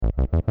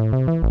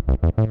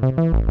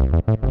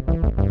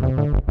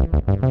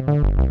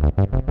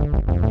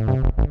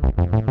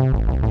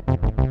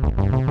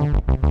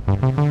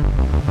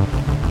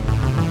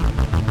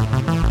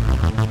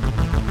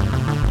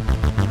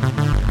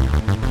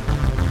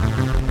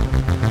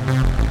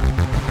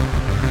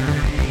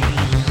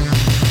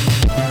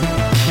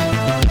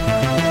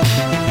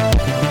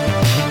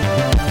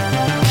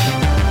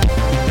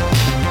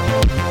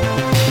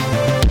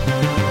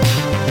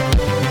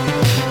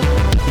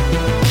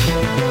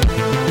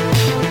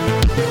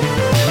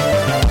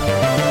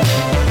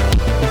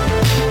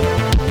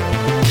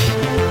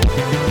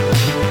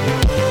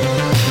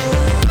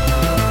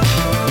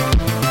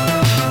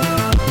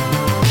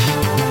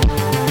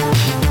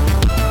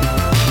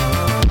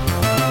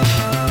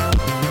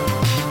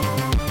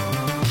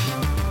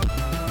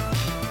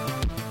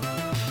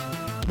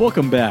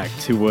Welcome back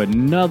to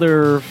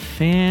another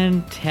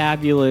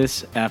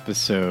fantabulous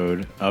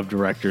episode of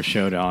Director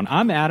Showdown.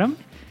 I'm Adam,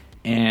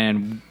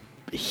 and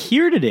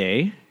here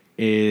today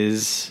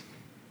is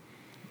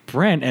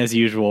Brent, as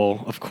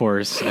usual, of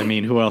course. I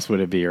mean, who else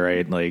would it be,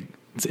 right? Like,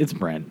 it's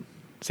Brent.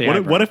 Say hi,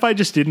 Brent. What if I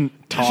just didn't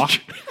talk?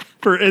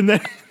 and then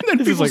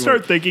people like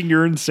start thinking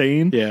you're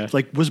insane? Yeah. It's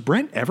like, was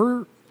Brent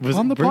ever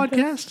on the Brent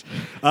podcast?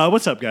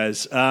 What's up,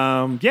 guys?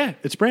 Yeah,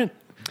 it's Brent.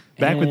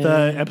 Back with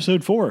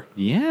episode 4.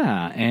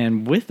 Yeah,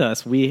 and with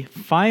us, we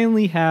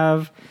finally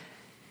have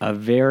a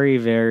very,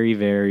 very,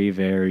 very,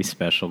 very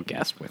special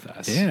guest with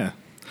us. Yeah.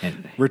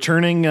 And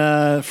Returning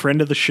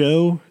friend of the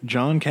show,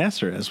 John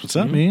Caceres. What's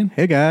up, man?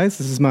 Hey guys,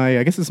 this is my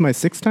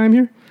 6th time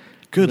here.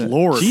 Good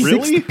Lord, Jesus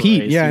really? Sixth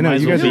Pete. Yeah, I know.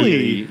 You guys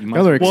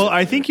are Well,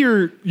 I think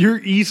you're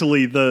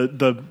easily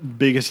the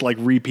biggest like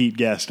repeat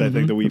guest I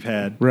think that we've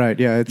had. right.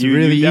 Yeah, it's You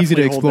really easy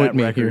to definitely hold exploit that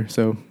me record. here,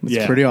 so it's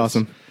Yeah. pretty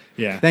awesome.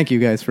 Yeah. Thank you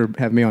guys for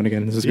having me on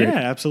again. This is great. Yeah,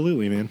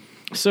 absolutely, man.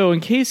 so, in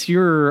case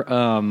you're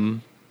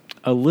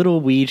a little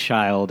wee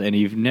child and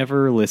you've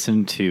never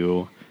listened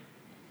to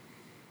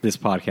this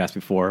podcast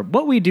before,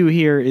 what we do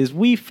here is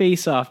we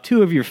face off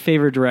 2 of your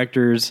favorite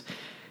directors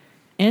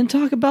and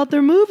talk about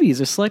their movies,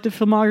 a selected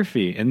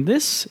filmography. And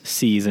this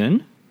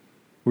season,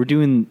 we're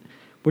doing.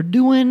 What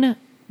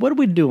are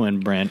we doing,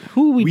 Brent?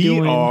 Who are we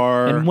doing?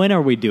 And when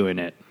are we doing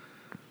it?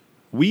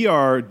 We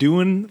are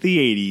doing the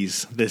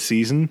 80s this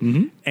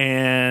season,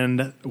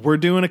 and we're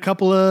doing a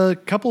couple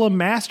of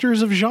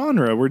masters of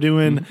genre. We're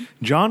doing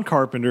John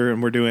Carpenter,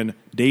 and we're doing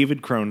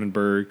David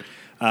Cronenberg.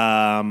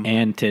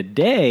 And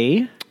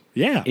today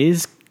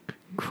is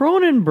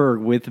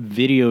Cronenberg with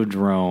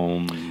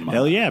Videodrome.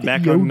 Hell yeah,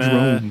 back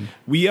on.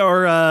 We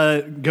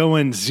are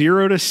going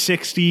 0 to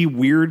 60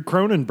 weird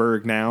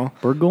Cronenberg now.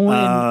 We're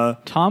going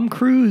Tom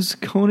Cruise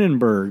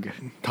Cronenberg.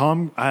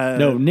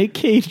 Nick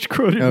Cage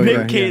Cronenberg. Oh, Nick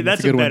yeah, Cage, yeah, that's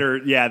a good better.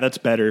 one. Yeah, that's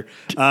better.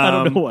 I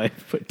don't know why. I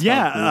put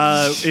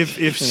Tom Cruise.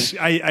 If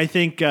I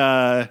think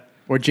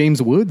Or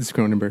James Woods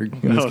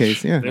Cronenberg in this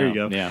case. Yeah. there you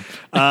go. Yeah.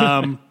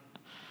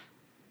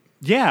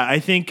 Yeah, I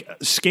think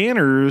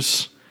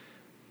Scanners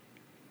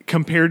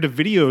compared to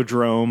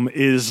Videodrome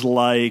is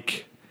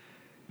like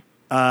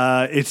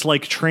it's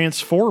like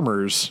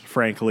Transformers,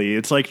 frankly.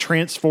 It's like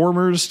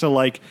Transformers to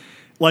like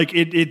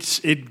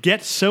it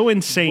gets so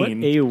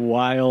insane. What a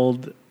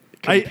wild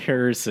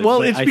comparison. Well,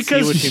 but it's I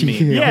because see what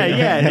you mean.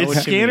 yeah. I know what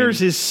you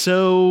Scanners mean. is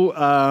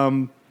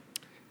so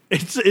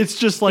it's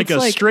just like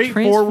It's a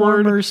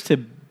straightforward Transformers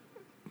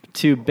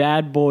to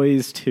Bad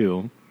Boys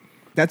 2.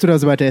 That's what I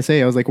was about to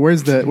say. I was like,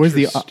 where's the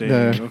Interesting.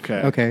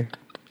 okay.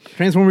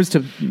 Transformers to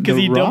Because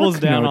he doubles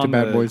down on to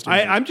Bad the- Boys 2.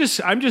 I'm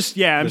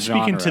speaking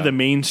genre. to the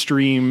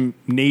mainstream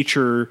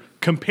nature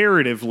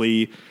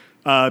comparatively,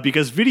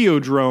 because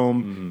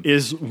Videodrome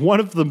is one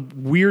of the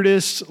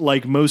weirdest,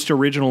 like most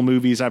original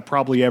movies I've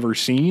probably ever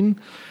seen.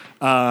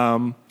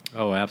 Oh,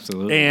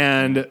 absolutely.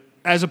 And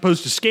as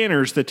opposed to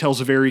Scanners that tells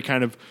a very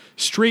kind of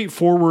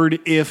straightforward,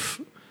 if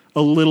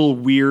a little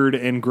weird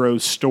and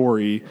gross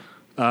story.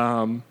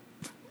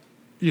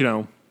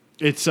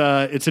 It's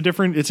a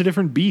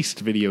different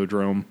beast,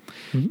 Videodrome.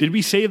 Did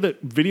we say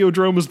that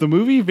Videodrome was the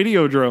movie?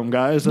 Videodrome,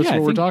 guys. That's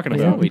what we're talking I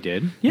about. thought we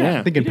did. Yeah.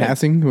 I think in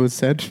passing it was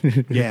said.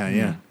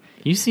 Yeah.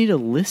 You just need to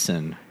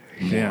listen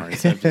more Yeah.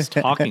 instead of just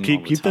talking all the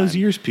Keep time. those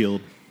ears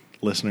peeled,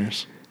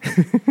 listeners. I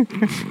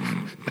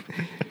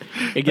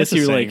guess That's a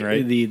you're saying, like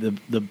right?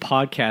 the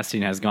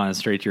podcasting has gone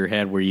straight to your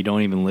head where you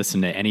don't even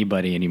listen to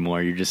anybody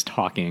anymore. You're just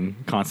talking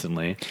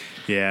constantly.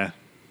 Yeah.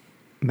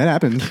 That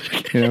happens,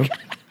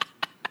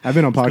 I've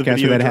been on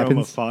podcasts where that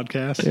happens. Of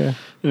podcast.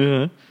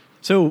 Yeah.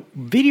 So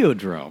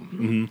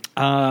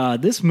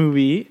Videodrome. This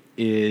movie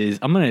is.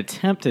 I'm going to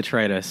attempt to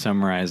try to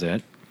summarize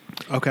it.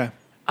 Okay.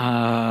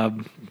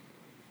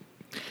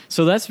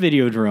 So that's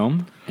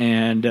Videodrome,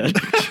 and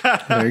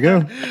There you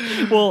go.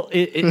 well,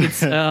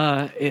 it's.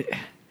 I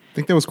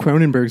think that was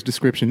Cronenberg's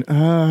description.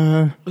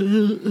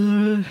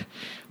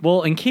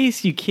 Well, in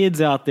case you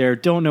kids out there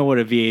don't know what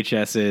a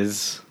VHS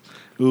is,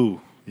 Ooh.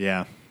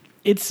 Yeah.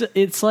 it's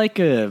like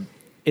a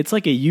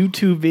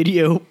YouTube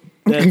video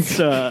that's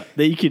that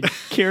you could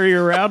carry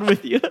around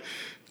with you.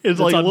 It's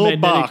like a on little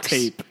magnetic box,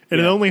 tape. and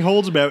it Yeah. only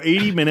holds about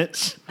 80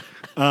 minutes.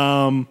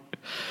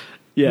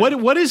 Yeah.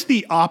 What is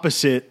the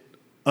opposite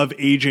of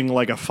aging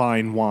like a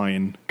fine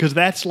wine? Because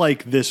that's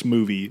like this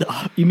movie.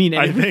 You mean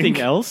I everything think-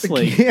 else?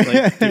 Like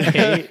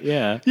decay?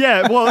 Yeah.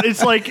 Yeah, well,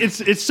 it's like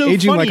it's so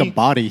Aging funny. like a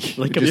body.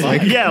 Like a Just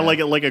body. Yeah,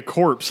 like a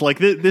corpse. Like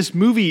this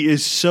movie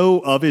is so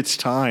of its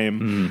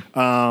time.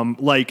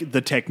 Like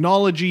the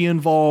technology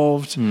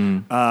involved.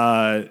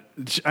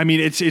 I mean,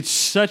 it's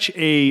such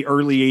a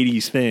early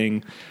 '80s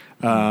thing.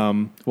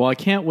 Well, I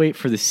can't wait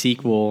for the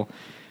sequel,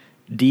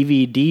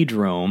 DVD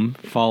Drome,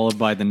 followed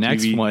by the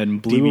next one,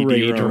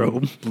 Blu-ray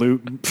Drome.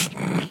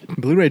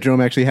 Blu-ray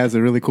Drome actually has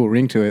a really cool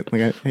ring to it.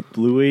 Like,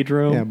 Blu-ray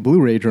Drome? yeah,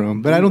 Blu-ray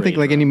Drome. But I don't think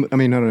Blu-ray like any. I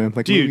mean, I don't know.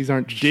 Like Dude, movies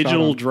aren't shot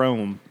digital on-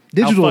 drone.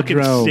 Digital How fucking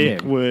drone.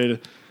 sick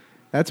would.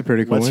 That's a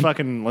pretty cool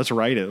one. Let's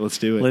write it. Let's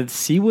do it. Let's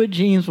see what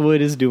James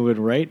Wood is doing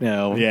right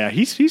now. Yeah,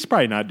 he's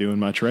probably not doing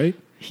much, right?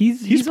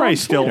 He's probably on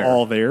still Twitter,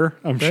 all there.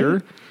 I'm right?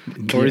 sure.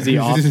 Or is he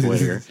off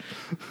Twitter?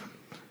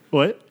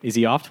 What? Is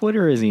he off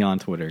Twitter or is he on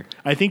Twitter?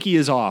 I think he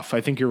is off.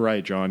 I think you're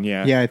right, John.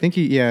 Yeah. Yeah, I think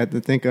he. Yeah, I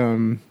think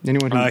anyone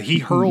who He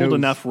hurled knows-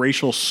 enough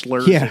racial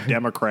slurs Yeah. at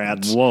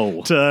Democrats.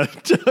 Whoa.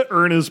 To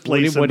earn his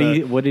place What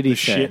in did he the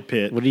say? shit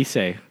pit. What did he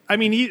say? I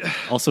mean, he.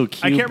 Also, I cue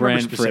can't remember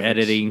Brent for specifics.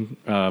 editing,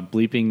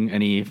 bleeping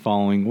any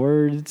following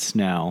words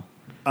now.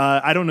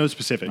 I don't know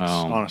specifics,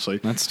 Oh, honestly.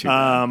 that's too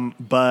bad.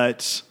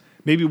 But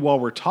maybe while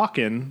we're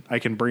talking, I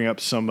can bring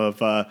up some of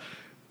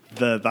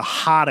the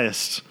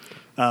hottest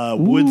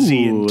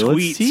Woodsian let's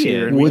tweets see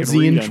here. it. and we can Woodsian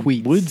read them.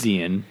 tweets.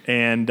 Woodsian.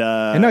 And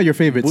And now your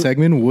favorite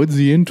segment,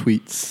 Woodsian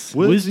tweets.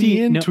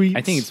 Woodsian no, tweets.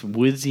 I think it's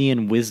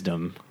Woodsian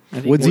wisdom. I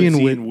think Woodsian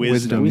Woodsian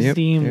wisdom. Yep.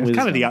 Woodsian Yeah.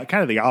 wisdom.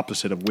 kind of the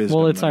opposite of wisdom.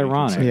 Well, it's though, you can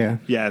ironic. say. Yeah.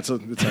 Yeah, it's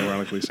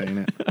ironically saying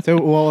it. So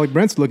while like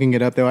Brent's looking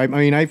it up, though, I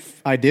mean,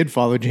 I did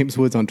follow James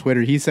Woods on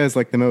Twitter. He says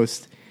like the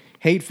most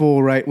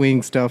hateful right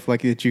wing stuff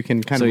like that you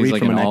can kind So of he's read like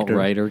from an an alt actor.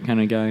 writer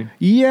kind of guy.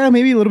 Yeah,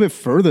 maybe a little bit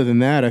further than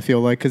that. I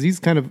feel like because he's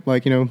kind of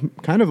like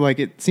kind of like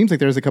it seems like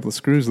there's a couple of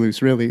screws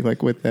loose, really,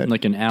 like with that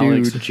Like an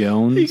Alex dude.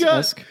 Jones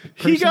esque.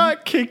 He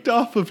got kicked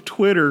off of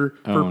Twitter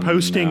for Oh,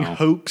 posting no.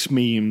 hoax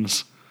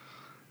memes.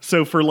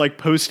 So for like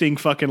posting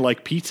fucking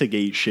like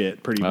Pizzagate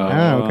shit, pretty much.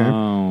 Ah,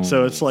 okay.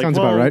 So it's like, Sounds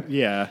well, about right.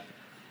 Yeah.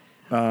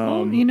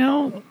 Well,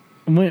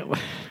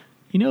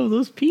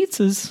 those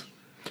pizzas.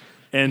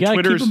 And You gotta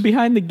keep Twitter's them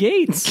behind the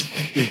gates.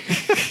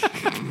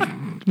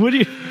 What do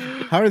you?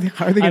 How are they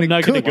I'm going to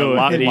not gonna cook? go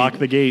lock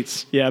the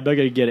gates. Yeah, I'm not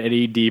gonna get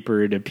any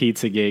deeper into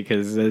Pizzagate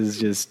because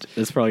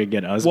that's probably gonna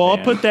get us. Well,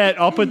 banned.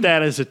 I'll put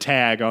that as a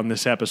tag on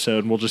this episode,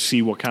 and we'll just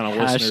see what kind of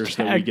listeners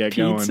that we Hashtag get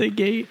going.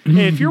 Pizzagate.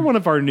 Hey, if you're one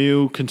of our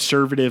new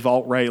conservative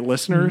alt-right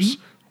listeners,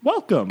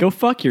 welcome. Go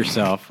fuck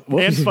yourself.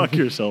 and fuck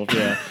yourself,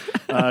 yeah.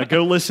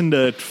 Go listen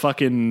to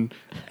fucking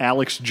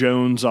Alex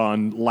Jones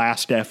on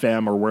Last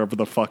FM or wherever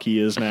the fuck he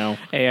is now.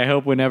 Hey, I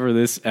hope whenever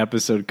this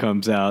episode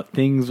comes out,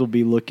 things will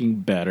be looking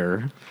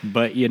better.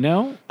 But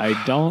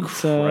I don't.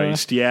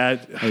 Christ, yeah.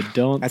 I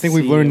don't. I think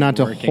we've see learned it not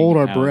to working hold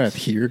our out. breath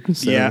here.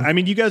 So. Yeah, I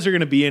mean, you guys are going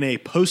to be in a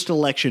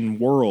post-election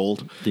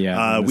world.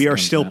 Yeah, when we this are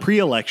comes still out.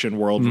 pre-election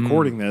world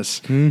recording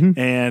this,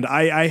 and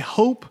I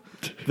hope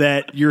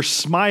that you're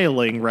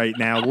smiling right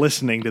now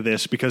listening to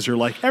this because you're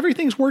like,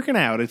 everything's working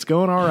out. It's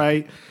going all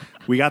right.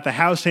 We got the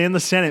House and the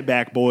Senate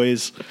back,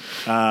 boys.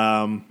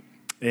 But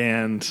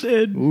we'll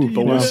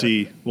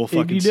see. We'll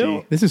fucking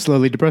see. This is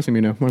slowly depressing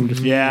me now. I'm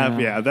just,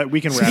 Yeah, that we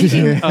can wrap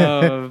that.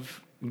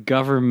 of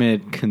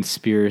government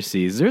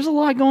conspiracies. There's a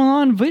lot going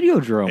on in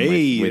Videodrome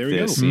Hey, with there we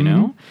this, go. you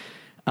know?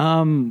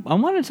 I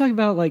want to talk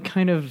about like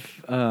kind of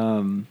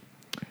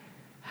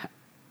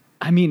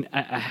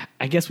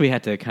I guess we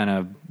had to kind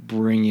of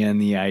bring in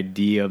the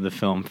idea of the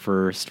film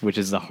first, which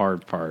is the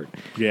hard part.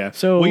 Yeah.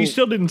 So well, you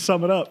still didn't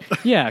sum it up.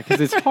 yeah, because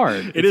it's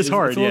hard. It is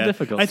hard. It's a little yeah.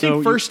 difficult. I think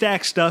So first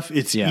act stuff.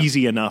 It's Yeah.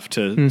 easy enough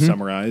to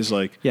summarize.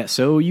 Like, yeah,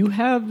 so you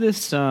have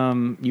this. He's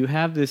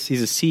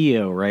a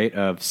CEO, right,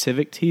 of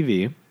Civic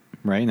TV,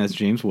 right, and that's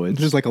James Woods.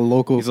 just like a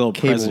local He's a little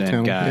cable president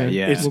town. guy,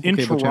 yeah. it's local in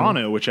cable Toronto,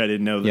 channel. which I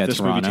didn't know that Yeah, this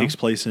Toronto. movie takes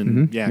place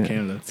in.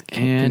 Canada.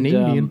 And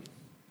Canadian.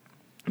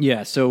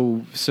 yeah,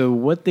 so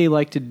what they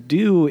like to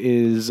do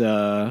is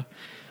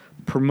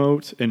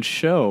promote and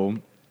show,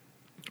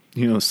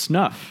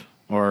 snuff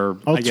or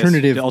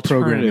Alternative I guess, the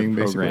programming,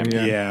 program.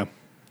 basically, Yeah.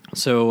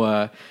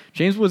 So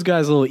James Woods got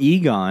his little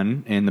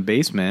Egon in the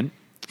basement.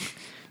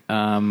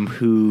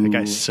 Who That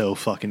guy's so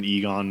fucking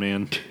Egon,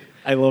 man.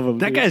 I love him.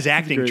 That dude. guy's He's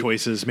acting great.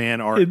 choices,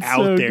 man, are It's out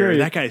so there. great.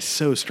 That guy's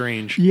so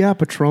strange. Yeah,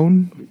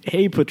 Patron.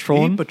 Hey,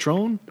 Patron. Hey,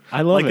 Patron.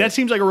 I love like it. that.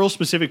 Seems like a real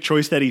specific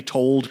choice that he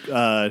told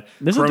There's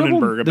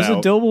Cronenberg There's a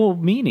about. double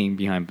meaning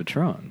behind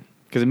Patron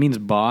because it means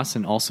boss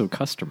and also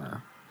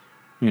customer.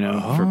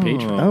 For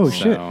patrons. Oh,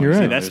 shit. You're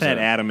right. See, that's there's that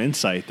a Adam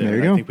insight There that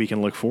you I go. think we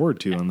can look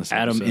forward to on this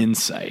Adam episode.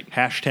 insight.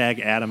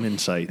 Hashtag Adam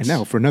Insights. And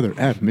now for another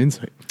Adam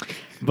Insight.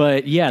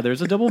 But yeah, there's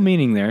a double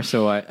meaning there.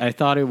 So I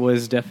thought it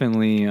was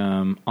definitely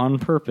on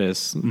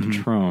purpose.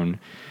 Patron.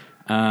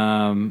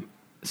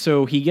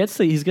 So he gets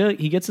his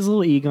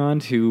little Egon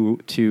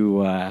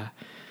to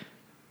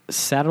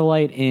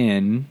satellite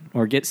in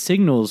or get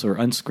signals or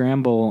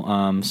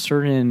unscramble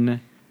certain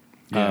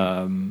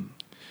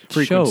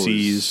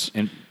frequencies shows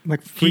and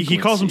like he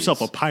calls himself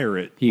a frequencies.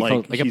 pirate. He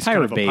calls, like a he's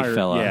pirate kind of bay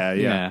fella.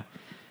 Yeah.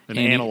 An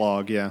And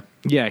analog, yeah.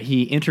 Yeah,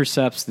 he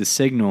intercepts the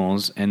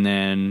signals and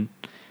then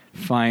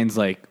finds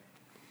like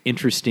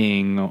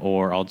interesting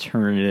or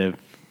alternative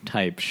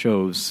type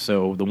shows.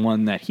 So the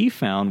one that he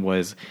found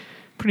was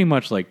pretty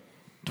much like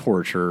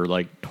torture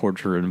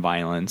and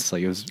violence.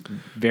 Like it was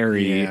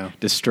very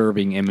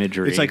disturbing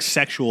imagery. It's like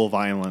sexual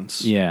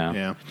violence. Yeah.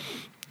 Yeah.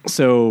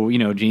 So,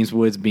 James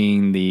Woods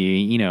being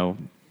the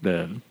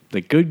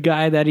good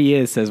guy that he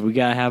is says we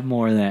gotta have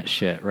more of that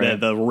shit, right?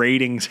 The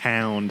ratings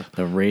hound.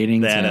 The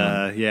ratings That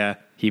hound.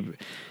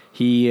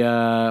 He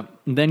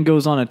then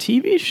goes on a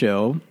TV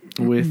show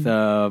with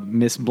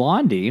Miss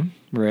Blondie,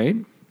 right?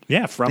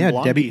 Yeah, from Yeah,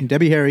 Blondie.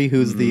 Debbie Harry,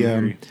 who's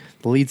the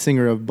lead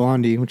singer of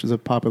Blondie, which is a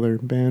popular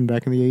band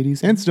back in the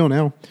 80s and still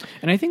now.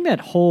 And I think I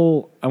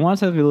want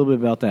to talk a little bit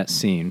about that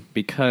scene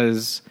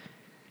because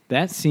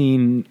that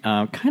scene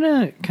kind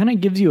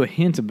of gives you a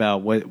hint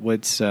about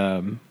what's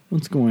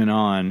going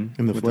on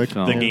In the with flick?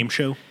 film. The game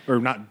show? Or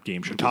not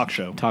game show, talk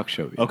show. Talk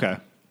show. Yeah. Okay.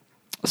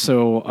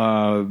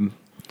 So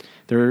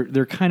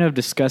they're kind of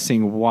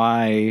discussing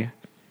why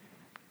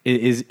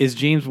is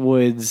James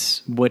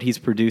Woods what he's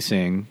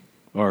producing,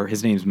 or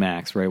his name's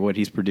Max, right? What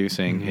he's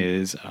producing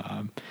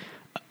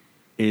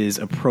is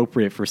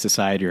appropriate for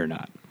society or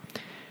not.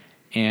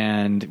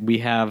 And we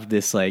have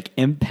this like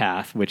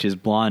empath, which is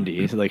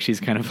Blondie. So, like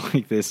she's kind of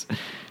like this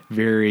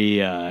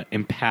very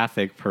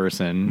empathic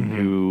person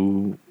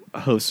who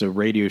hosts a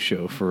radio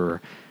show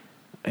for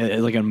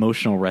like an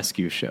emotional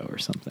rescue show or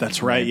something.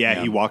 That's right.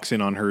 Yeah, he walks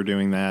in on her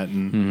doing that.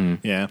 And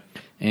yeah.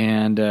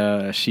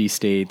 And she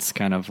states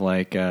kind of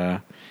like we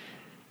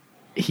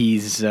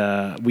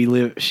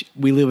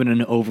live in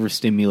an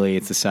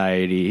overstimulated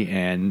society,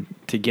 and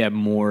to get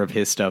more of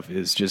his stuff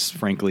is just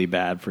frankly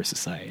bad for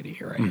society,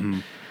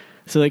 right?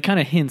 So it kind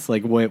of hints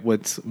like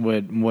what's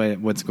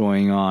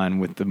going on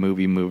with the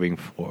movie moving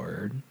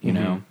forward, you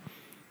know.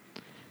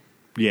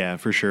 Yeah,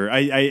 for sure.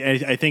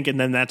 I think, and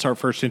then that's our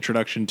first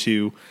introduction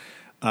to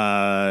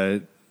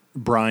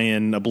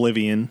Brian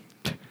Oblivion,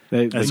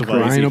 As well. crazy Brian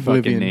fucking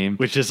Oblivion. name.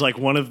 which is like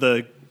one of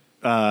the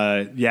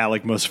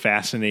like most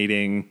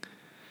fascinating.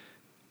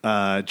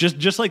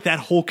 Just like that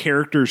whole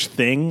character's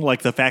thing,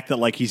 like the fact that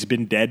like he's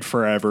been dead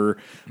forever,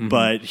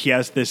 but he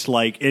has this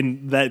like,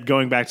 and that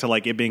going back to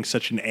like it being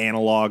such an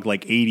analog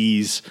like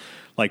 80s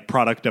like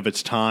product of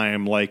its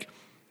time, like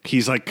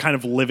he's like kind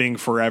of living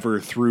forever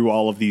through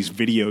all of these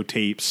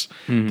videotapes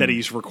that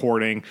he's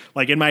recording.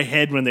 Like in my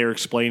head when they were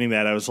explaining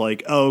that, I was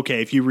like, oh,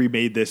 okay, if you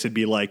remade this, it'd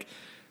be like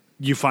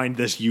you find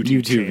this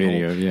YouTube channel,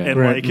 video, yeah. and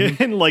Right. like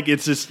and like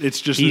it's this weird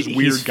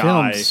he's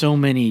guy. filmed so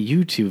many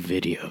YouTube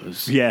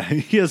videos. Yeah,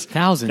 he has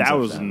Thousands of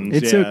them. thousands.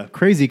 It's yeah. so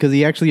crazy because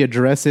he actually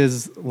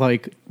addresses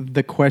like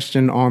the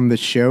question on the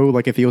show,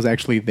 like if he was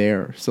actually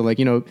there. So like,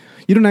 you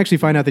don't actually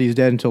find out that he's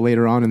dead until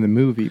later on in the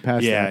movie.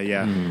 Past Yeah, that.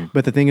 yeah.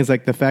 But the thing is,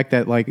 like, the fact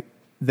that like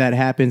that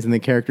happens and the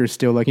character is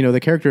still like, the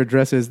character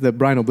the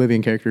Brian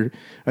Oblivion character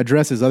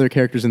addresses other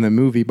characters in the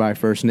movie by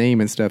first name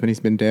and stuff, and he's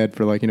been dead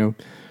for like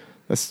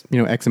X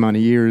amount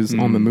of years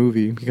on the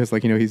movie because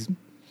like he's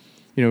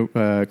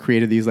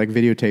created these like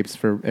videotapes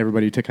for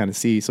everybody to kind of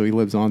see, so he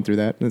lives on through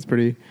that, and it's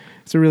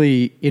a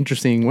really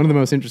interesting, one of the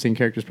most interesting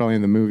characters probably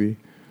in the movie.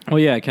 Well,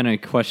 yeah, it kind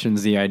of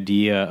questions the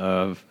idea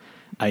of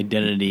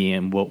identity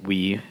and what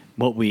we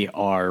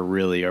are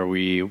really. Are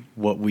we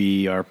what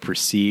we are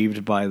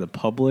perceived by the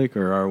public,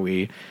 or are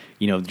we,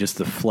 just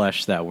the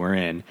flesh that we're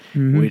in?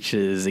 Which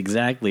is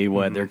exactly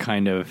what they're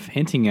kind of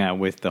hinting at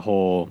with the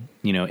whole,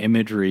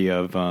 imagery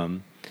of,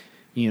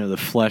 the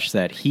flesh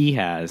that he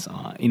has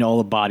on, all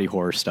the body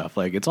horror stuff.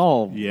 Like it's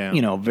all,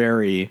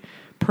 very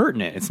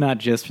pertinent. It's not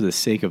just for the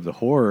sake of the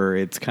horror.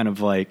 It's kind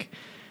of like,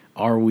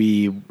 are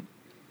we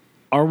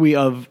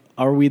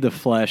the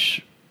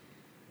flesh?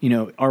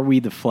 Are we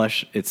the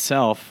flesh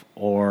itself,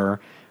 or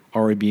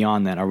are we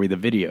beyond that? Are we the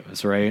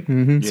videos, right?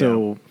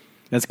 So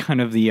that's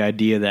kind of the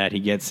idea that he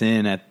gets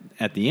in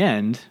at the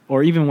end,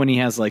 or even when he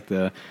has like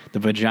the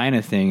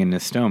vagina thing in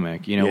his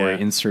stomach, where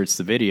he inserts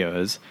the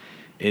videos.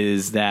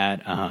 Is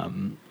that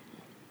him,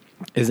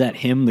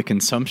 the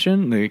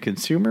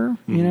consumer?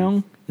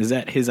 Is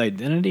that his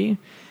identity?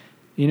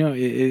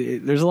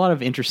 There's a lot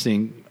of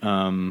interesting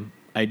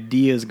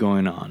ideas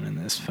going on in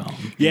this film.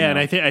 Yeah, and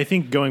I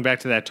think going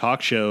back to that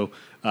talk show,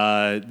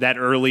 that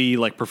early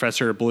like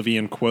Professor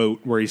Oblivion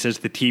quote where he says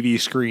the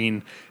TV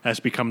screen has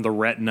become the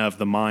retina of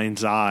the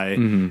mind's eye,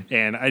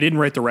 and I didn't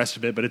write the rest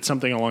of it, but it's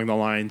something along the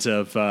lines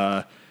of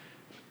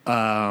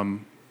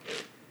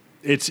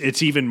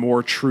it's even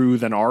more true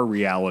than our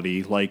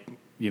reality, like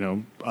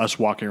us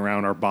walking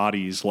around our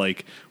bodies,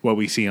 like what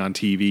we see on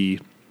TV.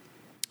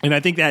 And I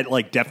think that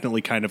like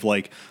definitely kind of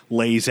like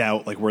lays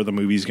out like where the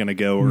movie's going to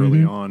go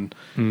early on.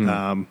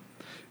 I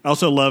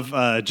also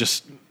love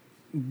just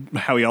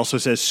how he also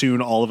says soon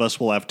all of us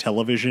will have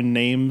television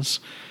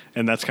names,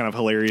 and that's kind of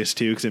hilarious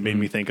too because it made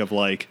me think of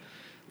like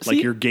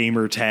your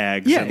gamer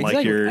tags and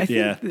like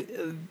exactly.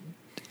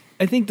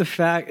 I think the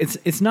fact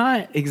it's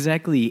not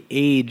exactly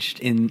aged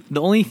in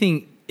the only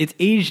thing it's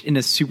aged in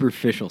a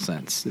superficial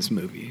sense, this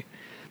movie,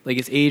 like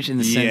it's aged in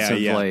the sense Yeah,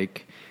 of yeah.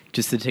 like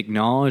just the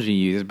technology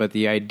used, but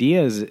the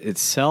ideas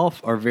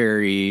itself are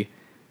very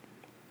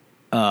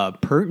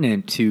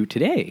pertinent to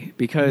today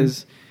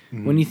because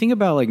when you think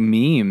about like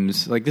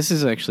memes, like this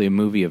is actually a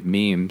movie of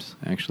memes,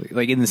 actually,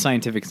 like in the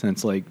scientific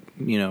sense, like,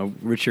 you know,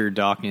 Richard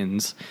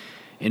Dawkins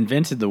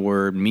invented the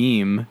word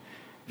meme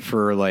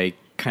for like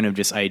kind of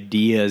just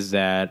ideas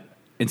that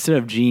instead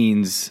of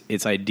genes,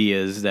 it's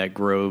ideas that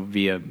grow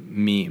via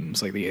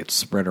memes, like they get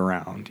spread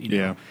around. You know?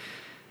 Yeah.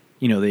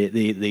 You know,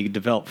 they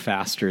develop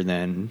faster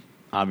than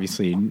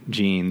obviously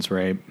genes,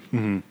 right?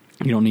 Mm-hmm.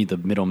 You don't need the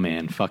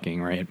middleman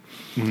fucking, right?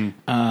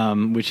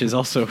 Mm-hmm. Which is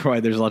also why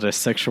there's a lot of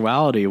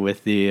sexuality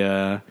with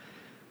the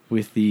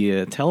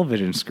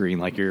television screen.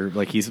 Like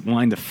he's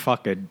wanting to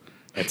fuck a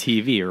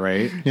TV,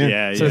 right?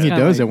 Yeah, So yeah. he kinda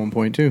does like- at one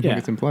point too. Yeah. Like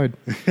it's implied.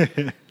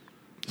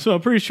 So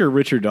I'm pretty sure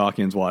Richard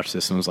Dawkins watched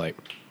this and was like,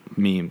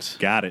 memes.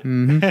 Got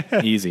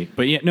it. Easy.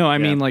 But yeah, no, I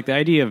mean, like the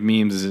idea of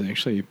memes is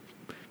actually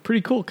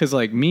pretty cool because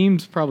like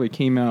memes probably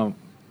came out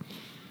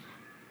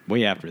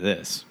way after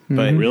this.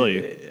 But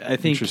Really? I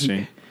think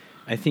Interesting.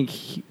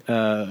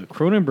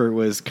 Cronenberg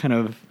was kind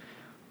of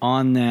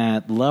on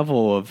that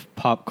level of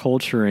pop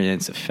culture and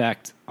its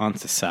effect on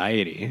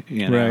society.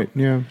 You know? Right.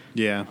 Yeah.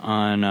 Yeah.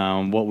 On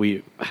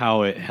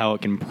how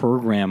it can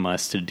program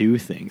us to do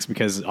things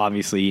because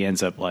obviously he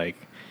ends up like,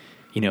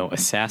 you know,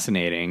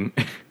 assassinating.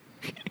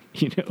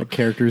 You know, The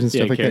characters and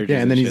stuff like that. characters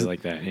Yeah, and then shit he's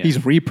like that. Yeah. he's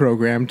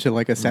reprogrammed to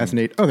like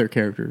assassinate other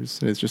characters.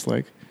 And it's just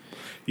like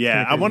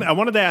Yeah, I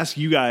wanted to ask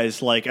you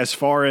guys, like, as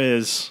far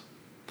as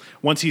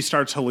once he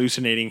starts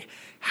hallucinating,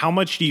 how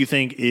much do you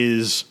think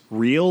is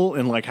real,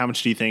 and like how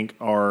much do you think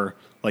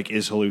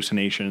is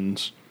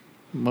hallucinations?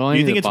 Well, Do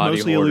you any think of it's the body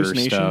mostly horror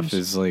hallucinations? stuff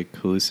is like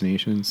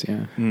hallucinations?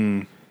 Yeah.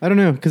 I don't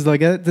know, because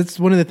like that's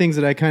one of the things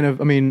that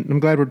I mean, I'm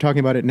glad we're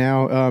talking about it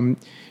now.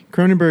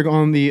 Cronenberg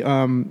on the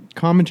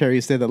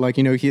commentary said that like,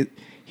 you know,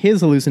 his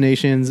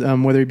hallucinations,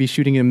 whether he be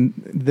shooting in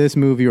this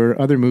movie or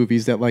other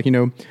movies, that like, you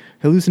know,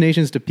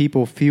 hallucinations to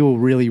people feel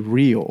really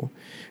real.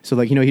 So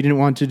like, you know, he didn't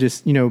want to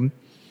just, you know,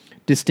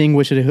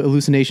 distinguish a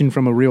hallucination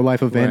from a real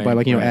life event by Right,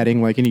 like, you know, right.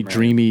 adding like any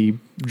dreamy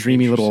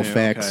little Interesting,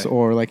 effects okay.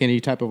 or like any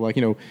type of like,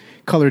 you know,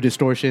 color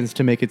distortions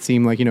to make it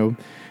seem like, you know,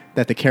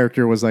 that the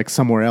character was like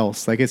somewhere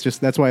else. Like it's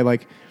just, that's why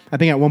like, I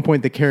think at one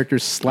point the character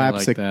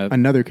slaps like that.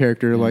 another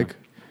character like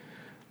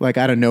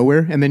out of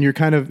nowhere, and then you're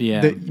kind of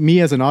Yeah. me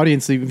as an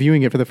audience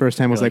viewing it for the first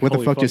time was You're like, like, what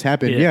the holy fuck just fuck.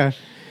 happened? Yeah. Yeah.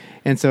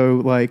 And so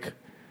like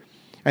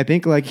I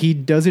think like he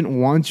doesn't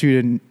want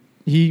you to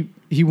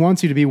he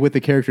wants you to be with the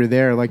character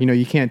there, like, you know,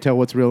 you can't tell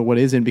what's real what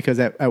isn't, because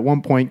at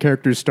one point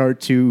characters start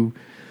to,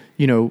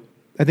 you know,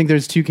 I think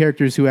there's two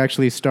characters who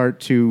actually start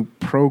to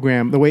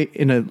program the way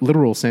in a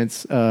literal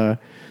sense the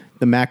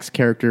Max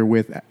character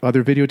with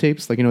other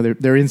videotapes, like, you know,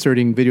 they're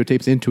inserting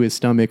videotapes into his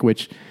stomach,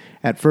 which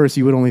at first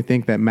you would only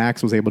think that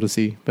Max was able to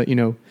see, but you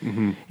know,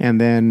 and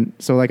then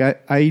so like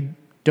I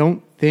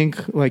don't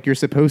think like you're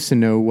supposed to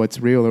know what's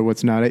real or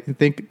what's not. I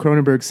think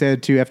Cronenberg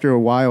said too, after a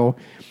while,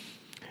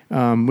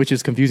 which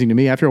is confusing to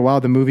me, after a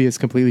while the movie is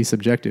completely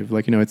subjective.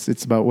 Like, you know,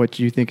 it's about what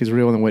you think is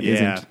real and what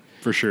Yeah, isn't.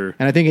 for sure.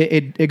 And I think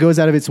it goes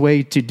out of its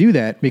way to do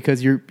that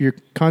because you're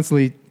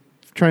constantly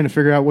trying to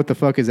figure out what the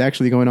fuck is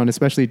actually going on,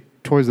 especially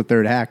towards the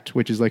third act,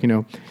 which is like, you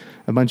know,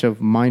 a bunch of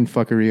mind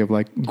fuckery of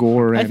like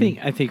gore. And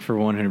I think for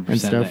 100% and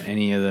stuff. that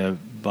any of the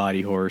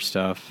body horror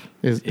stuff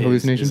Is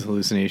hallucinations? is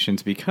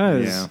hallucinations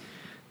because Yeah.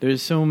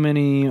 there's so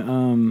many.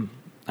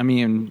 I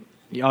mean,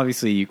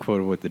 obviously you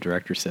quoted what the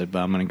director said, but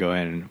I'm going to go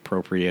ahead and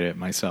appropriate it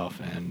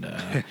myself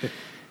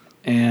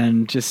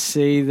and just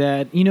say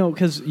that, you know,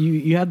 because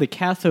you had the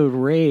cathode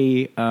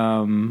ray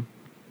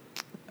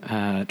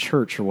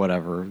church or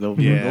whatever, the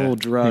little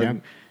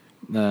drug,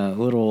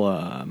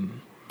 little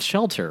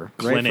shelter, right,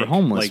 Clinic, for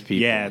homeless like, people.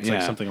 Yeah, it's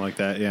like something like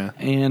that. Yeah.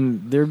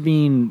 And they're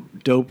being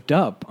doped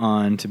up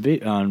on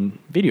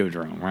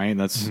Videodrome, right?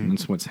 That's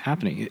what's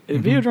happening.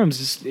 Videodrome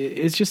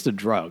it's just a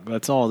drug.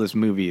 That's all this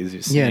movie is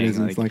just yeah, saying. it is.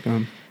 It's like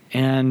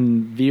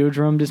and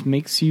Videodrome just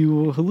makes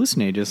you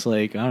hallucinate, just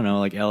like, I don't know,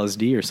 like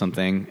LSD or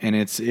something. And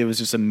it was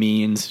just a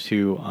means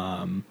to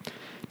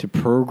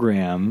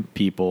program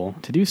people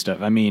to do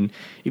stuff. I mean,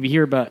 if you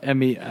hear about,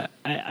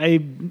 I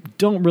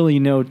don't really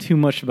know too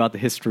much about the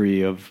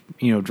history of,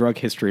 you know, drug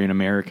history in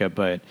America,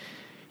 but,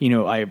 you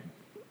know, I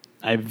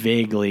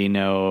vaguely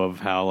know of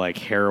how like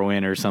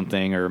heroin or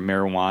something or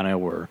marijuana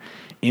were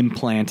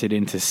implanted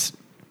into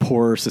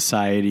poorer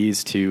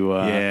societies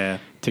to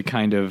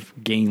kind of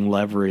gain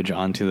leverage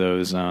onto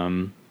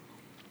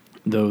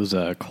those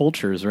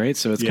cultures, right?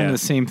 So it's kind of the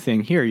same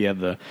thing here. You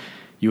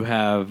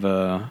have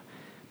the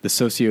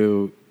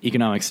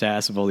socioeconomic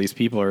status of all these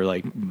people are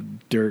like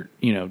dirt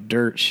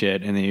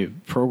shit, and they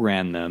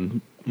program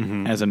them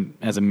as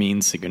a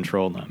means to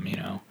control them, you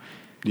know.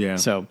 Yeah.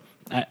 So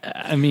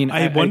I mean,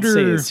 I I'd wonder-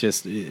 say it's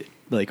just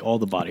like all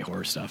the body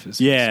horror stuff is.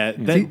 Yeah,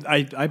 just, that,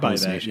 I buy that.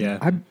 hallucination.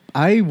 Yeah.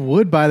 I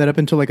would buy that up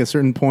until like a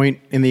certain point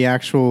in the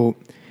actual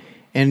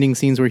ending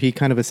scenes where he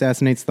kind of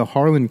assassinates the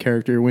Harlan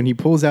character, when he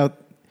pulls out,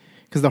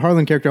 because the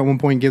Harlan character at one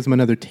point gives him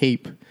another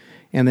tape,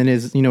 and then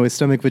his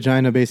stomach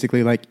vagina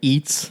basically like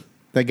eats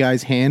that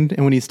guy's hand,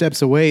 and when he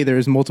steps away,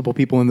 there's multiple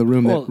people in the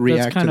room that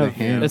react to the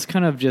hand. That's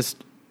kind of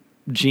just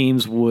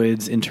James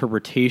Woods'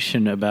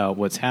 interpretation about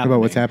what's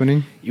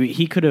happening.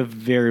 He could have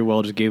very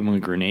well just gave him a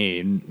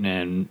grenade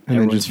and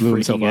everyone's just blew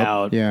himself freaking up.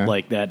 out Yeah.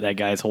 like that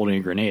guy's holding a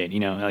grenade.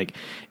 Like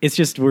it's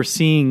just we're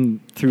seeing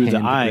through the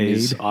Hand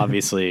eyes, grenade.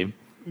 obviously,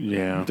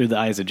 Yeah. through the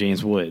eyes of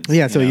James Woods.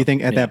 Yeah, so know? you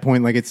think at Yeah. that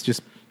point, like it's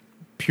just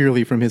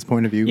purely from his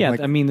point of view. Yeah, like,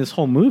 I mean, this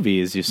whole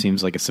movie just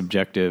seems like a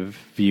subjective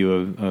view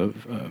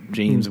of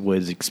James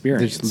Woods'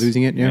 experience. They're just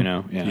losing it,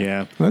 yeah.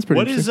 Yeah. Well, that's pretty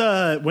What is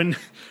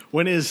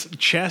when his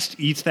chest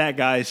eats that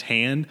guy's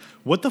hand?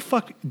 What the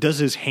fuck does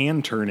his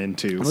hand turn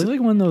into? It's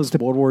like one of those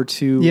World War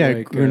II, yeah,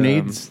 like,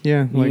 grenades.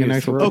 Yeah, like you an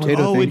actual throw-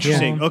 potato thing.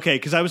 interesting. Yeah. Okay,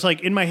 because I was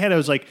like in my head, I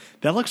was like,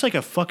 that looks like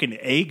a fucking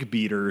egg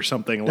beater or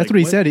something. That's what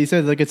he said. He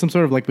said like it's some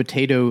sort of like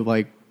potato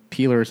like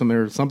peeler or something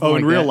Oh,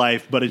 like in real that.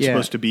 life, but it's Yeah.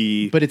 supposed to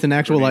be. But it's an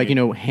actual grenade.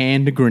 like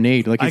hand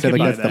grenade. Like I you said, could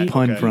like buy that's the that.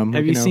 pun Okay. from.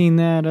 Have you know. seen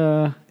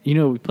that?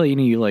 We play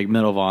any like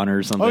Medal of Honor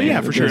or something. Oh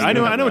yeah, for sure. There's I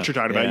know. the- I know what you're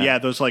talking about. Yeah,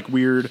 those like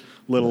weird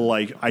little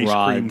like ice cream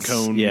Rods,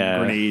 cone yeah.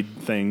 grenade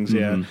things.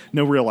 Yeah,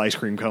 no real ice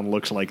cream cone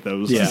looks like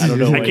those. Yeah, I don't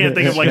know I what- can't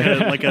think of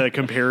like a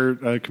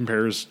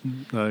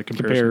comparison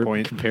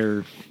point.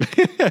 compare.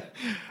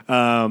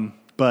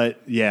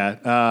 But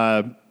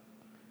yeah,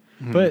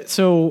 But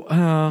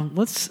so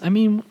let's. I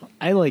mean,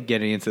 I like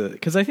getting into it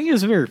because I think it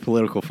was a very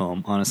political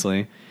film,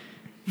 honestly.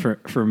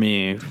 For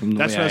me, from the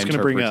that's way what I was going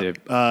to bring up.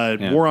 interpret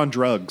it. Yeah. War on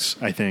drugs,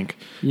 I think,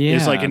 Yeah,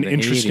 is like an the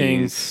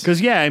interesting 80s.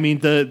 because I mean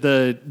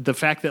the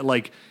fact that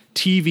like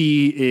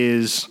TV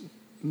is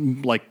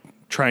like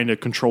trying to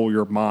control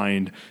your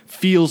mind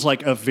feels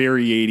like a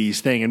very 80s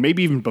thing, and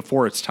maybe even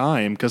before its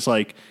time, because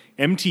like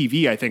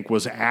MTV I think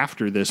was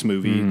after this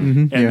movie,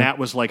 and yeah. that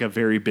was like a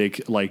very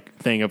big like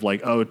thing of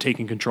like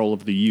taking control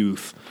of the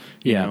youth,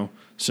 you Yeah. know.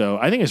 So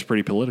I think it's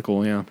pretty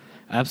political, yeah.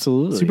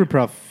 Absolutely. Super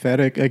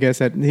prophetic, I guess.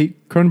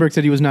 Cronenberg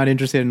said he was not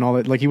interested in all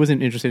that. Like he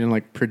wasn't interested in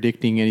like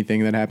predicting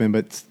anything that happened,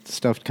 but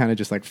stuff kind of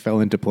just like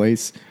fell into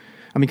place.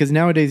 I mean, because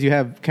nowadays you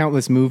have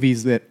countless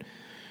movies that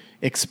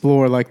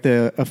explore like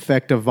the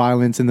effect of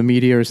violence in the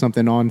media or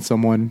something on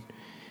someone.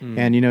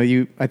 And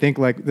I think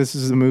like this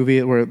is a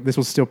movie where this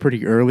was still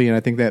pretty early, and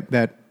I think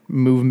that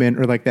movement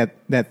or like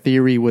that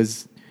theory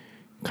was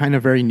kind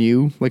of very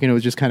new. Like it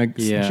was just kind of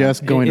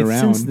just going it's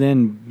around. since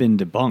then been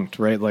debunked,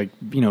 right? Like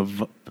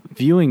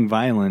viewing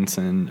violence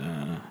and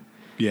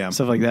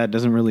stuff like that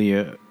doesn't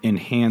really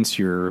enhance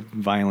your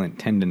violent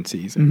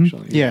tendencies.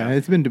 Actually, Yeah,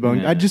 it's been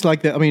debunked. Yeah. I just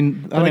like that. I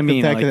mean, I like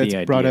the fact that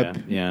it's brought up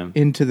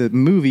into the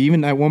movie.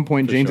 Even at one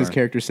point, James's sure.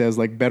 character says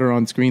like better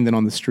on screen than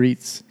on the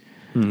streets.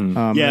 I Yeah,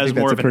 think it's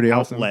more that's of a pretty an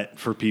awesome. outlet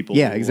for people.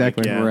 Yeah,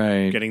 exactly.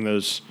 Right. Getting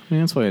those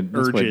that's what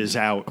urges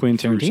out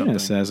Quentin through something.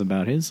 Tarantino says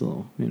about his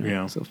little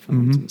Yeah.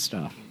 films and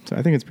stuff. So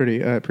I think it's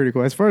pretty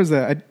cool. As far as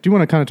I do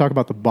want to kind of talk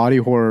about the body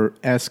horror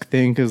esque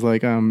thing because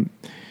like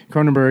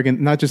Cronenberg, and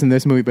not just in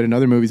this movie but in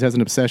other movies, has an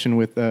obsession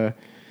with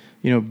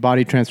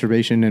body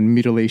transformation and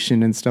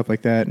mutilation and stuff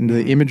like that. And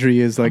the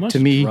imagery is like How much to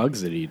me,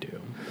 drugs did he do?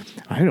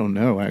 I don't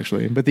know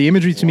actually, but the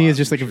imagery to me is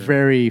just like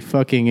very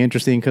fucking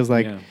interesting because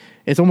like Yeah.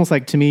 it's almost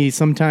like to me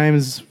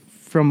sometimes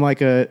from like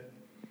a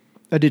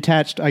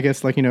detached, I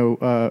guess, like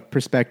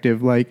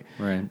perspective, like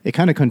Right. it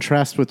kind of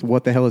contrasts with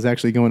what the hell is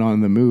actually going on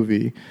in the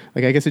movie.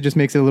 Like I guess it just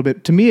makes it a little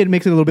bit. To me, it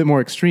makes it a little bit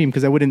more extreme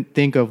because I wouldn't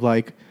think of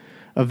like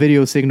a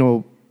video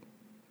signal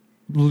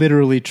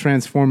literally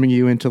transforming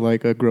you into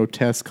like a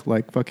grotesque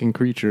like fucking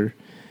creature.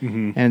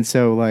 And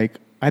so like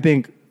I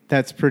think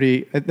that's a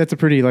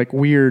pretty like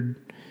weird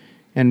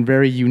and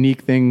very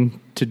unique thing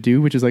to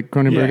do, which is like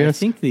Cronenberg. I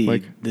think the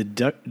like, the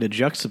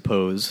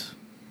juxtapose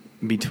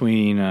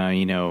between a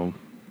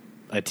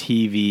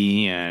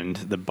TV and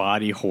the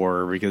body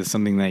horror, because it's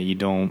something that you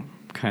don't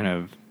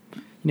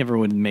never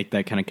would make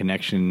that kind of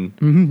connection.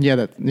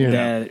 that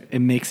That it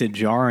makes it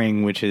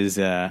jarring, which is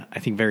I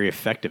think very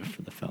effective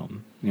for the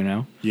film.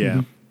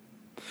 Yeah.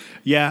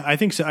 Yeah, I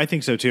think so. I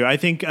think so too. I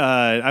think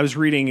I was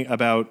reading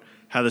about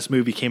how this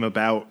movie came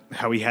about,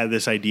 how he had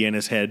this idea in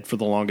his head for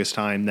the longest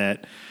time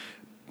that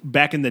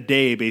back in the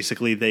day,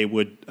 basically they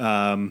would,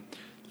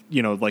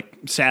 like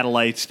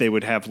satellites, they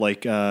would have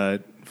like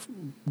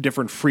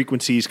different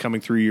frequencies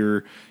coming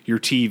through your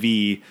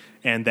TV,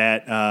 and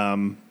that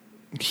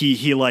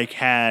he like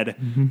had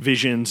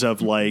visions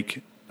of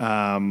like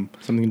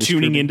tuning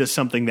disturbing. into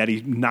something that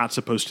he's not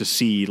supposed to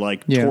see,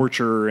 like Yeah.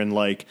 torture and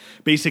like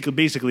basically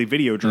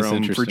Videodrome for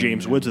interesting,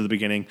 James yeah. Woods at the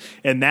beginning,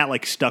 and that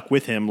like stuck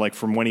with him like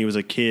from when he was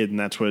a kid, and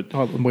that's what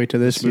all the way to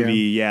this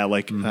movie,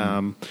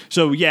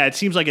 so yeah, it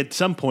seems like at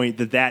some point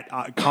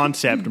that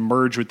concept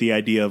merged with the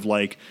idea of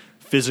like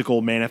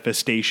physical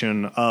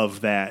manifestation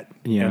of that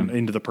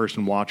into the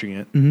person watching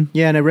it.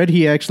 Yeah, and I read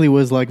he actually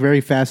was like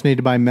very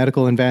fascinated by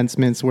medical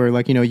advancements where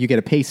like, you get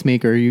a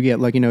pacemaker, you get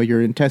like,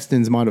 your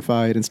intestines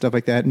modified and stuff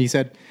like that. And he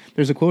said,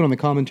 there's a quote on the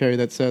commentary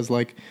that says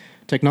like,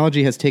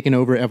 technology has taken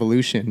over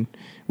evolution.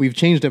 We've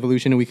changed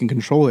evolution and we can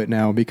control it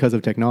now because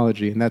of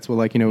technology. And that's what,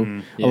 like, a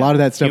lot of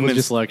that stuff Human was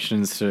just selection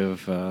instead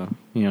of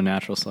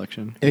natural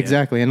selection.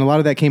 exactly. And a lot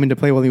of that came into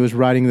play while he was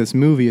writing this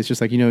movie. It's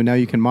just like, now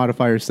you can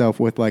modify yourself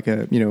with like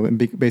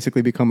and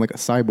basically become like a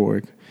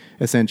cyborg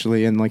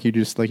essentially. And like, you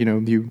just like,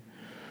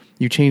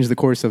 you change the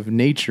course of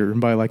nature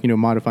by like,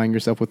 modifying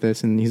yourself with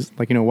this. And he's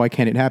like, why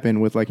can't it happen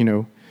with like,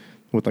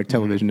 with like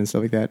television and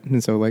stuff like that.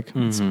 And so like,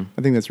 I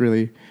think that's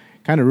really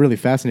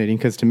fascinating.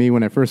 Cause to me,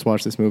 when I first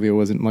watched this movie, it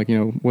wasn't like,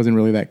 wasn't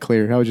really that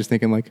clear. I was just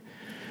thinking that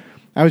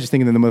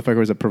the motherfucker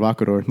was a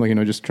provocateur, like,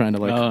 just trying to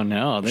like, oh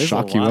no, there's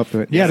shock a you lot. up to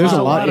it. Yeah, there's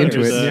a lot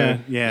into it.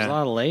 Yeah. There's a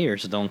lot of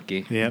layers,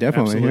 donkey. Yeah,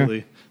 Definitely, absolutely.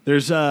 yeah.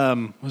 There's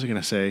what was I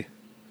gonna say?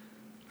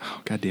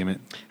 Oh, God damn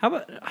it! How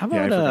about I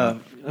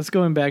forgot. let's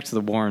going back to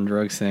the war on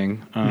drugs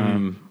thing.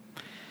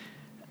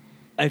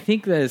 I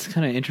think that it's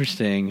kind of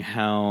interesting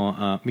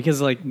how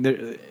because like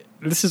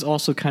this is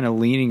also kind of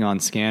leaning on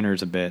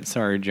Scanners a bit.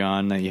 Sorry,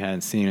 John, that you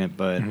hadn't seen it,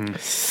 but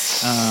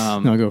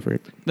No, go for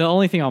it. the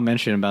only thing I'll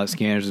mention about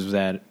Scanners is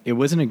that it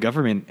wasn't a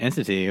government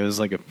entity. It was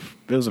like it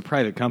was a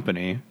private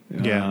company.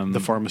 Yeah,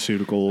 the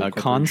pharmaceutical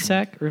corporation.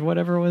 Consec or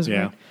whatever it was.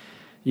 Yeah. Right?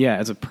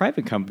 Yeah, it's a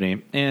private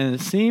company. And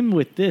same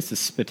with this is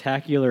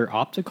Spectacular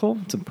Optical.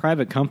 It's a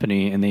private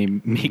company, and they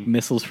make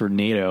missiles for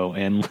NATO.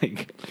 And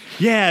like,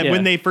 Yeah,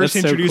 when they first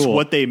that's so introduce cool.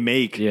 what they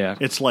make, Yeah.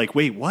 it's like,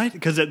 wait, what?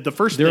 Because the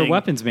first they're thing, a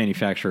weapons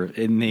manufacturer,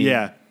 and they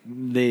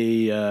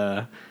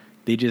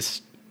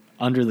just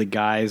under the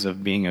guise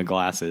of being a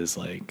glasses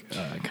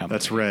company.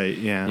 That's right.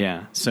 Yeah,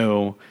 Yeah.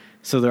 So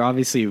they're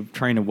obviously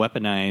trying to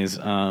weaponize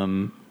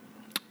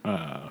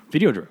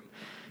Videodrome.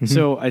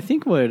 So I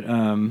think what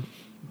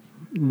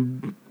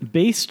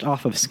based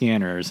off of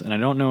Scanners, and I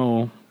don't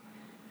know,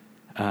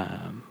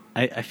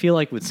 I feel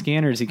like with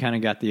Scanners, he kind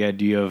of got the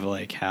idea of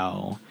like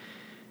how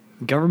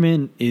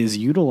government is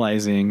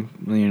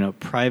utilizing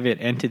private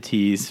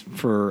entities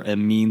for a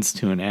means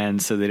to an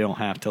end, so they don't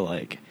have to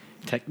like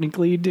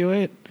technically do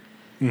it.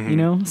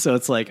 So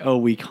it's like, oh,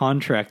 we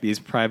contract these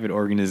private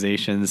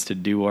organizations to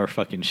do our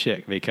fucking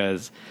shit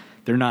because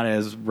they're not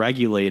as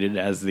regulated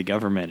as the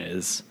government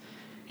is,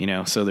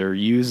 so they're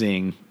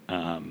using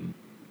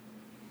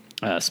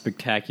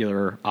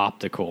Spectacular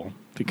Optical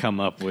to come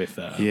up with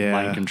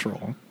mind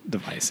control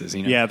devices.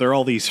 Yeah, there are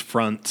all these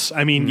fronts.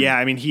 I mean,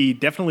 he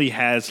definitely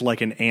has like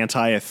an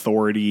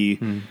anti-authority,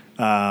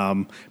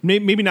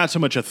 maybe not so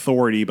much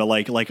authority, but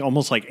like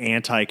almost like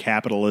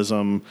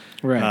anti-capitalism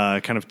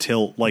Right. kind of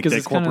tilt, like Because that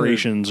it's kind of-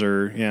 corporations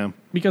are,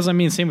 Because I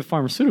mean, same with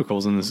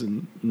pharmaceuticals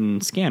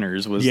and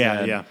Scanners was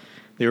that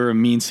they were a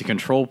means to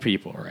control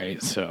people,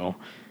 right? So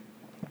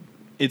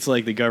it's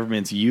like the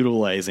government's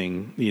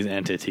utilizing these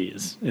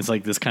entities. It's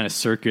like this kind of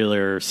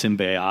circular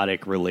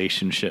symbiotic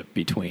relationship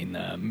between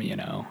them.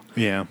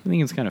 Yeah. I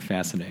think it's kind of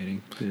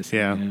fascinating.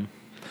 Yeah.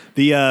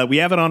 We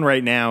have it on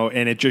right now,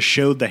 and it just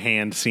showed the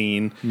hand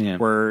scene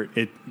where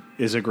it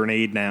is a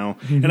grenade now.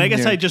 And I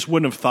guess I just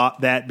wouldn't have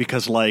thought that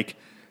because, like,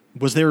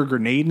 was there a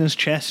grenade in his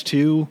chest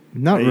too?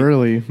 Not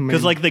really.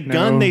 Because, like, the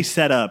gun they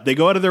set up, they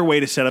go out of their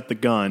way to set up the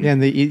gun. Yeah,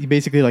 and he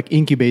basically like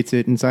incubates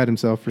it inside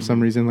himself for some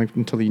reason, like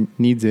until he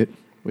needs it.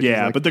 Which is,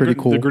 like, but pretty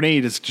cool. the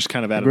grenade is just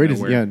kind of out of Great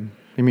nowhere.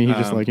 I mean, he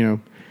just like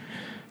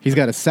he's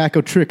got a sack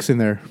of tricks in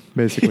there,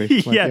 basically.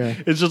 Like,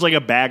 it's just like a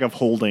bag of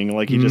holding.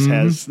 Like he just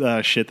has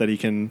shit that he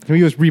can.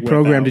 He was whip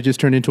reprogrammed out. to just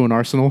turn into an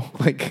arsenal.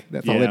 Like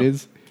that's all it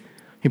is.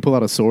 He pull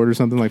out a sword or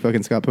something like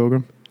fucking Scott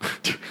Pilgrim.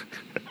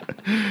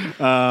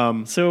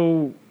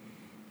 So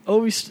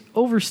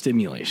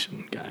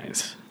overstimulation,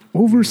 guys.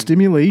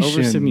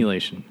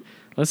 Overstimulation.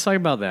 Let's talk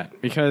about that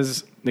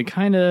because it's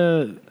kind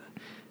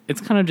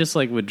of just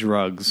like with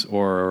drugs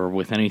or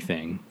with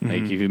anything.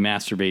 Like if you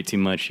masturbate too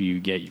much, you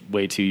get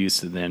way too used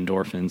to the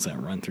endorphins that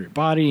run through your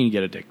body and you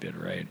get addicted,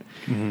 right?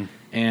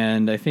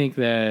 And I think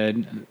that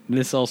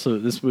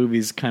this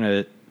movie's kind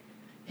of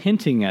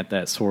hinting at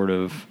that sort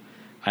of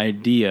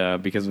idea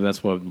because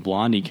that's what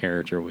Blondie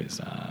character was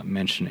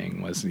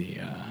mentioning was the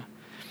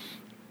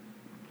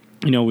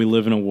we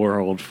live in a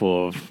world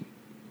full of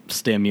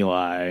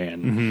stimuli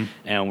and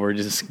we're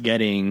just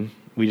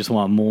we just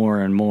want more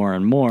and more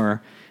and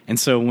more. And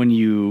so when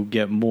you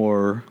get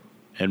more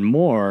and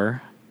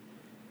more,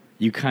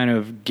 you kind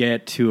of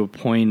get to a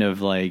point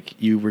of like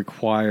you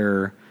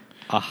require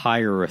a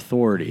higher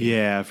authority.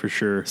 Yeah, for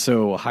sure.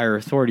 So a higher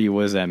authority,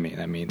 what does that mean?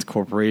 That means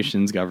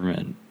corporations,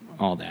 government,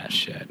 all that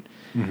shit.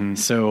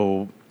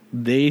 So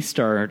they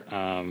start...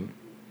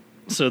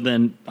 so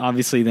then,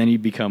 obviously, then you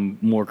become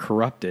more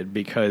corrupted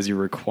because you're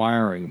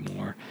requiring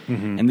more.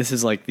 And this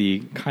is like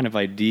the kind of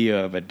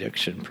idea of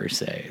addiction, per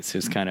se. It's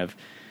just kind of...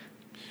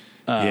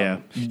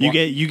 you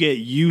get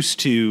used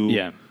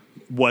to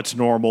what's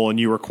normal, and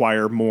you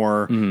require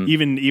more.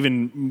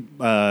 Even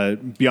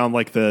beyond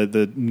like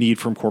the need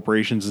from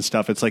corporations and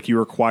stuff. It's like you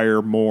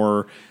require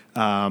more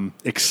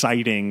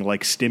exciting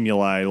like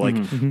stimuli.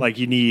 Like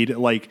you need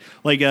like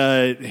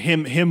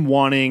him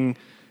wanting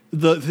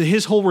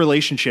his whole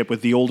relationship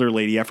with the older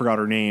lady. I forgot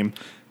her name.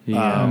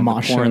 Yeah, the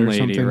Masha porn or lady,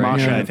 something. right?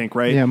 Masha, Yeah. I think,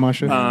 right? Yeah,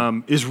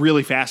 Masha. Is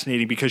really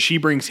fascinating because she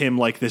brings him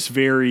like this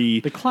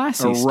very The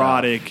classy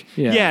erotic, stuff.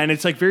 Yeah. and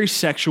it's like very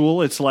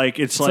sexual. It's like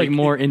It's like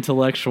more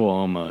intellectual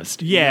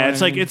almost. You know yeah, what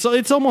it's I like mean?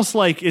 it's almost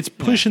like it's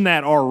pushing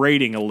that R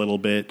rating a little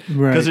bit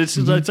Right. because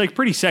it's like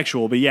pretty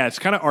sexual, but yeah, it's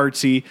kind of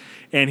artsy.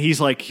 And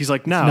he's like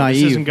no, this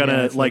naive. isn't gonna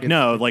Yeah, it's like like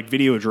no like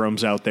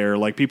Videodrome's out there.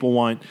 Like people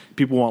want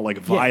like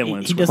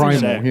violence. He with doesn't.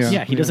 sex.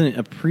 Yeah. He doesn't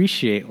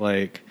appreciate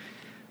like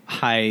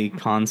high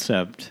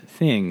concept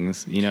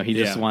things. You know, he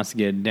just Yeah. wants to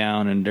get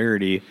down and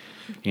dirty.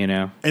 You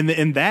know,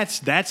 And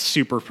that's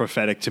super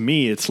prophetic to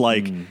me. It's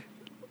like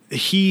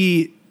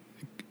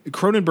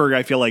Cronenberg,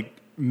 I feel like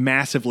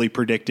massively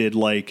predicted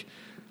like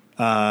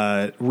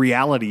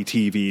reality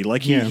TV.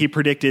 Like he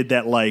predicted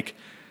that like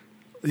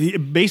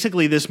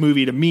basically this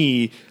movie to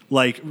me,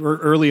 like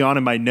early on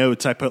in my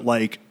notes, I put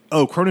like,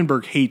 oh,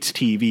 Cronenberg hates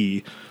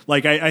TV.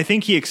 Like I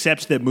think he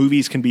accepts that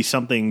movies can be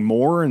something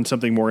more and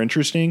something more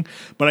interesting,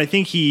 but I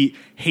think he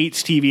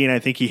hates TV and I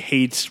think he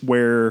hates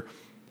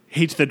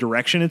the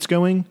direction it's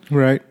going.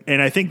 Right.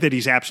 And I think that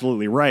he's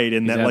absolutely right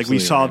in that like we absolutely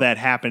saw right. that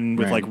happen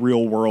with Right. like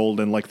Real World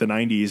and like the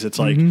 90s. It's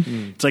like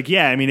it's like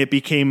yeah, I mean it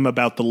became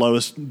about the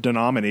lowest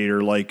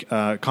denominator, like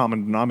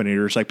common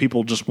denominator. It's like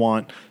people just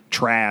want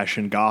trash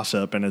and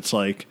gossip and it's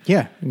like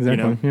Yeah, exactly.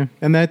 know? Yeah,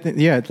 and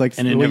it's like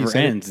and the it way you never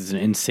said ends. It's an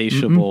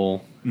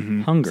insatiable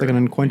hunger. It's like an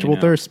unquenchable you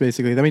know? thirst,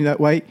 basically. I mean, that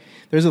way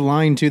there's a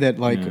line too that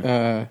like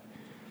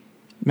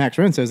Max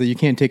Renn says that you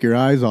can't take your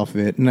eyes off of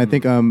it, and I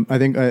think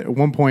at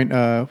one point,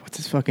 what's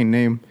his fucking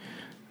name?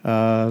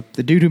 The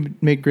dude who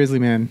made Grizzly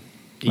Man.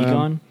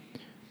 Egon.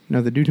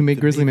 No, the dude who made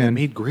Grizzly Man.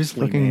 made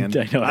Grizzly Fucking- Man.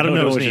 I know- I don't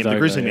know his what name. you're The talking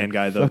Grizzly about, Man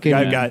guy though. Fucking-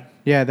 Guy got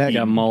Yeah, that. He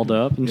got mauled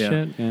up and Yeah.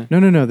 shit. Yeah.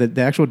 No.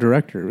 The actual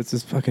director. What's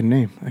his fucking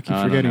name? I keep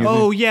I don't forgetting. know.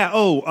 his name.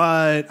 Oh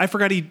yeah. I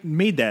forgot he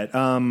made that.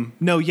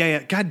 No,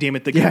 yeah. God damn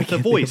it. The guy Yeah, with the I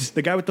can't think voice.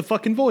 The guy with the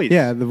fucking voice.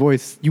 Yeah, the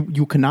voice.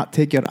 You cannot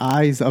take your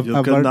eyes off. You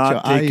of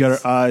cannot take your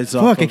eyes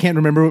off Fuck, I of- can't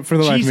remember it for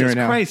the life of me Jesus right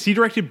now. Christ. He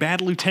directed Bad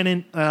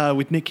Lieutenant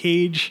with Nick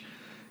Cage.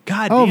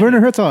 God Oh, damn Werner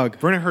it. Herzog.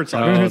 Werner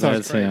Herzog. Oh, Werner Herzog.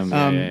 that's him.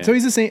 Yeah. So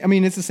he's the same. I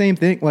mean, it's the same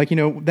thing. Like, you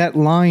know, that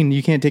line,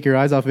 you can't take your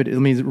eyes off it. I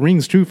mean, it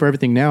rings true for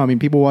everything now. I mean,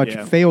 people watch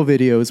Yeah. fail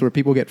videos where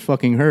people get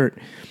fucking hurt,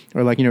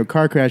 or like, you know,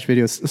 car crash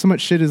videos. So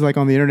much shit is like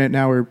on the internet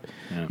now where,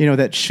 you know,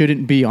 that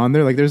shouldn't be on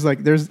there. Like,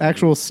 there's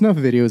actual snuff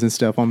videos and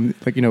stuff on,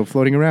 like, you know,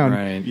 floating around.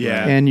 Right.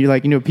 Yeah. And you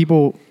like, you know,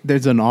 people.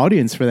 There's an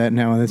audience for that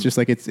now, and it's just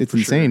like it's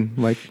insane.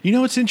 Like, You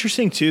know what's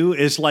interesting too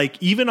is like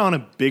even on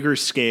a bigger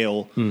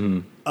scale,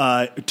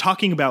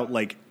 talking about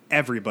like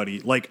everybody,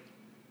 like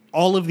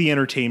all of the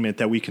entertainment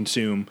that we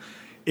consume.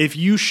 If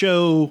you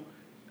show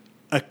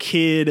a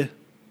kid,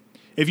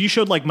 if you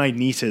showed like my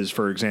nieces,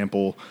 for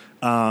example,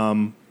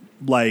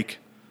 like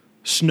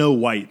Snow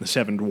White and the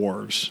Seven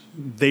Dwarves,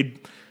 they'd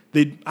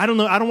I don't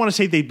know, I don't want to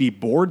say they'd be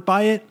bored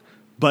by it,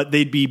 but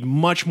they'd be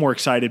much more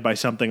excited by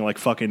something like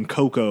fucking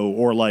Coco,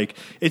 or like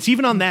it's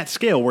even on that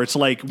scale where it's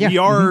like we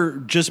are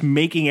just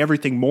making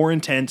everything more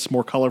intense,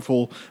 more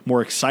colorful,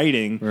 more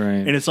exciting, Right.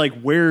 and it's like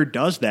where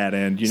does that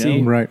end? You know,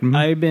 See, Right.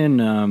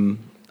 Mhm.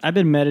 I've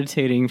been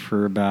meditating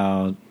for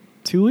about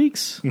 2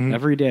 weeks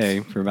every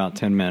day for about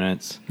 10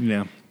 minutes.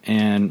 yeah.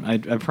 And I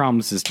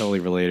promise this is totally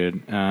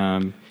related. I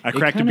it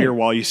cracked a kinda- beer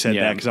while you said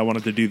yeah. that because I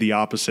wanted to do the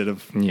opposite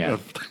of Yeah.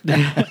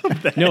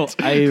 of No,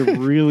 I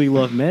really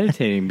love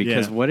meditating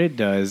because Yeah. what it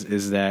does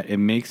is that it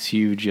makes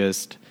you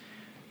just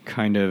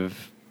kind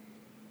of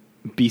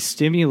be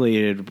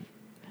stimulated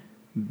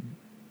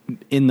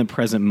in the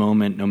present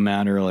moment, no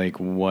matter like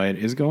what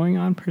is going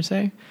on per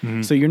se.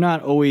 So you're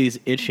not always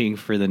itching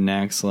for the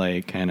next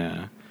like kind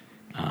of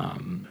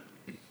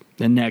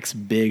the next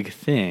big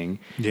thing.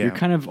 Yeah. You're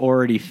kind of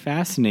already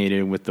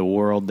fascinated with the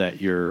world that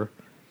you're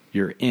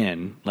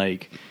in.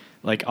 Like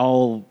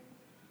I'll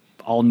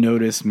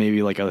notice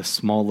maybe like a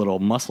small little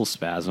muscle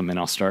spasm, and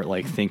I'll start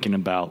like thinking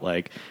about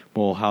like,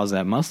 well, how's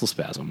that muscle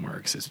spasm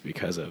works? It's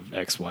because of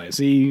X, Y,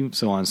 Z,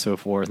 so on and so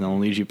forth, and then it'll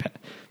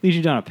lead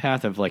you down a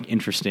path of like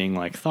interesting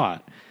like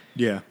thought.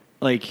 yeah.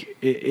 Like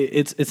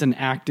it's an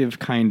active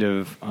kind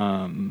of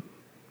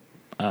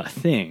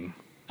thing.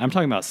 I'm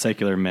talking about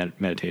secular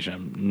meditation.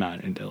 I'm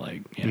not into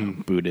like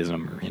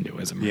Buddhism or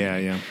Hinduism. Or Yeah,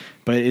 anything. yeah.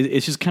 But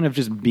it's just kind of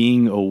just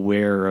being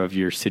aware of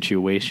your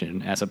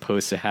situation as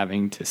opposed to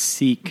having to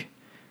seek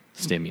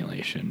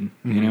stimulation.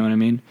 You know what I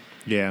mean?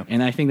 Yeah.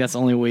 And I think that's the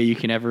only way you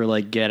can ever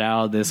like get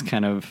out of this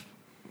kind of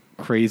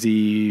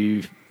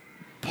crazy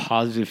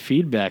positive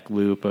feedback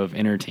loop of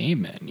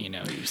entertainment. You know,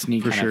 you just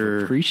need to For kind sure.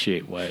 of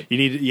appreciate what You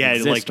need,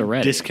 exists like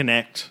already.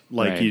 disconnect.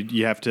 Like Right.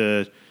 you have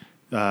to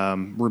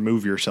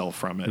remove yourself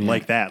from it,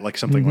 like that, like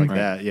something like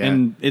that. Yeah,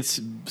 And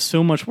it's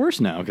so much worse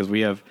now because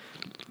we have,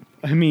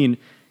 I mean,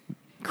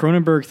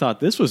 Cronenberg thought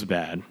this was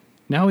bad.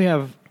 Now we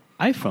have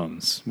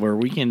iPhones where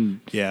we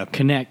can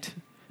connect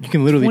you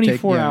can literally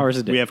 24 take hours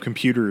a day. we have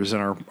computers in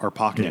our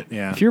pocket.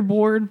 Yeah, If you're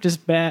bored,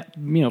 just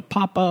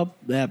pop up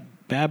that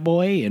bad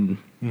boy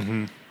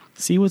and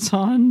see what's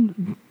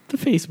on the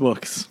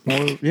Facebooks.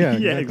 Or, yeah,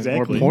 Yeah, Or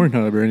exactly.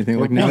 Pornhub or anything.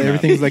 Like now, Pornhub.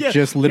 everything's like Yeah.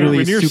 just literally.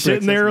 when you're super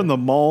sitting there in accessible.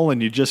 the mall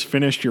and you just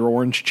finished your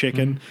orange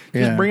chicken,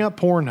 just Yeah. bring up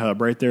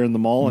Pornhub right there in the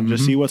mall and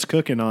just see what's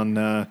cooking on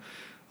the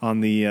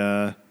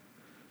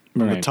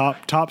Right.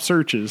 top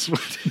searches.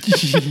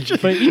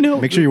 But you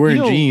know, Make sure you're wearing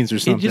you know, jeans or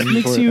It something just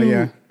makes for- you.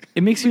 yeah.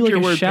 It makes you like You're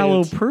a wearing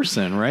shallow pants.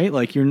 person, right?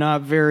 Like you're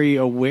not very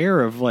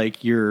aware of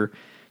like your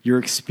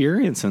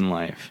experience in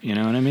life. You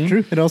know what I mean?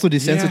 True. It also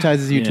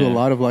desensitizes you to a Yeah.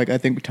 lot of like I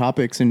think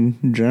topics in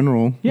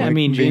general. Yeah, I like,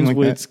 mean, being James like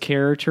Woods' that.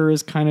 character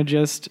is kind of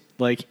just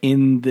like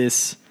in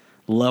this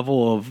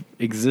level of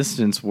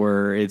existence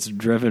where it's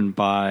driven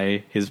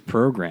by his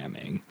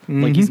programming.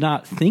 Like he's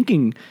not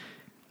thinking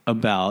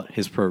about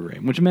his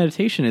program, which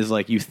meditation is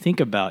like you think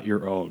about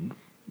your own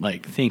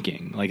like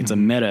thinking, like it's a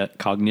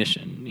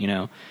metacognition, you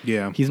know?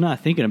 Yeah. He's not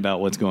thinking about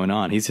what's going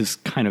on. He's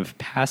just kind of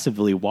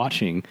passively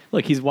watching.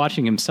 Like he's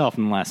watching himself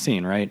in the last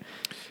scene, right?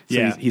 So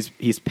Yeah.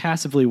 he's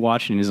passively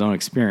watching his own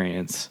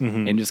experience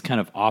and just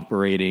kind of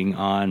operating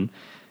on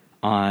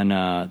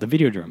the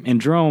Videodrome.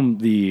 And drome,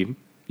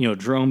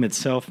 drome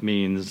itself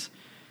means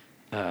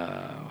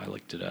I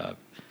looked it up.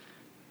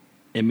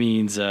 It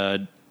means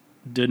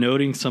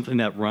denoting something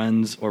that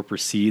runs or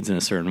proceeds in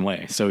a certain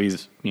way. So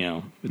he's,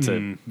 it's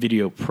a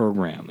video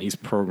program. He's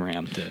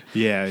programmed to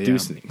do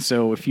something.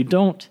 So if you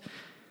don't,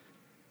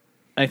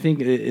 I think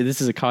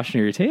this is a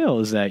cautionary tale,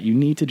 is that you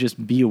need to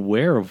just be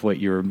aware of what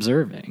you're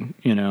observing,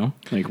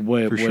 like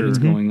what is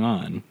going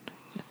on.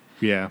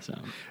 Yeah. So.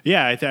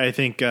 Yeah, I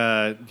think,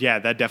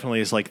 that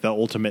definitely is like the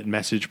ultimate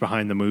message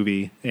behind the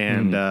movie.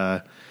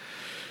 And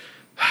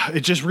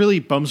it just really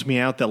bums me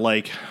out that,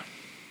 like,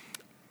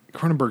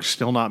 Cronenberg's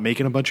still not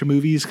making a bunch of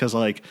movies because,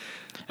 like...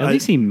 At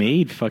least he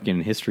made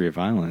fucking History of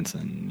Violence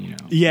and,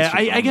 Yeah,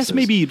 History of I guess Promises.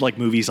 maybe, like,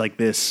 movies like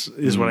this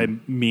is what I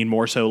mean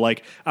more so.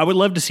 Like, I would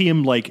love to see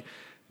him, like,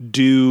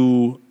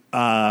 do,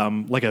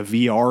 like, a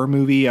VR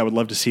movie. I would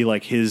love to see,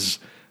 like, his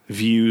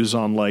views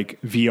on, like,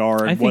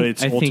 VR and what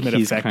its ultimate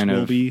he's effect kind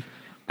will of be.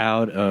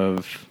 out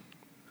of,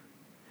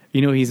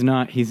 he's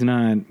not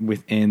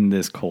within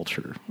this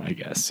culture, I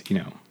guess,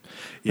 Yeah.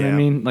 I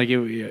mean, like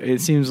it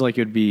seems like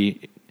it'd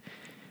be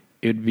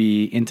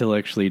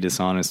intellectually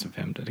dishonest of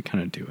him to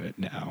kind of do it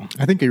now.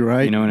 I think you're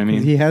right. You know what I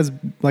mean? He has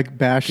like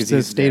bashed 'Cause the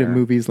he's state of there.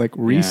 movies like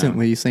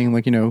recently, saying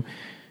like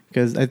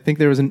because I think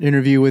there was an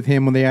interview with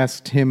him when they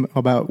asked him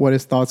about what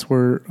his thoughts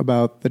were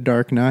about The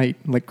Dark Knight,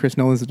 like Chris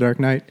Nolan's The Dark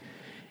Knight,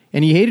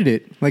 and he hated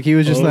it. Like he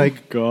was just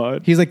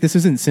God, he's like, this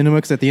isn't cinema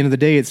because at the end of the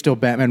day, it's still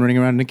Batman running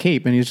around in a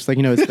cape, and he's just like,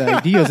 it's the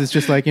ideas. It's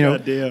just like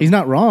Goddamn. he's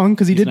not wrong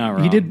because he not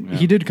wrong, yeah.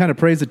 he did kind of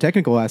praise the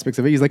technical aspects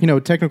of it. He's like,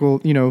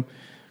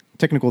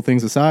 technical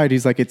things aside,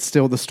 he's like, it's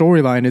still the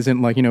storyline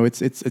isn't like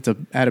it's a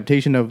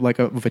adaptation of like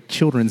of a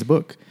children's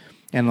book,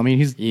 and I mean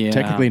he's Yeah.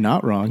 technically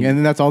not wrong,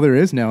 and that's all there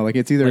is now. Like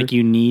it's either like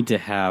you need to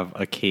have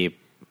a cape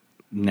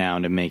now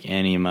to make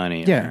any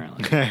money. Yeah.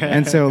 Apparently.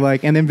 and so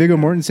like, and then Viggo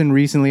Mortensen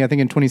recently, I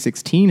think in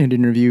 2016, had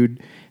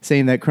interviewed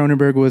saying that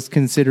Cronenberg was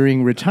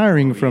considering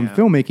retiring from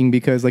filmmaking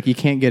because like he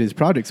can't get his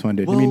projects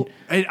funded. Well,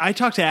 I mean, I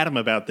talked to Adam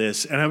about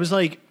this, and I was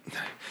like,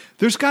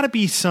 there's got to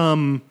be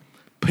some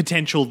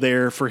potential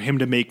there for him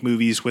to make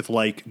movies with,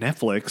 like,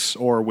 Netflix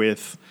or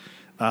with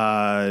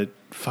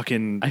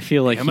fucking I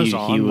feel like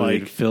Amazon. he would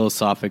like,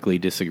 philosophically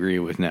disagrely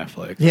with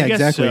Netflix. yeah, I guess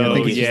exactly. so, I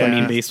think he's yeah. just I like,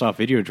 mean, based off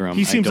Videodrome,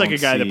 he seems I like a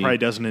don't guy that see- probably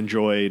doesn't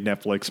enjoy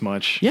Netflix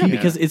much. Yeah,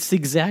 because it's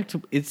exact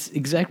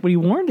what he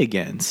warned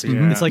against.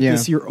 Yeah. It's like Yeah.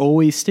 this: you're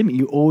always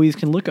you always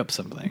can look up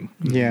something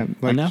yeah, on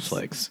like,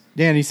 Netflix.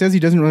 yeah, and he says he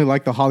doesn't really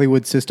like the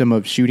Hollywood system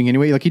of shooting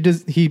anyway. Like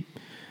he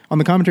on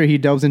the commentary, he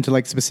delves into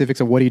like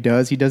specifics of what he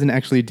does. He doesn't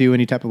actually do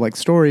any type of like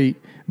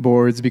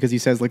storyboards because he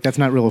says like that's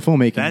not real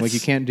filmmaking. That's- like you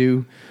can't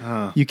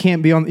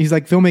be on. He's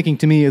like, filmmaking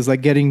to me is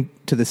like getting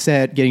to the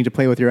set, getting to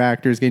play with your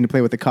actors, getting to play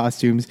with the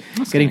costumes,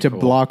 getting to kinda cool.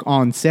 block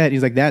on set.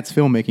 He's like, that's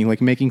filmmaking,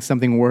 like making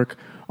something work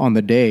on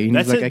the day. And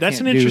That's he's like, that's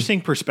an interesting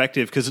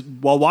perspective because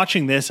while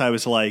watching this, I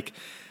was like,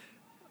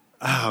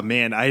 oh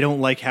man, I don't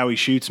like how he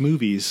shoots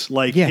movies.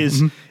 Like Yeah,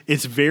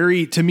 it's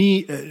very, to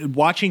me,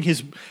 watching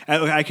his.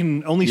 I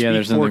can only Yeah, speak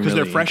there's for nothing because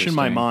they're really fresh in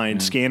my interesting,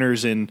 mind. yeah.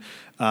 Scanners and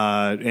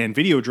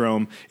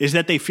Videodrome is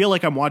that they feel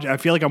like I'm watching. I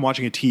feel like I'm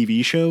watching a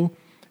TV show.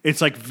 It's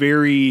like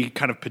very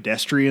kind of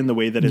pedestrian the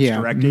way that it's Yeah,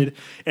 directed,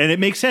 and it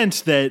makes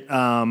sense that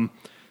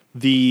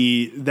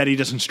that he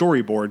doesn't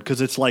storyboard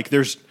because it's like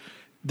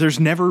there's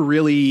never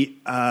really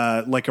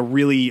like a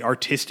really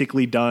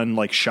artistically done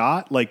like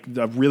shot, like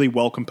a really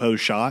well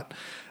composed shot.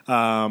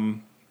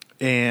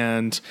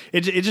 And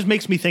it just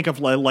makes me think of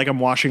like I'm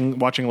watching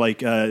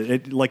like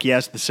like he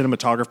asked the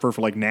cinematographer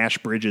for like Nash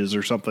Bridges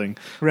or something,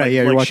 Right, Like,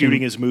 yeah, you're like watching-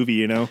 shooting his movie,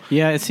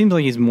 Yeah, it seems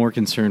like he's more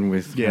concerned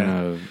with Yeah.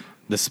 kind of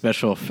the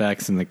special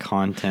effects and the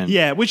content.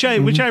 Yeah, which I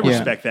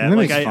respect that. That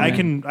Like makes I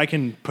fun.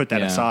 can put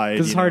that aside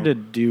because it's you hard know. to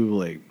do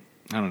like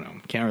I don't know,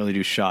 can't really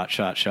do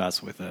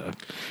shots with a.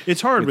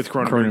 It's hard with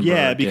Cronenberg,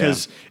 yeah,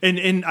 because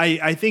and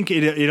I think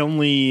it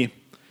only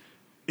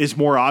is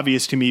more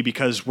obvious to me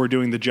because we're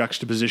doing the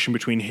juxtaposition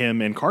between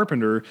him and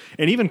Carpenter,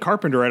 and even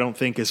Carpenter I don't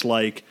think is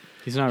like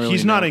He's not really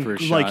he's not known for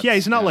his like shots, yeah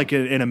he's not yeah. like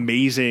an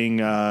amazing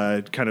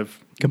kind of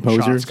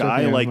Composer shots stuff,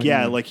 guy. yeah, Like, like,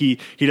 yeah, yeah. like he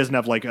doesn't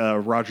have like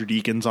Roger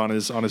Deakins on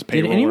his Did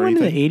payroll or anyone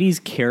in anything. the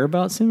 80s care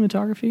about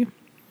cinematography?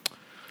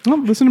 Well,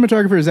 the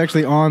cinematographer is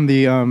actually on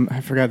the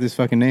I forgot this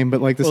fucking name,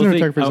 but like the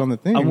cinematographer is on the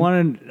thing.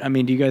 I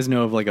mean, do you guys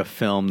know of like a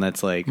film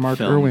that's like Mark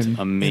filmed Irwin.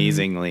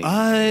 amazingly?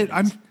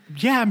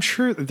 I'm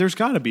sure there's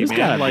got to be, There's man.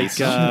 gotta be Like,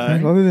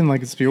 something. Other than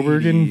like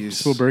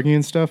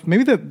Spielbergian stuff,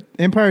 maybe the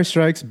Empire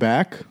Strikes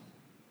Back.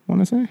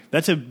 Want to say?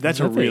 that's a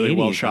the really 80s,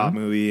 well shot huh?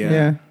 movie.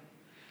 Yeah.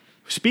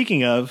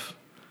 Speaking of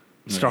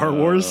Star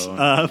Wars,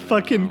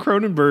 fucking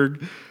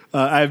Cronenberg.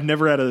 I've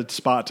never had a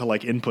spot to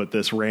like input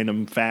this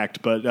random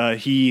fact, but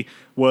he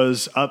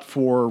was up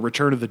for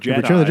Return of the Jedi.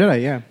 Return of the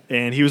Jedi, yeah.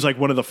 And he was like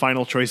one of the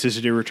final choices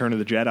to do Return of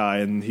the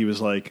Jedi, and he was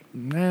like,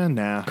 nah. I think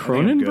I'm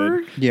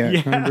Cronenberg? good. Yeah.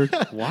 Yeah.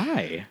 Cronenberg.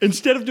 Why?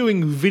 Instead of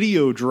doing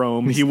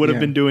Videodrome, he would have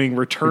Yeah. been doing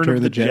Return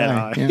of the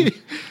Jedi. Yeah. Isn't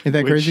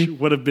that which crazy?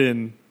 would have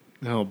been,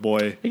 oh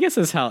boy. I guess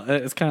that's how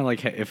it's kind of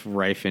like if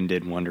Rifen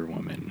did Wonder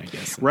Woman. I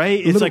guess Right?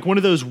 It's little- like one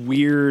of those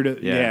weird,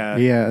 Yeah.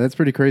 Yeah, that's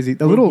pretty crazy. A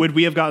Would, little would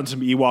we have gotten some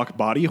Ewok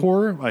body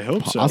horror? I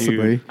hope so.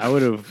 Possibly.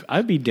 Dude,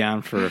 I'd be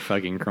down for a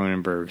fucking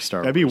Cronenberg Star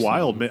Wars. That'd be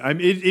wild. Man. I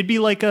mean, it'd be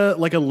like a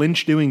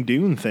Lynch doing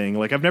Dune thing.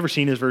 Like I've never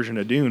seen his version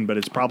of Dune, but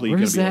it's probably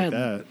going Where's to be that? like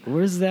that.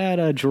 Where's that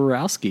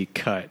Jodorowsky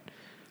cut?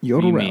 You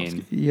Jodorowsky.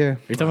 mean? Yeah. Are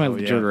you talking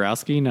about yeah.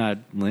 Jodorowsky, not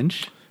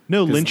Lynch?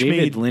 No, 'Cause Lynch David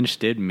made. Lynch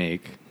did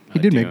make. He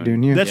did make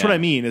Dune, yeah. That's what I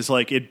mean. Is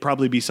like it'd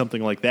probably be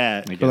something like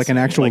that. I But like guess an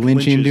so. actual Like Lynchian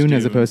Lynch's Dune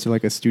as Dune. opposed to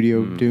like a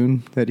studio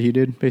Dune that he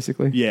did,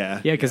 basically.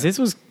 Yeah. Yeah, because this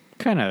was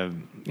kind of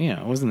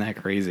it wasn't that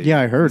crazy. Yeah,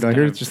 I heard. It was I kind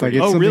heard of it's just like pretty-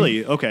 it's Oh, something-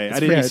 really? Okay. I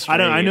didn't. pretty I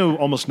don't. I straight. know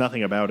almost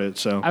nothing about it.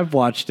 So I've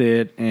watched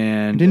it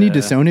and Didn't he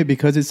disown it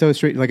because it's so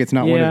straight? Like it's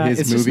not one Yeah, of his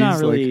it's movies. just not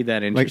really like,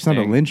 that Like it's not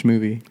a interesting. Lynch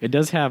movie. It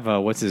does have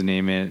what's his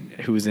name in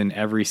who's in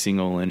every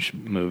single Lynch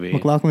movie.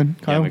 McLaughlin?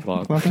 Kyle Yeah,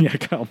 McLaughlin. McLaughlin? Yeah,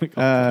 Kyle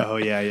McLaughlin. oh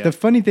yeah. The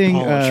funny thing,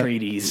 Paul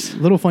Atreides.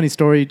 little funny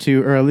story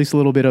to, or at least a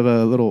little bit of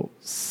a little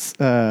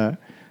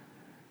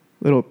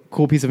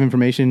cool piece of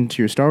information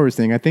to your Star Wars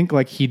thing. I think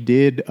like he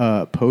did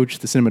poach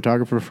the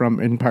cinematographer from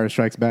Empire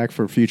Strikes Back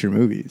for future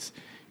movies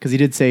because he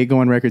did go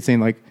on record saying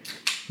like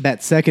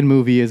that second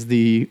movie is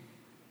the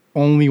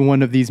only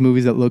one of these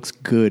movies that looks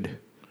good.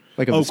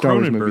 Like of the Star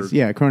Wars Cronenberg. movies.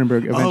 Yeah,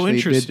 Cronenberg eventually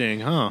interesting,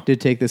 huh? did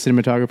take the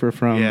cinematographer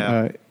from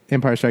Yeah.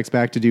 Empire Strikes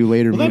Back to do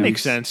later Well, movies. that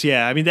makes sense.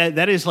 Yeah. I mean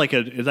that is like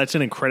that's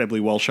an incredibly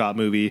well shot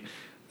movie.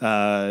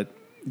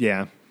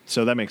 Yeah.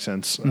 So that makes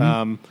sense.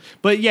 Mm-hmm.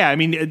 But yeah, I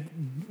mean,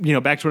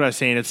 back to what I was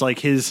saying. It's like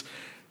his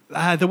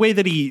the way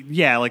that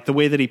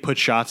he puts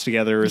shots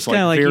together is It's kind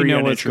of like like very you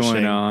know what's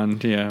uninteresting. going on.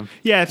 Yeah.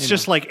 Yeah, it's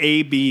just like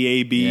A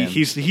B. Yeah.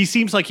 He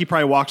seems like he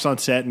probably walks on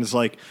set and is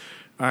like,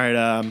 all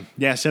right,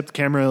 set the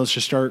camera. Let's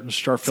just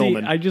start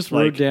filming. See, I just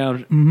Like, wrote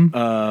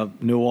down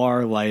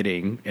noir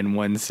lighting in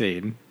one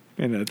scene,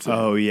 and that's it.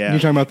 Oh yeah, You're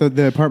talking about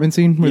the apartment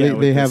scene where Yeah, they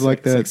with have the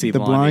like the sexy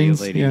blondie blinds.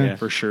 lady, yeah. yeah.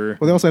 for sure.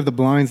 Well, they also have the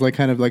blinds like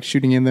kind of like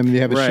shooting in them. They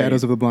have the Right.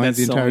 shadows of the blinds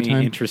That's the entire only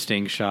time.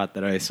 interesting shot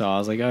that I saw. I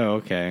was like, oh,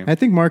 okay. I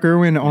think Mark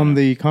Irwin on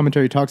the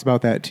commentary talks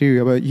about that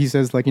too. But he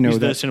says like He's the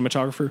that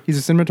cinematographer.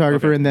 he's a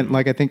cinematographer, Okay. and then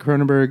like I think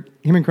him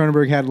and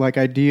Cronenberg had like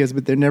ideas,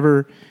 but they're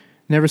never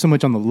so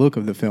much on the look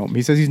of the film.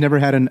 He says he's never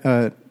had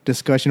a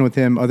discussion with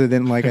him other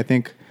than like I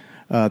think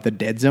the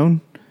Dead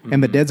Zone,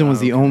 and the Dead Zone was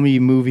the only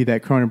movie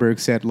that Cronenberg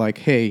said like,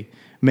 hey,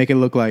 make it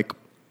look like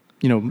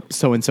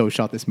so and so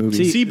shot this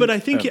movie. See, but I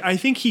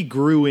think he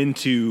grew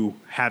into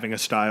having a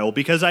style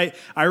because I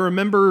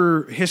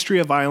remember History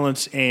of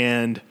Violence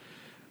and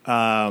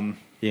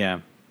Yeah.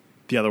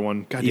 the other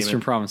one, God damn Eastern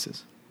it.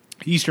 Promises.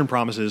 Eastern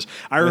Promises.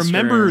 I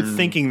remember Western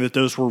thinking that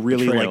those were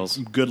really Betrayals.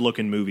 like good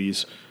looking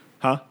movies.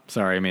 Huh?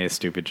 Sorry, I made a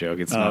stupid joke.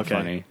 It's Oh, not okay.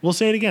 funny. We'll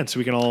say it again so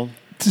we can all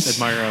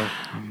admire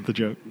the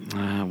joke.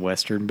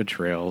 Western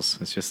Betrayals.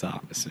 It's just the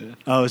opposite.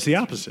 Oh, it's the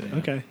opposite.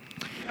 Okay.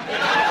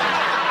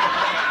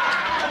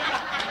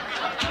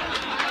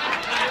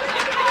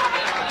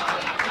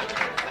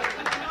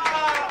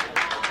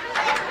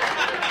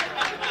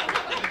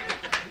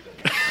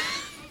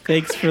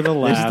 Thanks for the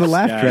laugh. This is the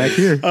laugh track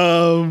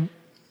here.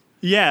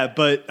 Yeah,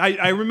 but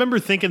I remember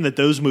thinking that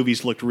those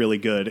movies looked really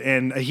good.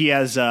 And he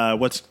has,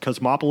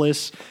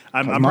 Cosmopolis?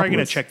 I'm probably going to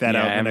Cosmopolis. check that Yeah,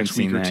 I out the haven't next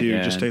week seen or that two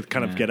yet. just to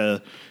kind of get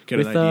an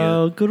With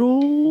idea. good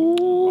old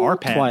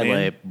Arpat, Twilight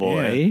man.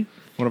 boy. Yeah.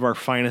 One of our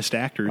finest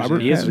actors.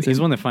 Robert He is, Pattinson. he's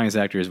one of the finest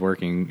actors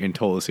working in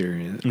total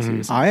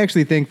series. I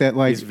actually think that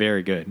like He's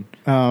very good.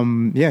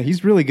 yeah,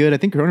 he's really good. I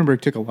think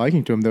Cronenberg took a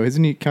liking to him though.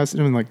 Isn't he casted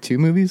him in like 2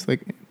 movies?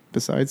 Like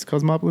besides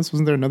Cosmopolis,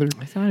 wasn't there another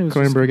thought it was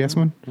Cronenberg-esque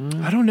one?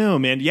 I don't know,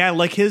 man. Yeah,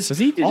 like his Was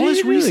he? Did all he his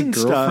do the recent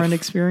girlfriend stuff.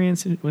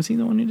 experience? Was he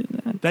the one who did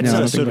that? That's No, I not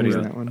don't think he was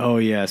in Soderbergh. that one. Oh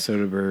yeah,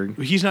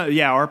 Soderbergh. He's not.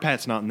 Yeah,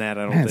 Arpat's not in that.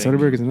 I don't Man, think.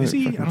 Soderbergh is another Is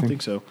he? fucking I don't thing.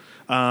 think so.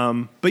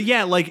 But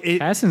yeah, like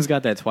it. Hassan's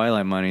got that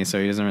Twilight money, so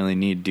he doesn't really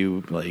need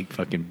to do like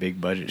fucking big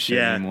budget shit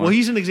Yeah. anymore. Well,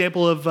 he's an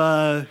example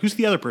of who's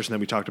the other person that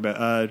we talked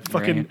about?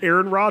 Fucking Right.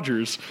 Aaron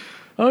Rodgers.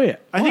 oh yeah,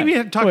 I think we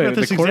had talked about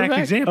the this exact quarterback?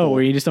 example. Oh,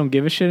 where you just don't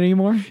give a shit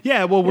anymore.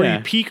 Yeah. Well, where Yeah.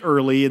 you peak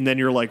early and then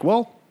you're like,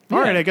 well, all Yeah.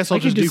 right, I guess I'll I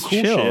could just do just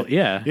cool chill. shit.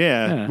 Yeah.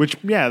 Yeah. Yeah. Which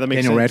that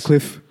makes Daniel sense.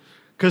 Radcliffe.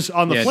 Because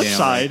on the flip Daniel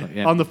side, Radcliffe,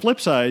 yeah. on the flip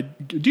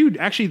side, dude,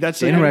 actually, that's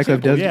Daniel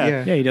Radcliffe does,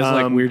 Yeah, he does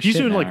like weird He's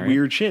shit doing now, like right?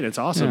 weird shit. It's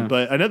awesome.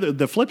 Yeah. But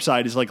the flip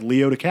side is like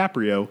Leo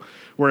DiCaprio,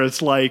 where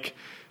it's like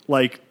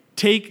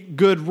take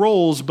good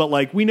roles, but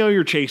like we know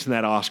you're chasing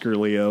that Oscar,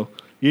 Leo.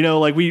 You know,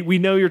 like we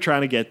know you're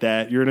trying to get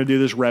that. You're going to do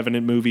this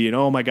Revenant movie, and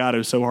oh my god, it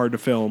was so hard to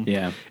film.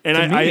 Yeah. and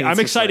To me, I'm it's just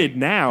excited like-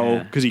 now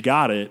yeah. because he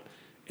got it,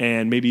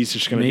 and maybe he's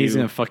just going Maybe to he's do.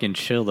 gonna fucking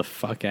chill the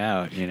fuck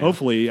out. You know.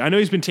 Hopefully, I know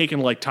he's been taking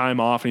like time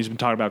off, and he's been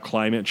talking about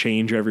climate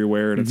change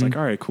everywhere, and it's like,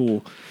 all right,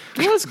 cool.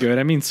 Well, that's good.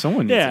 I mean,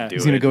 someone needs Yeah. to do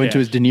He's going to it. go into yeah.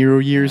 his De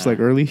Niro years, like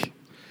early,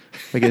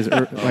 like his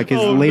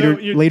Oh, later no,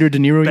 you- later De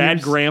Niro Bad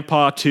years.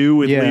 Grandpa 2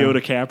 with Yeah. Leo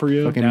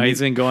DiCaprio. Fucking- Now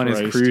he's gonna go on his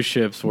Christ. cruise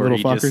ships where Little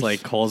he fuckers. just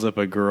like calls up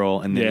a girl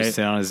and then Yeah. just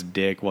sit on his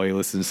dick while he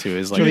listens to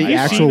his like. So the Have you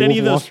actual seen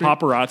any Wolf of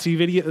of Wall those Street?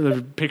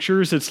 paparazzi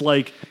pictures?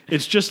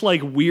 It's just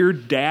like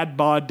weird dad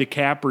bod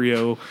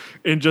DiCaprio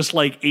and just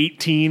like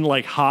 18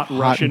 like hot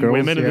Russian girls,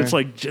 women, and yeah. it's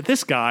like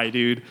this guy,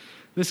 dude,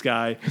 this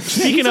guy.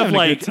 Speaking of having a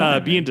like good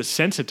time, being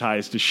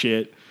desensitized to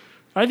shit,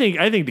 I think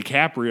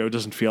DiCaprio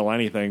doesn't feel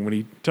anything when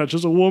he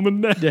touches a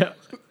woman. Yeah.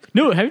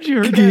 No, haven't you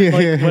heard that?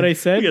 Like Yeah. what I Like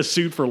said? a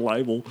suit for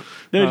libel.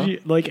 No,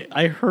 like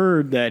I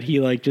heard that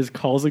he like just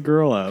calls a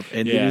girl up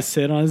and Yeah. they just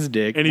sit on his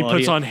dick And he while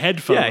puts on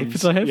headphones. Yeah, he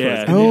puts on headphones.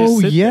 Yeah. and they just Oh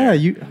sit yeah,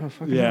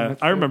 there. Yeah,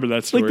 I remember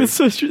that story. Like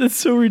that's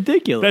so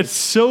ridiculous. That's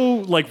so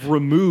like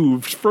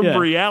removed from Yeah.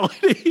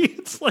 reality.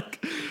 It's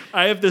like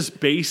I have this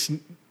base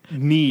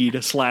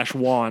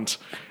need/want,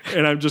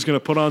 and I'm just gonna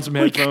put on some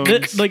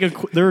headphones,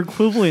 they're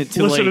equivalent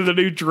to listen like to the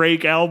new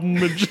Drake album,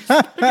 and just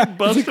fucking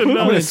bust it I'm gonna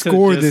out. to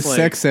score just, this like-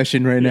 sex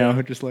session right now.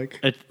 Yeah. Just like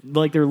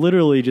like they're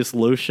literally just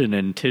lotion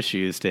and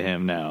tissues to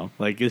him now.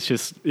 Like it's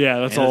just Yeah,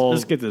 that's man, all.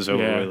 Let's get this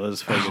over yeah. with.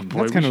 Let's fucking. Boy,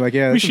 That's we kinda should- like,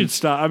 yeah, we that's should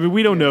stop. I mean,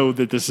 we don't know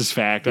that this is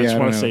fact. I Yeah, just I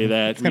want to don't know. say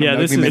that. It's kind of Yeah, an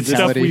this ugly is stuff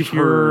mentality. we've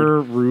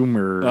heard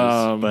rumors,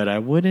 Um, but I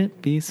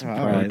wouldn't be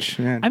surprised. Ouch,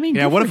 man. I mean,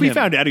 Yeah, good what for if we him.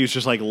 found out he was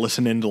just like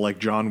listening to like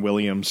John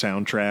Williams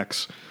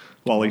soundtracks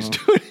while he's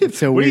doing it?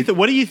 So what do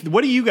you weird.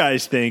 what do you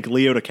guys think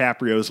Leo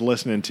DiCaprio is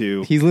listening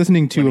to? he's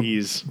listening to When a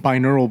he's-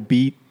 binaural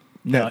beat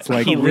that's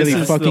like He really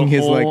listens fucking the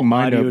his like whole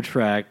mind audio up.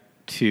 track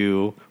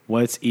to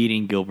What's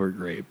Eating Gilbert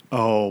Grape.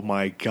 Oh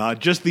my god!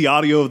 Just the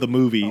audio of the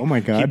movie. Oh my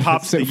God, He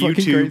pops that's so the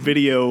fucking YouTube crazy.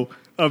 video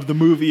of the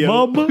movie.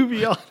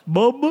 movie on.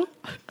 Bubba.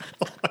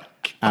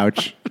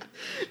 Ouch.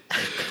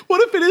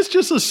 What if it is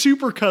just a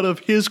supercut of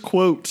his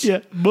quotes? Yeah,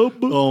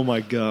 Bubba. Oh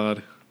my god!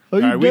 Are All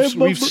you right, dead,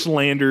 we've Bubba?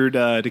 slandered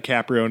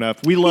DiCaprio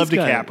enough. We love He's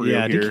got- DiCaprio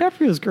yeah, here.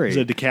 DiCaprio's great.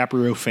 It's a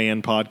DiCaprio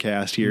fan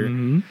podcast here.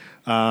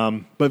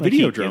 But Like,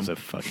 he Videodrome. gives a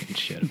fucking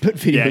shit.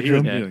 But Yeah, he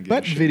Videodrome. doesn't give a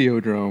But shit.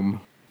 Videodrome.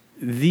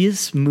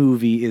 This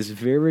movie is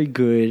very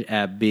good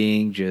at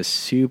being just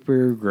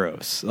super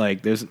gross.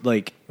 Like there's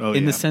like Oh,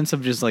 in yeah. the sense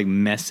of just like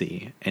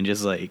messy and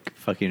just like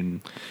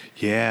fucking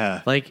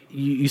Yeah. like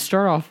you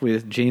start off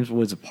with James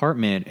Woods'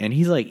 apartment and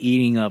he's like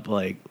eating up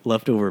like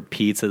leftover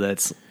pizza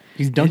that's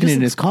He's dunking it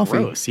in his coffee.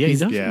 gross. Yeah,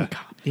 he's dunking yeah. it in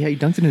coffee. Yeah, he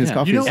dunks it in his Yeah.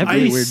 coffee. You know, It's Every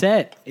really I- weird.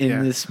 set in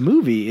Yeah. this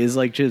movie is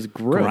like just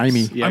gross.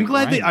 Grimy. Yeah, I'm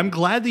glad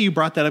grimy. that you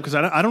brought that up because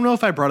I don't know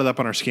if I brought it up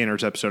on our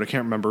Scanners episode. I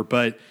can't remember,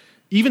 but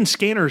even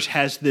Scanners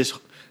has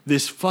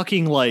this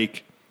fucking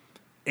like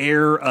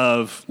air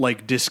of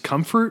like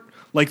discomfort.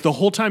 Like the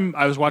whole time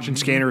I was watching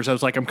Scanners, I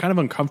was like, I'm kind of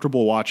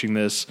uncomfortable watching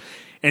this.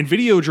 And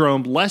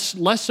Videodrome,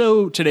 less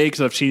so today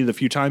because I've seen it a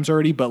few times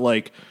already. But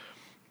like,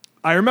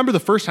 I remember the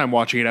first time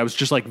watching it, I was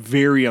just like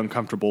very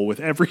uncomfortable with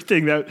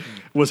everything that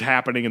was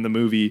happening in the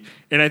movie.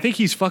 And I think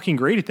he's fucking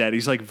great at that.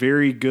 He's like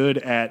very good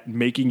at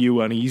making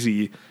you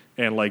uneasy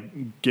and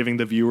like giving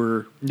the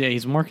viewer. Yeah,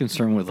 he's more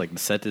concerned with like the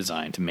set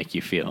design to make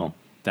you feel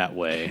that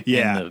way.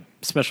 Yeah, and the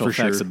special for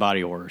effects sure. of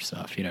body horror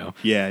stuff, you know.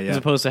 Yeah, yeah. As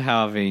opposed to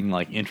having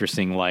like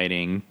interesting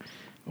lighting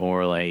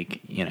or like,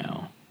 you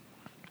know,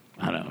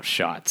 I don't know,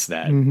 shots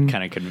that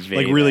kind of convey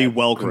Like really that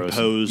well gross-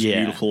 composed,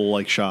 yeah. beautiful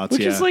like shots.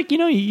 Which yeah. is like, you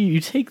know,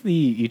 you take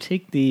the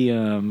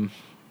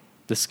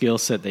skill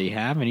set that you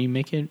have and you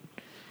make it,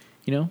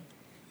 you know,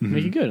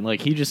 make it good.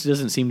 Like he just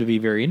doesn't seem to be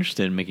very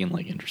interested in making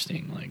like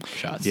interesting like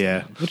shots.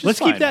 Yeah. Which is Let's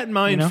fine, keep that in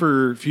mind you know?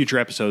 for future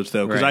episodes,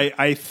 though, because Right.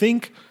 I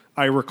think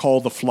I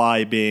recall The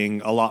Fly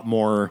being a lot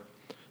more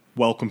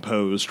well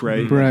composed,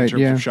 right? Right, In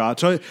terms yeah. of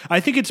shots. So I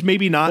think it's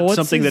maybe not Well, what's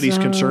something that his,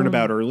 he's concerned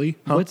about early.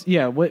 Huh?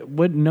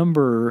 What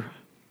number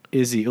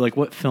is he? Like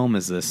what film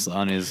is this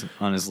on his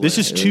list? This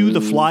is 2. The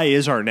Fly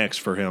is our next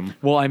for him.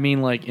 Well, I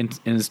mean, like in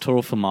his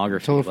total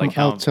filmography, Telephone- like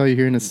how I'll tell you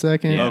here in a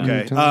second. Yeah.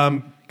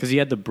 Okay. because he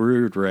had The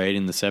Brood right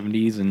in the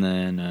 70s, and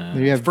then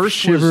you have First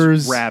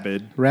Shivers, was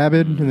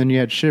Rabid. and then you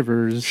had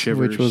Shivers,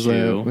 Shivers, which was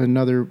too.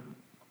 another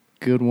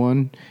good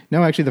one.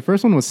 No, actually, the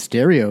first one was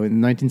Stereo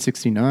in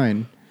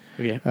 1969.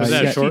 was you that a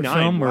got- short 69,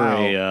 film or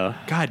wow. a?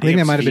 God I think damn.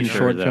 that might have been Steve.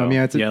 short film.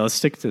 Yeah, it's a- yeah. Let's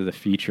stick to the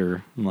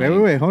feature.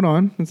 Wait, hold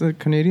on. It's a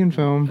Canadian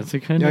film. It's a Oh,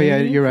 yeah,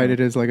 Canadian you're right. film. It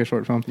is like a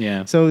short film.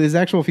 Yeah. So his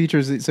actual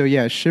features. So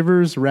yeah,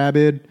 Shivers,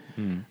 Rabid.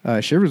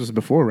 Shivers was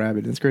before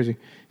Rabid. That's crazy.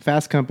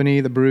 Fast Company,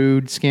 The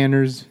Brood,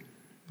 Scanners,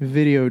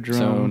 Videodrome.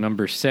 So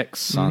number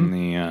 6 on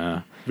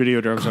the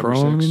Videodrome's number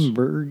 6.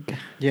 Cronenberg.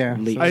 yeah,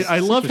 Late- I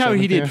loved Six or how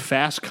he seven, did yeah.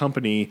 Fast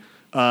Company,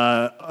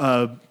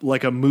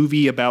 like a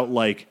movie about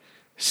like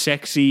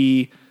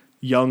sexy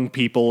young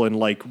people in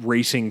like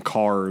racing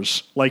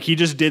cars. Like he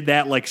just did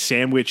that like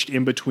sandwiched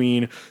in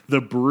between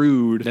The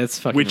Brood, That's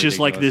fucking which is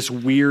like ridiculous.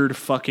 this weird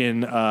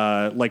fucking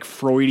like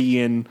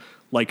Freudian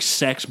like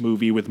sex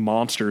movie with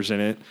monsters in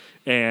it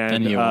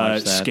and you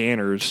watch that.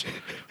 scanners.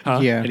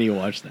 Yeah. I need to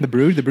watch that. The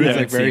Brood. The Brood's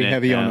haven't like very seen it,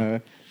 heavy yeah. on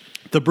a.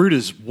 The Brood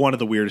is one of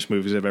the weirdest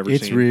movies I've ever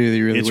It's seen.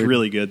 really, really it's weird.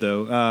 really good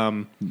though.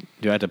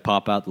 Do I have to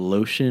pop out the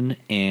lotion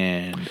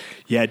and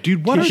Yeah,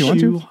 dude, why If you don't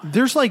want you?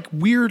 There's like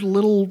weird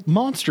little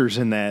monsters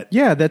in that.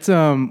 Yeah, that's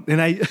And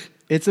I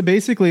It's a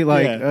basically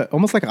like Yeah.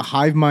 almost like a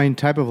hive mind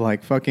type of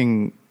like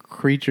fucking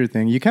creature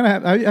thing. You kind of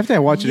have. I have to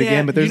watch it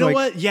again, but there's you know like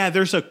what? Yeah,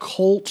 there's a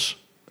cult.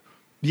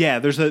 Yeah,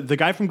 there's the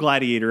guy from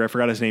Gladiator. I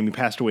forgot his name. He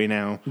passed away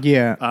now.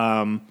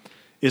 yeah.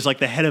 Is like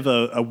the head of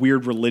a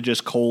weird religious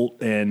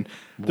cult, and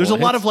there's a What?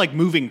 lot of like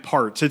moving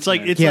parts. It's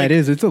like it's yeah, like, it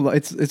is.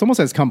 It's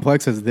almost as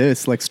complex as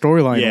this, like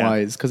storyline Yeah,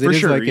 wise, because for it is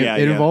sure. like Yeah,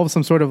 it yeah. involves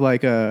some sort of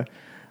like a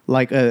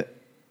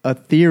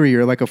theory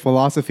or like a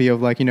philosophy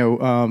of like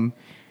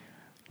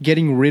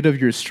getting rid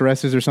of your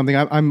stresses or something.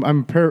 I'm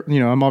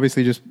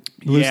obviously just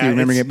loosely Yeah,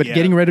 remembering it's- it, but yeah.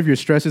 getting rid of your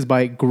stresses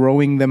by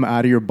growing them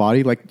out of your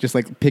body, like just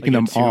like picking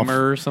like a them off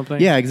tumor or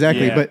something? Yeah,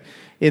 exactly. Yeah. But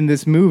in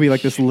this movie,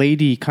 like this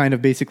lady kind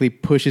of basically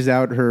pushes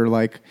out her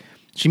like.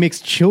 She makes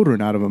children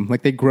out of them,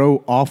 like they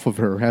grow off of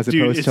her, as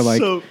dude, opposed it's to like.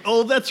 so.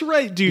 Oh, that's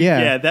right, dude. Yeah.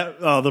 Yeah, that.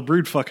 The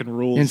Brood fucking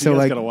rules. And so, you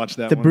guys like, gotta watch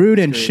that. the one. Brood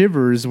It's and great.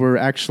 Shivers were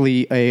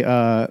actually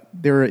they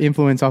were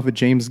influenced off of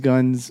James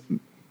Gunn's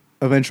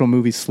eventual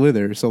movie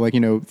Slither. So, like,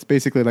 it's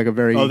basically like a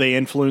very Oh, they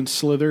influenced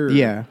Slither. Or?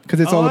 yeah, because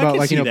it's Oh, all I about can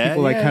like see that.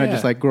 people like Yeah, kind of yeah.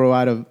 just like grow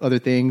out of other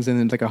things, and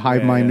then it's like a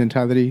hive Yeah, mind yeah.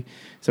 mentality.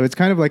 So it's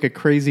kind of like a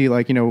crazy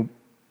like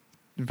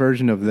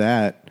version of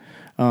that,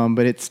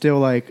 but it's still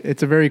like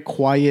it's a very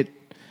quiet,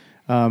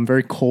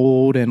 very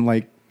cold, and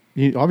like.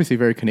 Obviously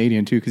very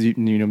Canadian too, because you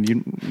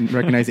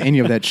recognize any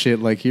of that shit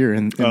like here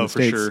in Oh, the for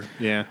States. sure.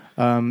 Yeah. That's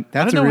I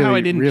don't a know really, how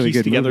I didn't really piece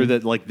good together movie.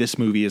 that like this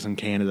movie is in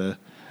Canada.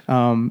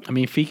 I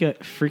mean,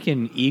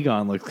 freaking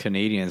Egon looks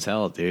Canadian as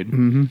hell,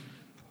 dude.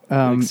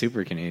 Like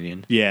super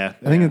Canadian. Yeah,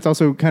 I think it's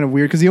also kind of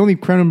weird because the only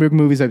Cronenberg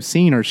movies I've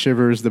seen are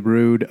Shivers, The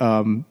Brood,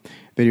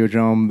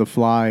 Videodrome, The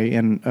Fly,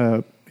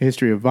 and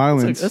History of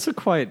Violence. That's a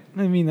quite.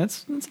 I mean,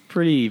 that's a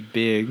pretty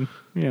big,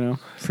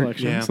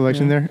 selection. Yeah.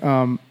 selection there.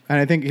 And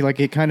I think like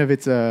it kind of I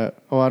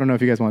don't know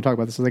if you guys want to talk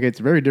about this. Like it's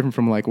very different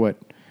from like what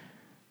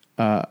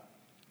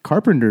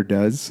Carpenter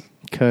does,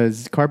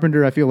 because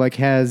Carpenter I feel like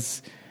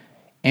has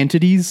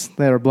entities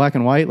that are black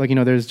and white. Like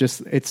there's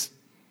just it's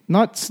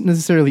not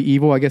necessarily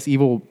evil. I guess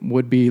evil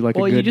would be like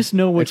Well, a good you just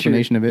know what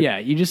explanation you're, of it. Yeah,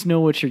 you just know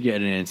what you're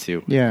getting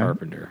into. Yeah.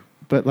 Carpenter.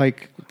 But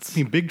like I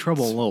mean, Big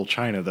Trouble in Little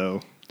China,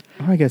 though.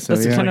 I guess so.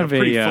 That's yeah. kind Like of a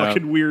pretty a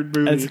fucking weird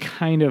movie. It's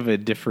kind of a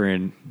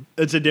different.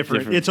 It's a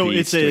different. different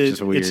beast, which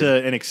is weird. It's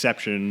an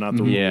exception, not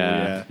the rule.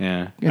 Yeah,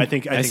 yeah. I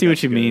think I see what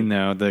that's you good. mean,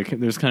 though.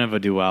 There's kind of a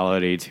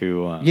duality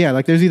to. Yeah,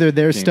 like there's either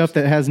there's James. stuff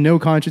that has no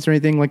conscience or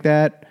anything like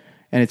that,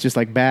 and it's just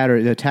like bad, or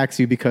it attacks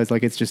you because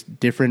like it's just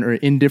different or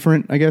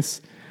indifferent. I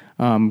guess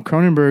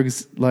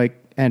Cronenberg's like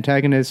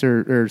antagonists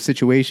or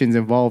situations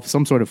involve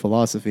some sort of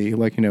philosophy,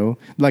 like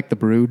like The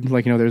Brood,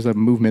 like there's a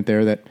movement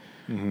there that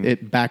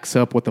it backs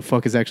up what the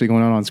fuck is actually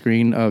going on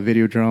screen.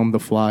 Videodrome, The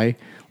Fly,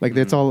 like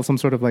that's all some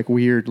sort of like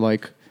weird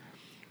like.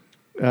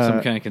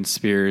 some kind of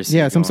conspiracy.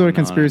 Yeah, some sort of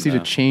going on conspiracy in to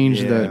the-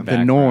 change yeah, the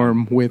background.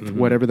 norm with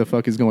whatever the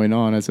fuck is going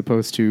on, as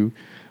opposed to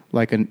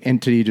like an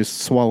entity just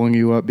swallowing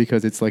you up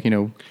because it's like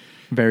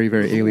very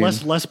very alien.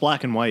 Less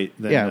black and white.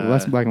 Than,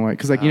 less black and white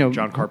because like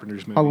John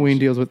Carpenter's movies. Halloween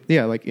deals with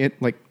that's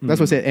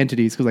what I said,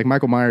 entities, because like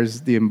Michael Myers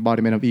is the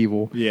embodiment of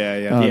evil. Yeah,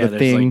 yeah. Yeah, The there's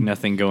Thing. like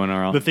nothing going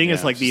on. The Thing Yeah,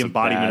 is like it's the just a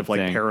embodiment bad of like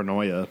thing.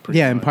 paranoia. pretty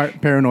Yeah, and much.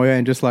 paranoia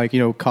and just like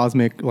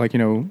cosmic like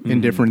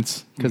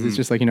indifference, because it's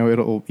just like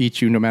it'll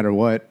eat you no matter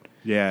what.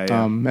 Yeah,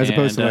 yeah. As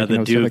opposed to like the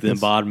stuff Duke, like the this.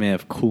 embodiment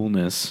of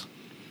coolness.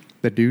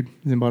 The dude,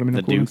 the embodiment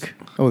of The coolness. Duke.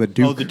 Oh, the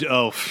Duke.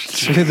 oh, I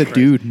said the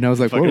dude, and I was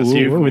like, Fucking whoa, whoa,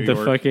 Duke whoa. With the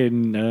York.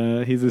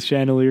 fucking, he's a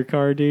chandelier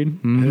car, dude.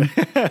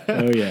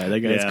 Oh yeah, that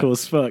guy's Yeah. cool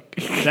as fuck.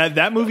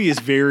 that movie is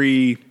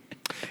very.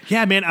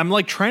 Yeah, man. I'm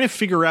like trying to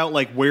figure out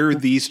like where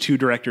these two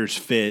directors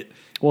fit.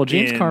 Well,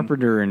 James in-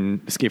 Carpenter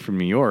and Escape from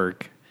New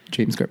York,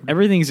 James Carpenter.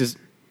 everything's just.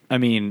 I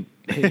mean,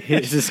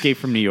 his Escape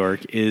from New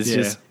York is Yeah.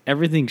 just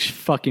everything's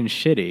fucking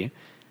shitty.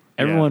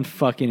 Everyone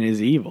fucking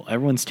is evil.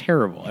 Everyone's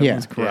terrible.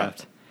 Everyone's Yeah.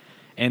 corrupt.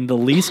 And the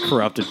least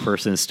corrupted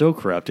person is still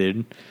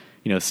corrupted,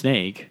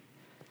 Snake.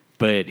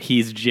 But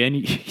he's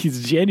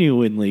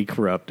genuinely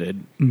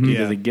corrupted. He Yeah.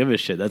 doesn't give a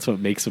shit. That's what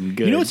makes him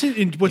good. You know what's you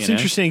know?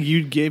 interesting?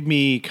 You gave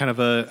me kind of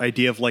a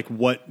idea of like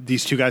what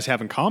these two guys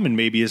have in common.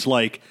 Maybe is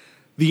like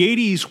the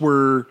 '80s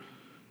were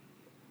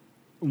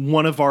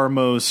one of our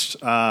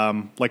most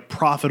like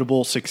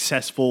profitable,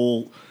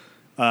 successful,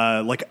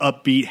 like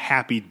upbeat,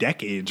 happy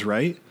decades,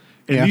 right?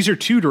 And Yeah. these are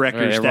two Right,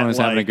 directors everyone that was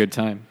like, having a good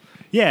time.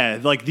 yeah,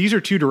 like these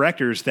are two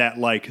directors that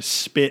like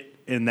spit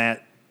in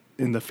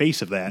the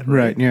face of that,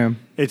 Right, yeah.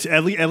 It's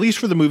at least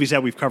for the movies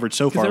that we've covered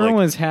so far. Because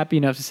everyone was happy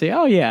enough to say,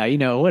 "Oh yeah,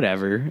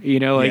 whatever."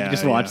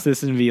 Just watch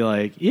this and be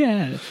like,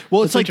 "Yeah."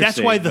 Well, it's like that's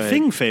why The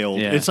Thing failed.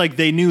 Yeah. It's like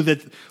they knew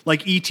that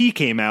like E.T.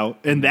 came out,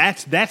 and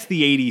that's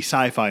the 80s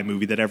sci-fi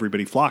movie that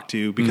everybody flocked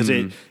to because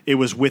it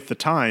was with the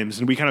times.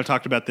 And we kind of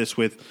talked about this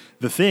with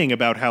The Thing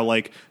about how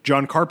like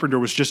John Carpenter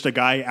was just a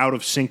guy out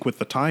of sync with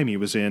the time he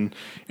was in,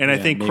 and I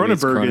think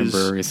Cronenberg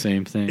is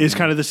same thing. Is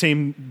kind of the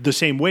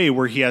same way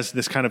where he has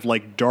this kind of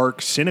like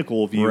dark,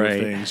 cynical view of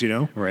things.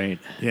 Right.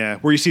 Yeah,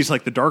 where he sees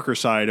like the darker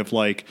side of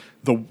like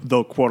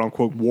the quote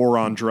unquote war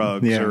on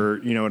drugs, or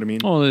you know what I mean.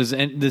 Well, is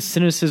the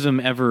cynicism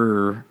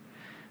ever?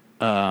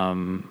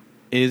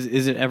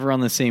 Is it ever on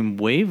the same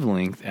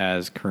wavelength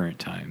as current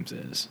times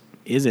is?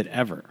 Is it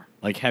ever?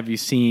 Like, have you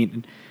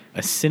seen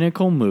a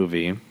cynical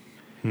movie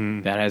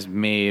that has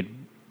made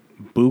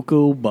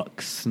buku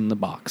bucks in the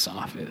box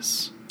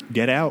office?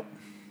 Get Out.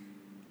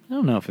 I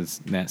don't know if it's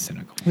that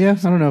cynical. Yeah,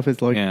 I don't know if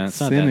it's like It's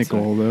not that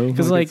cynical though.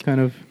 Because it's kind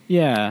of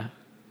yeah.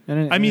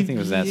 I mean, think it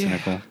was that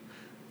cynical.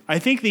 I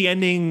think the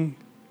ending,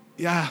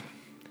 yeah,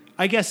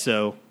 I guess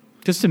so.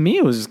 Because to me,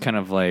 it was just kind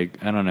of like,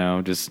 I don't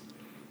know, just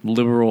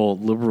liberal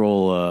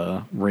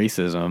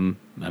racism.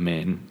 I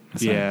mean,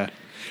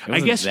 I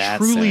guess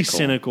truly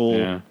cynical.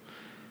 Yeah.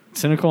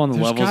 Cynical on the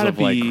There's levels gotta of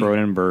like be-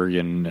 Cronenberg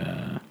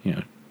and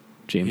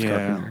James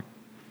Carpenter.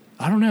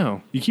 I don't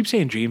know. You keep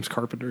saying James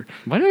Carpenter.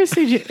 Why did I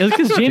say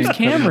because James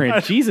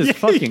Cameron? Jesus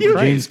fucking Christ!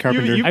 James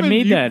Carpenter.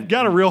 You've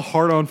got a real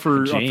hard on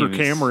for James.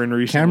 Cameron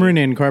recently. Cameron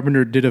and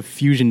Carpenter did a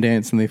fusion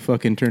dance and they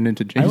fucking turned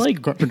into James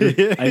Carpenter.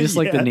 I just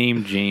like the Yeah.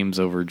 name James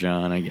over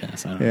John. I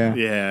guess. I don't know.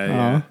 Yeah.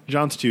 Yeah.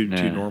 John's too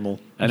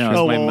normal. I know,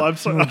 Oh, it's my- well, I'm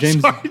sorry. Oh,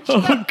 James- I'm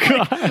sorry. Oh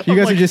God! You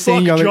guys Like, are just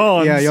saying fuck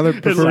y'all Johns. y'all are It's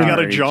preferring. like got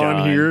a Sorry, John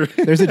John. here.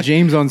 There's a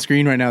James on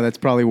screen right now that's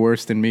probably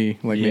worse than me.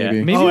 Like Yeah,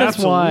 maybe. Oh, that's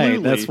why.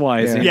 absolutely. That's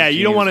why. Yeah. Yeah,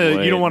 you don't want to.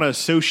 Wood. You don't want to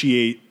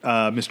associate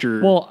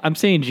Mr. Well, I'm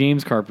saying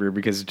James Carpenter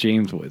because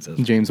James Woods. Is.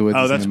 James Woods.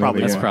 Oh, is in that's the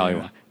probably movie, That's yeah. probably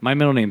why. My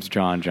middle name's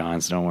John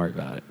Johns. Don't worry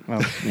about it.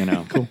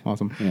 Oh, cool,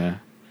 awesome. Yeah.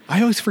 I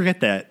always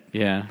forget that.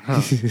 Yeah.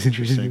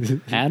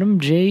 Interesting. Adam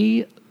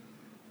J.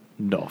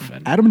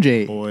 Dolphin. Adam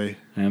J. Boy,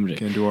 Adam J.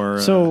 can do our.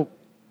 So,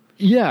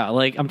 yeah,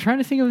 like I'm trying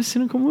to think of a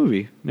cynical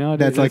movie. No,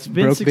 That's like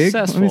been broke big?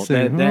 Let successful. me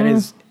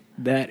see.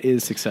 That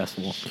is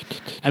successful.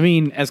 I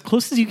mean, as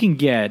close as you can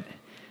get,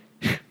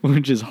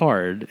 which is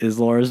hard, is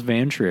Lars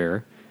Van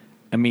Trier.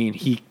 I mean,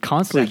 he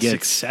constantly that's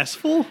gets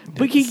successful.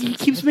 but he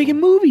keeps making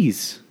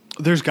movies.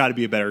 There's got to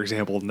be a better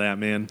example than that,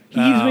 man. He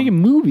keeps making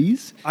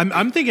movies.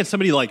 I'm thinking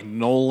somebody like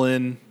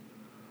Nolan.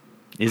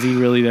 Is he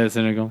really that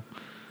cynical?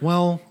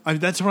 Well,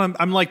 that's what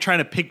I'm like trying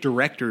to pick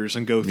directors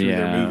and go through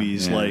their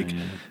movies. yeah, like,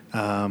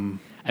 yeah.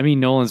 I mean,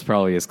 Nolan's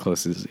probably as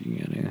close as you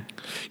can.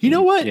 you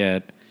know what? Yeah.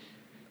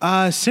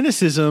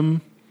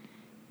 Cynicism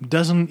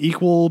doesn't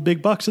equal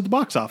big bucks at the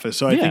box office.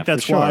 So I Yeah, think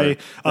that's for sure. why,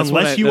 That's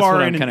unless what you that's are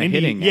what in I'm an kinda indie,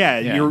 hitting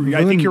at. yeah, Yeah.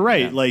 I think you're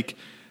right. Yeah. Like,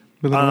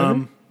 With a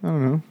letter? I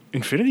don't know.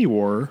 Infinity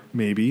War,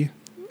 maybe.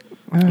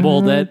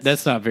 Well,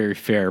 that's not very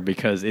fair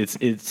because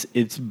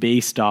it's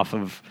based off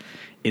of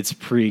its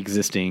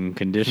pre-existing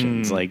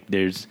conditions. Like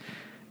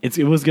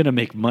it was gonna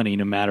make money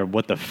no matter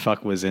what the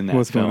fuck was in that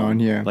What's film. going on,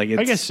 yeah. Like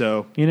I guess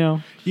so. You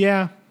know,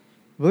 Yeah.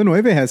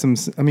 Villeneuve has some.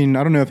 I mean,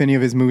 I don't know if any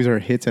of his movies are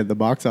hits at the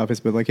box office,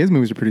 but like his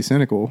movies are pretty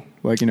cynical.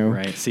 Like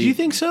right? See, Do you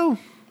think so?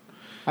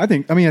 I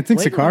think Blade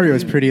Sicario Runner-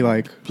 is pretty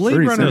like Blade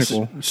pretty Runner.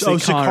 cynical. Oh,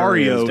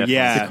 Sicario. definitely-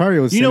 Yeah.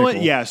 Sicario is You know what?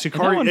 cynical. Yeah, And that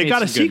Sicario. one It made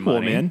got a some good sequel,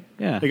 money. man.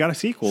 Yeah. They got a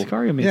sequel.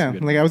 Sicario made Yeah, some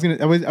good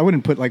like I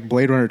wouldn't put like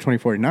Blade Runner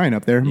 2049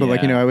 up there, but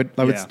like Yeah. I would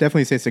Yeah.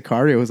 definitely say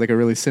Sicario was like a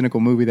really cynical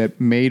movie that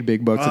made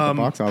big bucks at the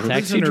box office.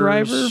 Taxi Prisoners-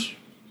 Driver?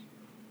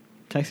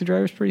 Taxi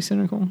Driver's pretty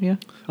cynical. Yeah,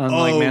 on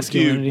Oh,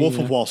 masculinity. dude, Wolf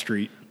yeah. of Wall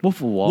Street. Wolf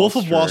of Wall Wolf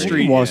of Wall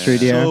Street. Wall is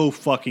Street, yeah. So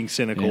fucking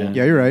cynical. Yeah.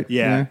 Yeah, you're right.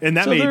 Yeah. And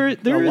that So made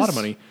there a lot is- of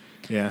money.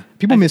 Yeah.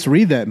 People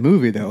misread that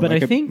movie though. But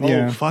like, I think-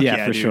 yeah, Oh, fuck Yeah,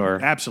 yeah, for dude. sure.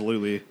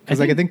 Absolutely. because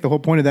like I think the whole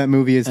point of that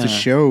movie is to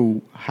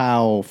show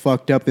how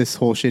fucked up this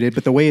whole shit is.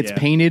 But the way it's Yeah.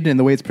 painted and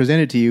the way it's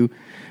presented to you,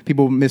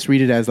 people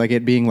misread it as like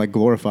it being like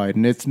glorified,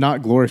 and it's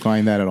not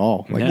glorifying that at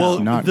all. Like No.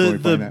 it's not the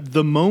glorifying that.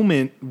 the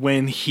moment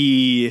when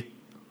he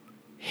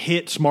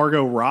hits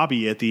Margot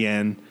Robbie at the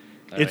end,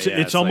 it's yeah,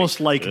 it's it's almost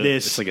like, like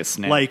this. it's like a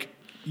snap. Like,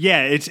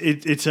 yeah,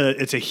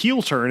 it's a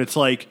heel turn. It's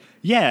like,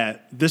 yeah,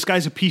 this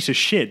guy's a piece of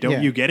shit. Don't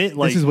Yeah. you get it? This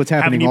Like, is what's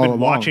happening haven't you all been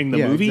along. watching the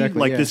Yeah, movie? exactly,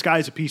 Like, yeah. this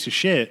guy's a piece of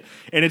shit.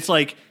 And it's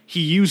like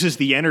he uses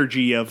the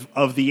energy of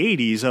the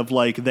 80s, of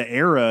like the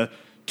era,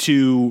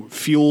 to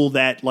fuel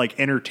that like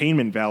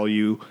entertainment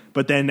value,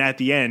 but then at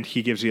the end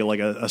he gives you like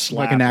a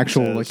slap, Like an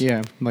actual, and like says-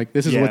 yeah, like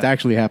this is Yeah. what's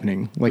actually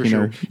happening. Like for you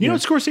know, sure. You know,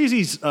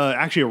 Scorsese's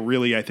actually a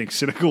really, I think,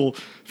 cynical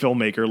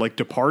filmmaker. Like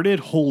Departed,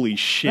 holy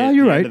shit! Oh,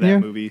 you're the right. end of that Yeah,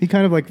 movie. he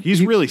kind of like He's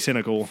he really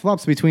cynical.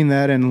 flops between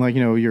that and like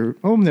you know your.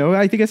 Oh no,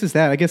 I guess it's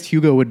that. I guess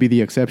Hugo would be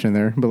the exception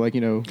there, but like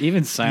you know,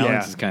 Even Silence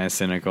Yeah. is kind of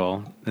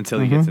cynical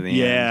until you get to the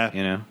Yeah. end.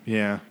 You know,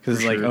 Yeah, because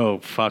it's for like, sure. oh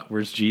fuck,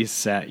 where's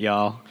Jesus at,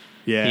 y'all?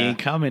 Yeah. He ain't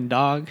coming,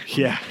 dog.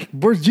 Yeah.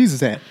 where's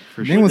Jesus at?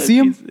 sure. Anyone see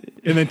him?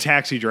 And then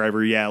Taxi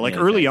Driver, yeah, like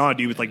Yeah, early Taxi. on,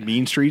 dude, with like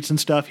Mean Streets and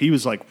stuff, he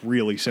was like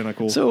really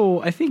cynical.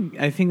 So I think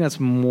that's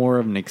more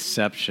of an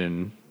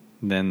exception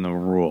than the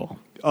rule.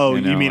 Oh,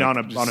 You know, you mean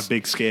like, on a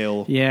big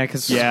scale? Yeah,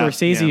 because Yeah,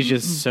 Scorsese yeah. is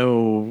just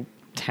so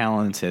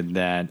talented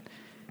that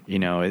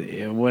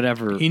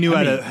whatever He knew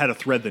how to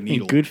thread the I mean,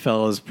 needle.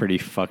 Goodfellas is pretty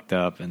fucked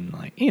up, and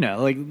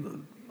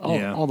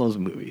all those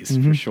movies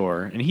for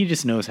sure. And he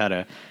just knows how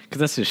to, because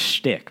that's his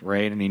shtick,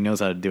 right? And he knows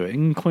how to do it.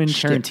 And Quentin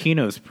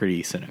Tarantino's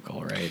pretty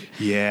cynical, right?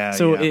 Yeah.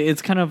 So yeah.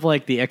 it's kind of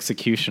like the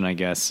execution, I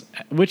guess,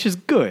 which is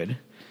good.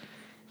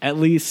 At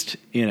least,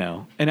 and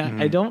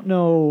I don't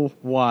know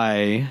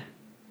why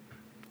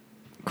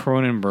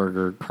Cronenberg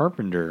or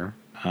Carpenter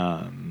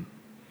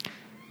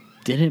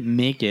didn't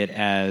make it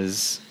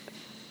as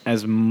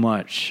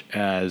much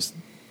as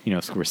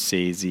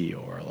Scorsese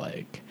or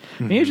like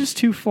maybe it's just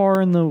too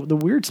far in the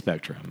weird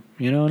spectrum.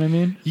 You know what I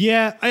mean?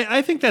 Yeah,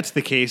 I think that's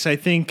the case. I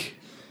think,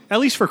 at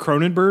least for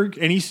Cronenberg,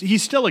 and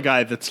he's still a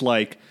guy that's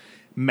like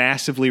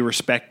massively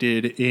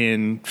respected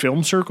in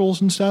film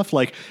circles and stuff.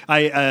 Like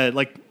a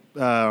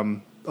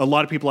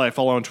lot of people I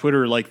follow on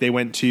Twitter, like they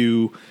went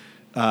to.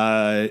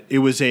 It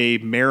was a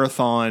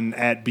marathon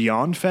at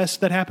Beyond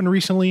Fest that happened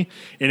recently,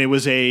 and it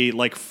was a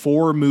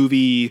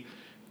 4-movie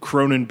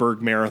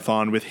Cronenberg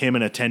marathon with him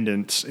in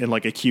attendance and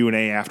like a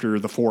Q&A after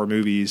the 4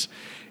 movies.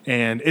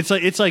 And it's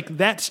like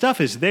that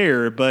stuff is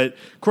there, but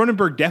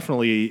Cronenberg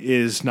definitely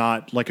is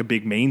not like a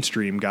big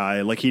mainstream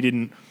guy. Like he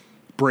didn't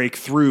break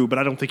through, but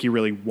I don't think he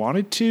really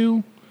wanted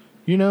to,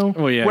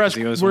 Well, yeah, 'cause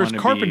he always whereas wanted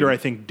to Carpenter, be- I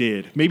think,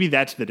 did. Maybe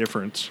that's the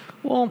difference.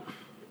 Well,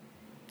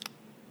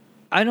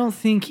 I don't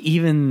think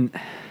even.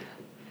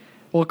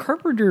 Well,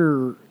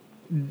 Carpenter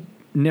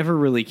never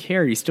really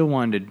cared. He still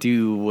wanted to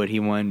do what he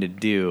wanted to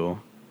do.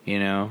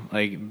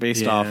 Like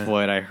based off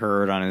what I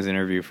heard on his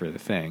interview for The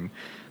Thing.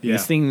 Yeah.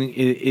 This thing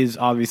is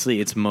obviously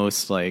his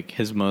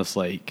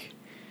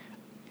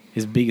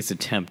biggest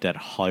attempt at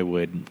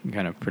Hollywood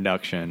kind of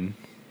production,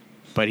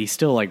 but he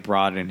still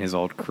brought in his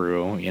old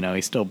crew.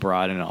 He still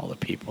brought in all the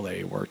people that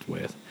he worked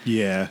with.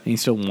 Yeah. And he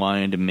still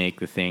wanted to make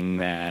the thing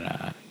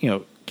that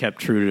kept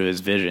true to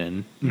his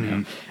vision.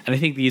 And I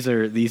think these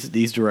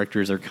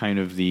directors are kind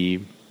of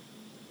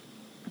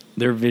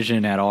their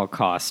vision at all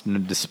costs,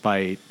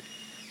 despite.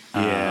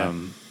 Yeah.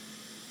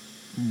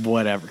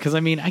 Whatever. Because,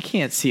 I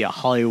can't see a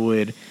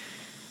Hollywood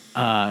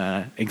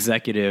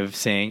executive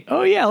saying,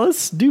 oh, yeah,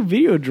 let's do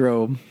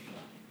Videodrome.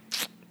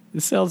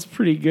 This sounds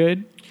pretty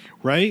good.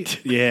 Right?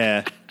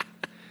 Yeah.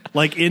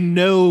 Like in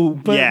no...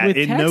 But yeah, with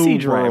in Taxi no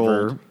Driver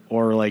world.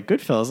 or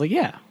Goodfellas,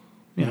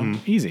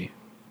 easy.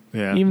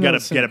 Yeah. Even Get though a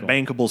it's cynical.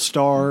 bankable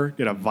star,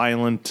 get a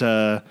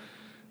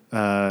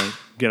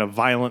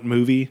violent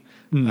movie.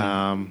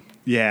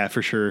 Yeah,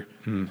 for sure.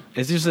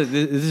 It's just this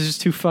is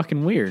just too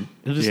fucking weird.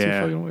 It's just too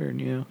Yeah. fucking weird,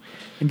 And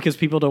because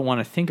people don't want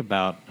to think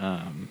about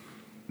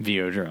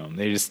Videodrome,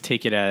 they just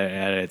take it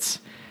at its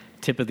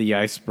tip of the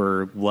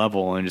iceberg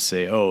level and just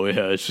say, "Oh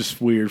yeah, it's just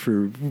weird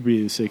for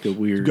being the sake of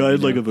weird." Guy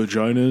had like a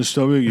vagina in his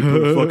stomach. You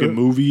put a fucking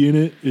movie in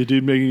it. It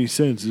didn't make any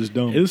sense. It's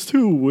dumb. It's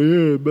too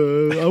weird,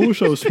 man. I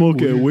wish I was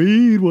smoking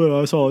weed when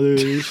I saw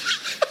this.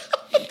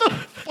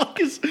 Fuck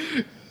is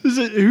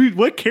it?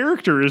 What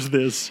character is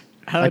this?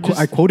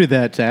 I quoted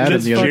that to Adam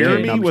Is the this other day.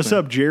 Jeremy? No, I'm just What's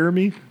playing. up,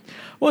 Jeremy?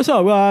 What's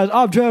up, guys?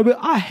 I'm Jeremy.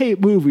 I hate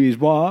movies,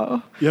 boy.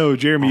 Yo,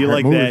 Jeremy, you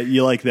Alright, like movie. that?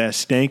 You like that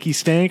stanky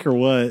stank or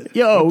what?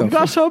 Yo, the you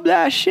got some of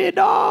that shit,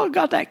 dog?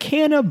 Got that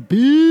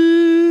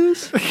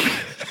cannabis? This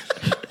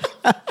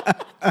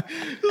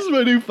is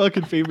my new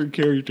fucking favorite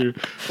character.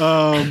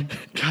 God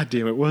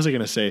damn it! What was I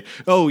gonna say?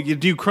 Oh,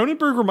 dude,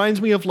 Cronenberg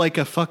reminds me of like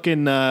a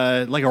fucking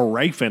like a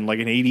Rifen, like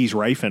an '80s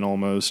Rifen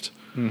almost.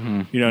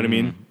 Mm-hmm. You know what I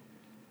mean?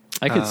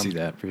 I could see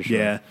that for sure.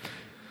 Yeah.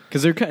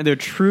 Because they're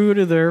true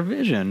to their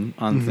vision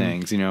on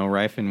things,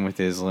 Rifen with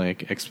his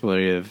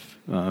exploitative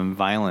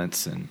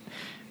violence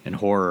and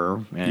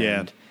horror, and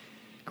Yeah.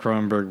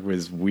 Cronenberg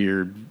was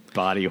weird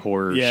body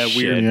horror, Yeah, shit,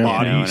 weird you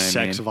body, know what I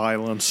sex, mean?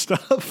 violence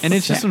stuff. And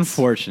it's just Sex.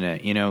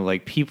 unfortunate,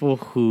 like people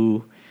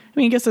who.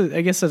 I guess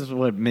that's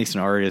what makes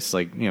an artist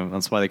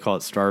that's why they call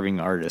it starving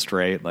artist,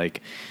 right?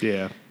 Like,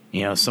 yeah.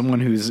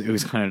 Someone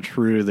who's kind of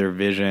true to their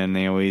vision.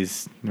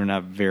 They're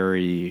not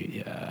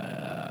very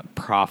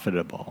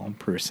profitable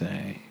per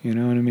se. You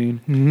know what I mean?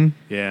 Mm-hmm.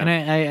 Yeah. And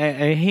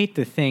I hate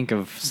to think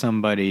of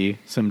some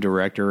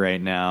director right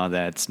now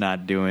that's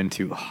not doing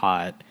too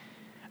hot.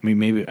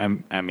 Maybe I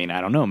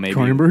don't know. Maybe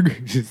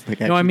Cronenberg? Just like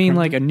No, I action mean Cronenberg?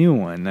 like a new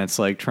one that's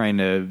like trying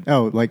to,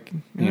 Oh, like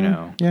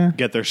yeah.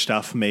 Get their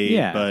stuff made,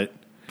 yeah,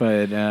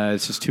 but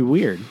it's just too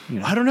weird.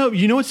 I don't know.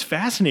 You know what's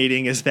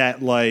fascinating is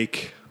that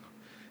like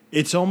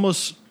it's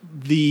almost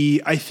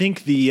I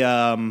think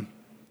the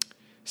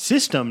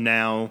system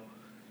now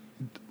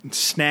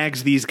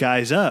snags these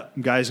guys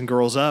and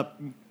girls up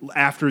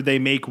after they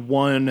make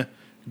one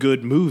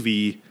good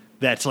movie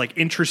that's like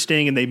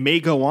interesting, and they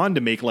may go on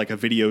to make like a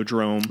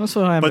Videodrome.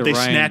 Also, I have but the they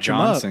Ryan snatch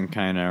Johnson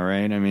kind of,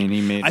 right?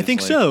 He made. I this, think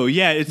so.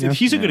 Yeah,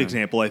 he's a good Yeah.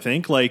 example. I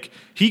think like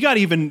he got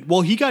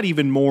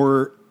even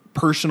more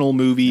personal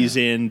movies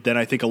in than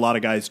I think a lot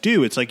of guys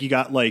do. It's like you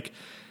got like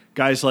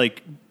guys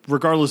like,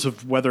 regardless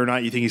of whether or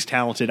not you think he's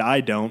talented,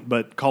 I don't,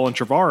 but Colin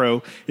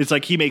Trevorrow, it's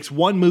like he makes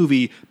one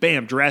movie,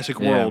 bam, Jurassic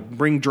World,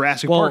 bring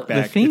Jurassic Park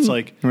back. It's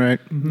like, right.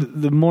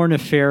 The more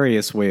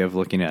nefarious way of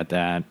looking at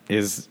that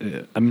is,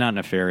 I'm not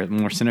nefarious, the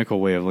more cynical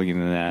way of looking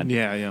at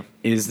that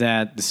is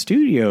that the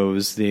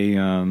studios, they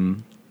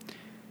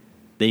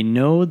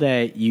know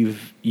that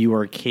you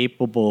are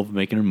capable of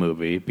making a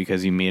movie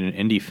because you made an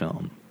indie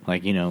film.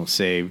 Like,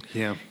 say,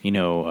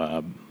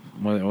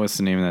 what's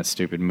the name of that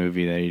stupid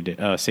movie that he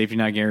did? Safety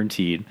Not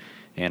Guaranteed.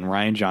 And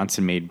Rian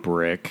Johnson made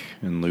Brick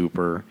and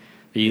Looper.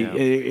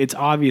 It's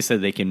obvious that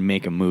they can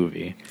make a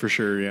movie. For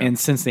sure, yeah. And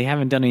since they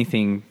haven't done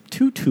anything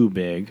too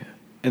big,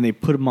 and they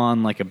put them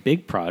on like a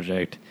big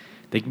project,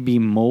 they can be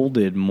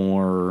molded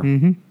more.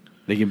 Mm-hmm.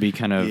 They can be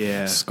kind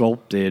of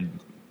sculpted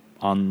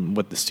on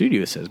what the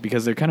studio says,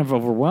 because they're kind of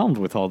overwhelmed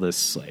with all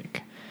this,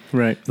 like...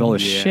 Right. With all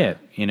this shit,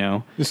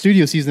 The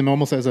studio sees them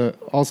almost as a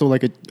tool.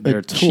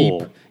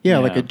 Cheap,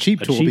 like a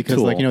cheap tool, because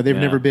tool. They've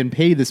never been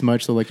paid this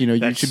much. So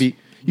you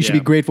should be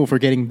grateful for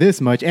getting this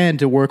much and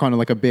to work on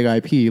like a big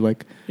IP,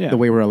 the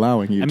way we're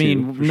allowing you.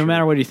 No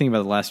matter what you think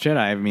about The Last Jedi,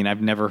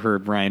 I've never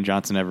heard Rian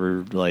Johnson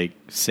ever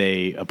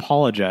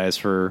apologize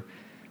for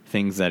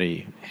things that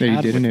he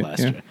did with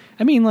Last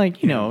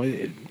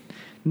Jedi.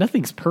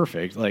 Nothing's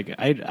perfect. Like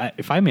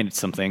if I made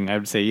something, I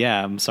would say,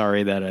 I'm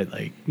sorry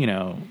that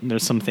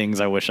there's some things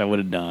I wish I would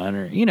have done,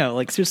 or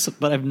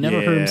but I've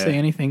never heard him say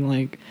anything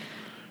like.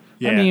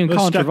 Colin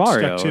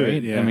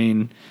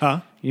Trevorrow,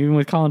 right? Even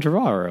with Colin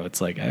Trevorrow,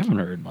 it's like I haven't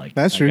heard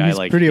that's true. He's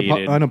pretty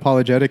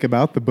unapologetic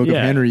about the Book of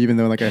Henry, even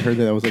though I heard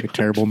that was like a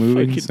terrible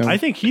movie. So. I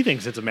think he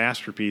thinks it's a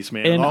masterpiece,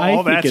 man. And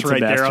all that's right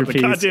there on the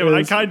goddamn.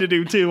 I kind of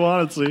do too,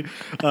 honestly.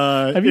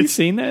 Have you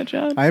seen that,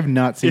 John? I have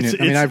not seen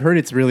it. I've heard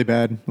it's really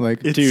bad.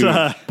 Dude,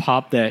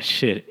 pop that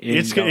shit.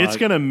 It's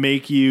gonna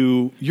make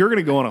you. You're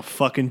gonna go on a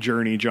fucking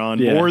journey,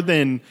 John, more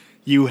than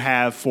you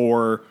have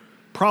for.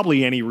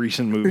 Probably any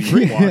recent movie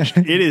you watched.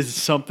 It is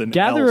something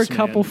Gather else, a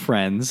couple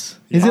friends.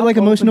 Is it like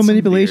emotional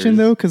manipulation,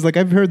 though? Because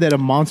I've heard that A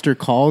Monster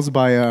Calls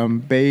by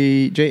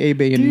J.A.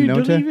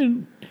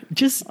 Bayonetta.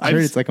 I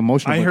heard it's like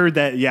emotional. I heard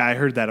that. Yeah, I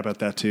heard that about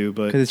that too.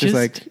 But it's just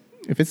like,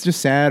 if it's just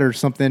sad or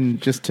something,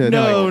 just to...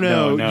 No,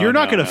 you're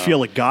not going to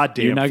feel a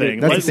goddamn thing.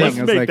 Let's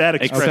make that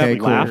expressly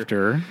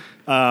laughter.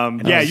 You're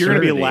going to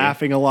be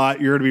laughing a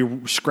lot. You're going to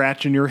be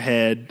scratching your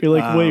head. You're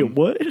like, wait,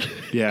 what?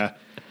 Yeah.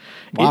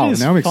 Wow,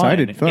 now I'm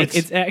excited.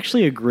 It's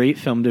actually a great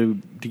film to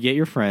get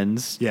your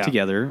friends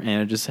together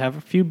and just have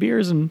a few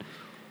beers, and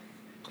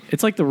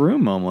it's like The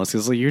Room almost.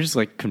 It's like you're just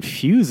like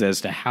confused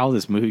as to how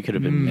this movie could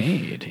have been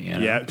made.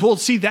 Yeah. Well,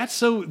 see,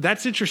 that's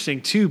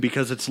interesting too,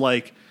 because it's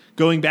like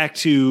going back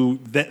to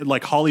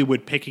like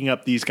Hollywood picking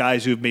up these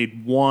guys who have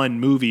made one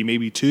movie,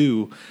 maybe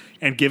two,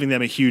 and giving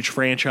them a huge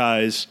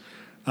franchise.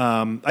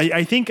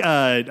 I think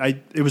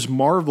it was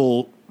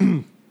Marvel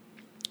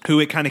who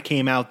it kind of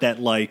came out that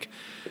like.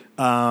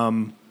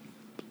 All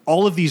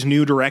of these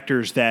new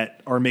directors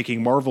that are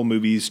making Marvel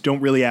movies don't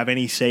really have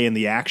any say in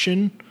the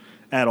action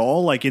at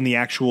all, like in the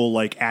actual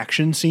like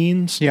action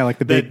scenes. Yeah, like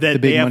the big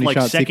they have money like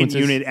shot second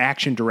sequences. unit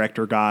action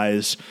director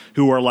guys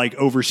who are like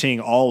overseeing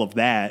all of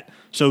that.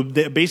 So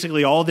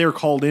basically, all they're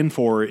called in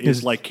for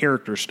is like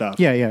character stuff.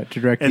 Yeah, to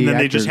direct. And then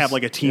actors. they just have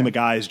like a team of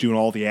guys doing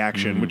all the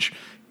action, which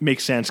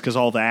makes sense because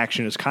all the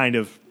action is kind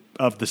of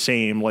the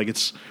same. Like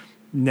it's.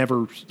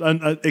 Never,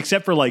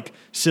 except for like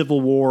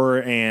Civil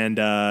War and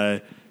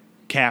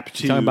Cap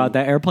 2. Talking about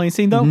that airplane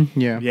scene, though?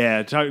 Yeah.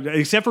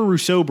 Except for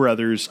Russo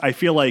brothers, I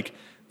feel like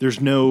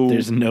there's no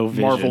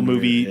Marvel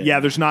movie.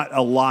 Yeah, there's not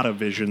a lot of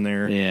vision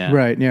there. Yeah,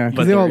 right. Yeah,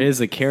 but there is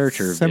a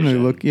character. Similarly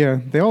look. Yeah,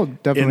 they all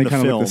definitely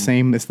kind of look the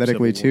same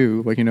aesthetically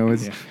too. Like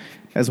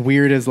as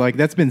weird as like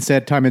that's been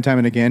said time and time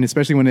and again,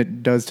 especially when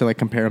it does to like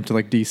compare them to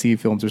like DC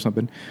films or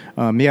something.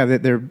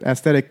 Their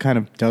aesthetic kind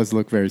of does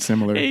look very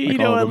similar. Hey,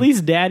 at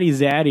least Daddy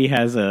Zaddy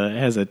has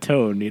a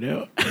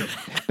tone.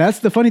 That's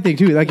the funny thing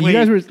too. Like, wait, you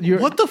guys were.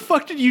 What the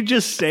fuck did you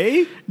just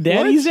say?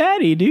 Daddy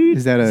Zaddy, dude.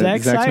 Is that a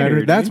Zack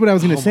Snyder? That's what I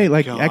was going to say.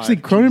 Like, God, actually,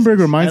 Cronenberg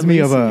reminds me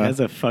of a. Has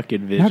a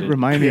fucking vision. Not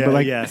remind me, but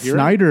like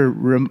Snyder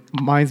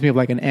reminds me of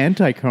like an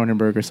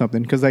anti-Cronenberg or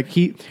something. Because like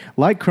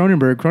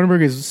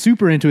Cronenberg is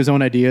super into his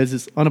own ideas.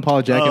 Is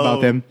unapologetic about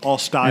them, all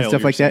style and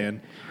stuff like saying.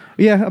 that.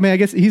 Yeah, I mean, I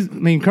guess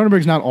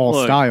Cronenberg's not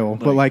all style,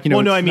 but like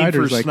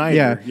Snyder's like,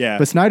 Snyder, yeah.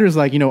 But Snyder's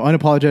like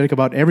unapologetic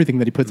about everything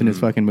that he puts in his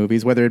fucking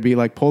movies, whether it be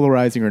like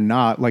polarizing or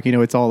not. Like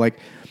it's all like,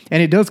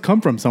 and it does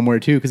come from somewhere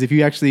too. Because if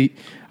you actually,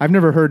 I've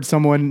never heard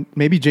someone,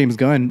 maybe James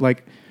Gunn,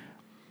 like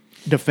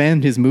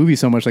defend his movie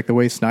so much like the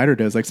way Snyder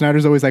does. Like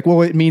Snyder's always like,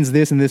 well, it means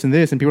this and this and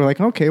this, and people are like,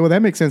 okay, well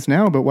that makes sense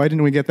now, but why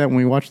didn't we get that when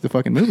we watched the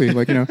fucking movie?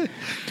 Like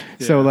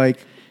so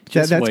like.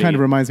 That kind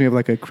of reminds me of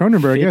like a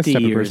Cronenberg, I guess, type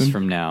of person. 50 years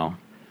from now,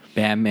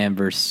 Batman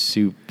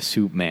vs.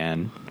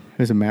 Superman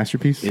is a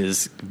masterpiece.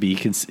 Is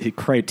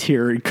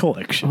Criterion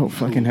Collection. Oh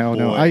fucking hell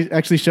no! I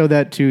actually showed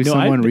that to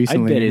someone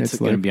recently. I bet it's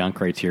going to be on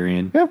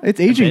Criterion. Yeah, it's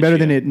aging better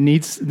than it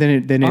needs.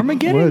 Than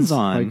Armageddon's it was.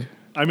 on. Like,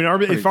 I mean,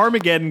 if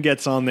Armageddon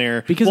gets on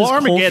there, because it's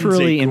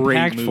culturally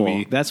impactful.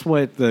 Movie. That's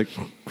what the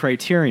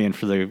Criterion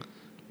for the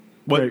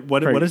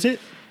what is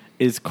it?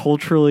 is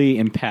culturally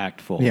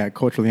impactful. Yeah,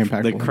 culturally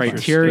impactful. The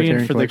Criterion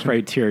for the Collection.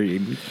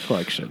 Criterion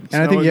Collection.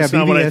 And I think it's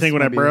not what I BVS think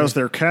when I might be browse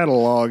right. their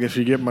catalog, if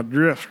you get my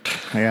drift.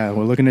 Yeah,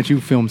 we're looking at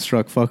you, film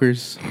struck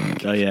fuckers.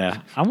 Oh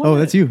yeah. Oh,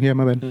 that's you. Yeah,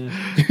 my bad.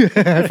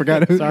 I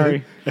forgot.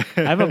 Sorry.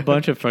 I have a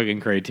bunch of fucking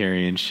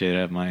Criterion shit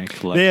at my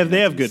collection. They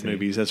have good See.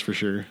 movies, that's for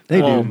sure.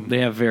 They Well, do. They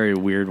have very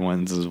weird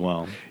ones as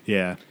well.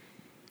 Yeah.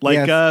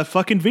 Like Yeah.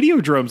 fucking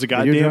Videodrome's a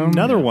goddamn Videodrome?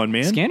 another Yeah. one,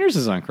 man. Scanners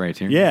is on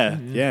Criterion.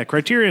 Yeah.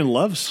 Criterion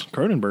loves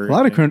Cronenberg. A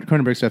lot of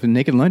Cronenberg stuff. And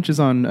Naked Lunch is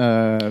on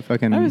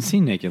fucking. I haven't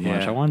seen Naked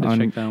Lunch. Yeah. I wanted to On-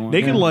 check that one.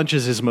 Naked Lunch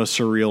is his most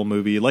surreal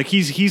movie. Like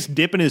he's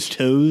dipping his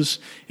toes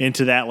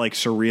into that like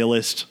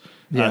surrealist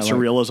Yeah, like-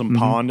 surrealism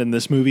pond in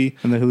this movie.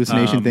 And the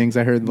hallucination things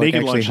I heard like Naked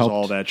actually Lunch helped. is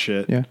all that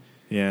shit. Yeah.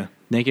 Yeah.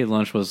 Naked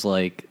Lunch was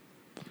like,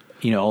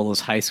 all those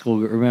high school.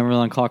 Remember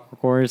on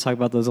Clockwork Orange talk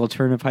about those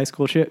alternative high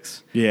school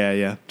chicks?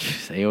 Yeah.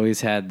 They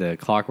always had the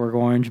Clockwork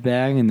Orange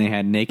bag, and they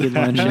had Naked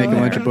Lunch. in Naked there.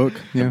 Lunch book.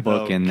 Yeah.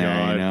 book in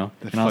there, God.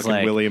 The And I was fucking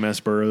like, William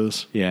S.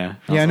 Burroughs. yeah,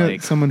 Yeah, I was know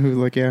like, someone who's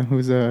like,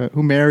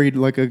 who married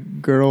like a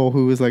girl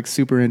who was like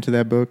super into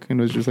that book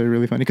and was just like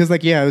really funny. Because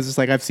like, it was just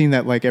like I've seen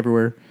that like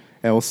everywhere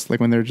else. Like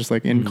when they're just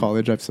like in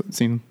college, I've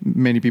seen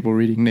many people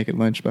reading Naked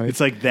Lunch by. It's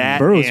like that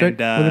Burroughs, and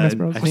right? William S.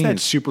 Burroughs? what's think that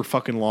it's- super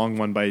fucking long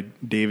one by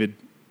David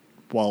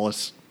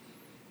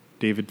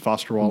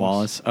Foster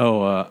Wallace.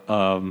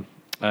 Wallace.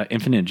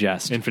 Infinite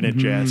Jest. Infinite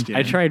Jest. Yeah.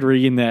 I tried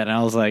reading that, and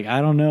I was like,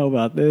 I don't know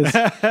about this.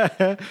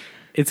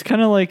 It's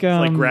kind of like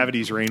like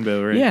Gravity's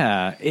Rainbow, right?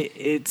 Yeah,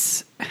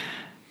 it's.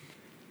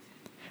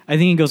 I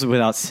think it goes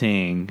without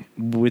saying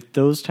with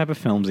those type of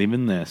films,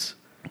 even this.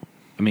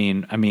 I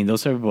mean,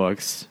 those type of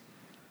books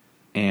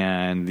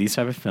and these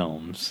type of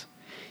films,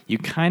 you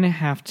kind of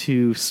have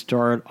to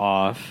start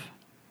off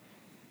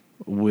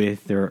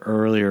with their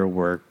earlier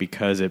work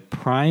because it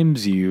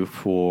primes you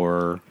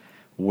for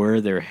where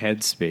their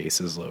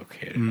headspace is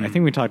located. I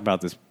think we talked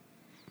about this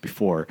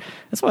before.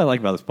 That's what I like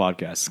about this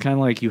podcast. It's kind of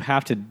like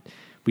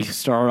we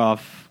start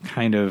off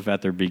kind of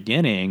at their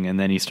beginning, and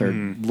then you start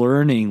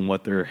learning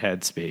what their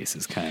headspace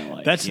is kind of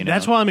like.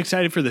 That's why I'm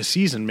excited for this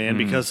season, man,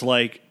 because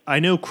like I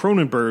know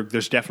Cronenberg,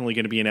 there's definitely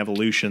going to be an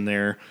evolution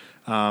there.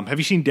 Have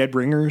you seen Dead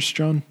Ringers,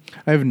 John?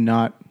 I have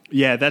not.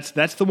 Yeah, that's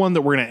the one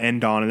that we're going to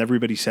end on, and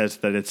everybody says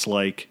that it's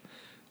like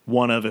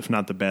one of, if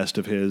not the best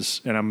of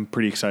his, and I'm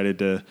pretty excited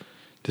to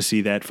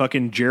see that.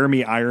 Fucking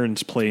Jeremy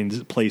Irons plays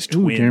Ooh,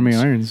 twins. Jeremy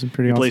Irons is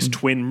pretty He awesome. plays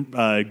twin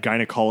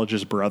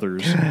gynecologist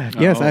brothers.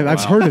 Yes, I've wow.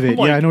 heard of it.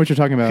 Like, Yeah, I know what you're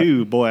talking about.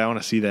 Ooh, boy, I want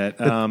to see that.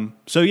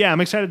 So yeah,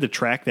 I'm excited to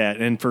track that,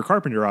 and for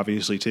Carpenter,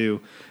 obviously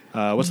too.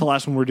 What's the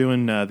last one we're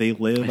doing? They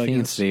Live. I think guess.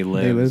 it's They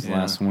Live. They Live. is the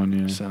last one.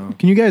 Yeah. So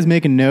Can you guys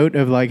make a note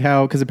of like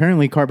how? Because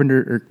apparently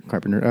Carpenter,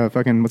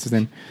 fucking what's his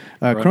name,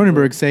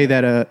 Cronenberg,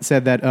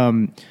 said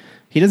that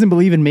he doesn't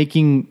believe in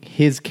making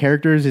his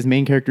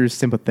main characters,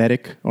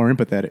 sympathetic or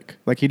empathetic.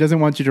 Like he doesn't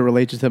want you to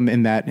relate to them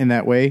in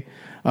that way.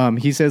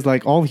 He says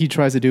like all he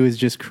tries to do is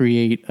just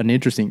create an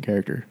interesting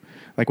character,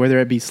 like whether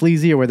it be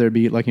sleazy or whether it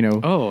be like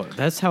Oh,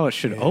 that's how it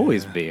should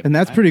always be. and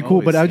that's pretty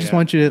cool. But I just yeah.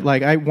 want you to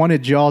like I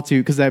wanted y'all to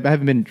because I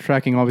haven't been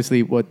tracking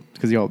obviously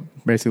because y'all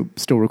basically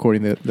still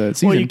recording the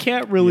season. Well, you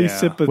can't really Yeah.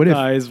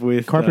 sympathize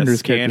with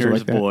Carpenter's characters are Scanner's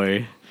like that?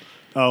 boy.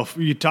 oh,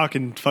 you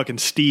talking fucking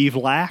Steve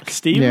Lack?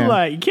 Steve Yeah.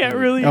 Light. You can't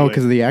really. Oh,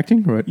 because of the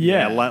acting, or what?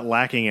 Yeah.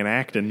 lacking in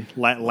acting,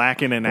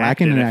 lacking in Lacking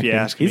acting. in If you acting.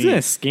 ask He's me,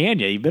 gonna scan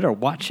you. You better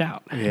watch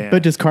out. Yeah,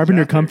 But does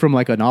Carpenter exactly. come from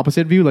like an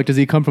opposite view? Like, does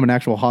he come from an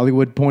actual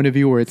Hollywood point of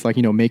view, where it's like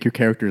make your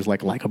characters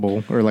like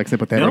likable or like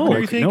sympathetic? No, Like,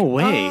 you think? no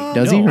way.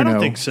 Does he No, or I don't no?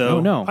 think so.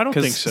 No, I don't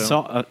 'cause think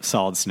so.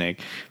 Solid Snake,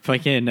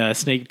 fucking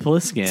Snake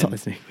Plissken. Solid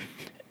Snake.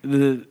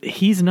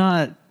 He's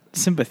not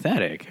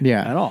sympathetic.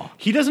 Yeah. at all.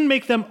 He doesn't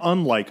make them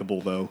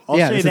unlikable, though. I'll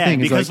Yeah, say that's the that thing,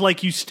 is because, like-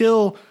 like, you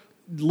still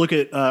look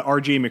at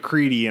R.J.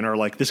 McCready and are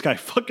like, this guy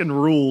fucking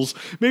rules.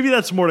 Maybe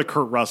that's more to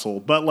Kurt Russell,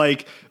 but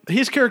like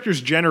his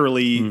characters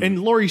generally, and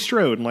Laurie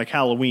Strode in like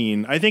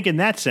Halloween, I think in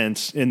that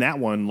sense, in that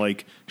one,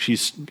 like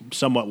she's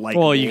somewhat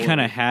likable. Well, you kind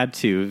of had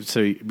to,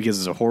 because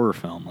it's a horror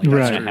film. Like,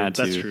 Right. you kinda had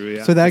to. That's true.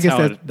 Yeah. So that, I That's guess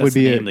how that that's would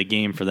be the a, name of the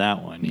game for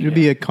that one. it would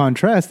be a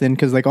contrast then,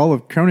 because like all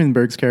of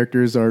Cronenberg's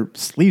characters are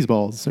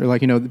sleazeballs, or like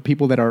the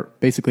people that are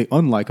basically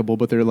unlikable,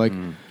 but they're like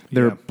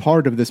they're Yeah.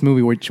 part of this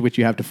movie which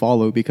you have to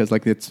follow because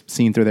like it's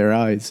seen through their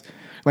eyes.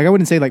 Like I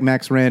wouldn't say like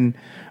Max Wren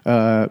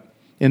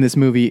in this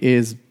movie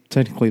is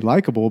technically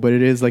likable, but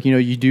it is like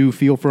you do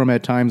feel for him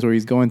at times where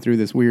he's going through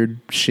this weird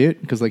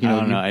shit because like I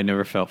don't know. I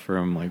never felt for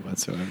him like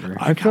whatsoever.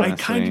 I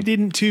kind of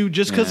didn't too,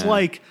 just because Yeah.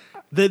 like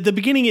the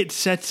beginning it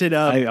sets it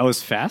up. I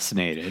was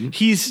fascinated.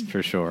 He's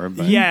for sure.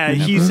 But yeah,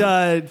 he's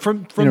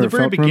from never the very felt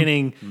for him?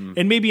 beginning,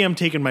 and maybe I'm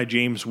taking my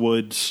James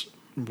Woods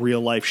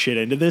real life shit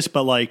into this,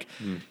 but like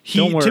he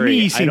don't worry, to me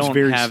he I seems don't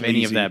very have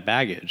any of sleazy. that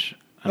baggage.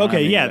 I don't have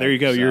Okay, any yeah, of there that, you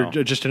go. so-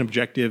 You're just an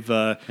objective.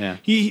 Yeah.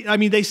 I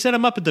mean, they set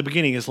him up at the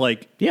beginning as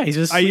like, Yeah, he's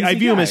just. I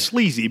view him as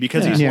sleazy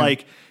because he's Yeah.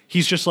 like,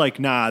 he's just like,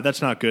 nah,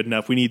 that's not good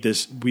enough. We need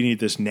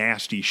this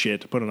nasty shit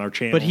to put on our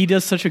channel. But he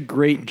does such a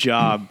great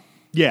job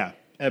yeah,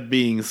 at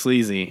being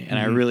sleazy, and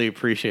I really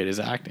appreciate his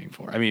acting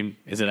for. I mean,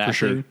 is it acting?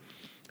 sure.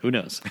 Who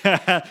knows?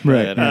 Right.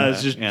 But,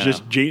 it's you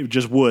know.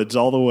 just Woods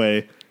all the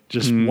way.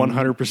 Just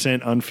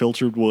 100%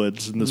 unfiltered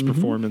Woods in this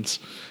performance.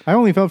 I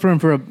only felt for him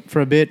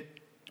for a bit,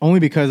 only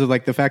because of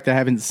like the fact that I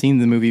haven't seen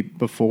the movie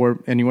before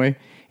anyway,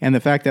 and the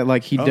fact that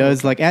like he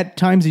does like at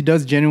times he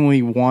does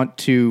genuinely want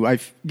to.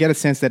 Get a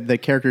sense that the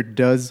character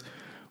does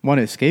want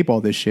to escape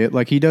all this shit.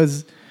 Like he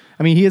does.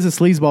 I mean, he is a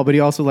sleazeball, but he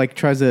also like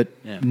tries to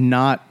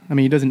not. I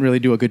mean, he doesn't really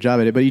do a good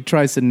job at it, but he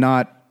tries to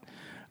not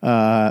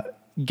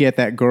get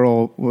that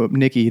girl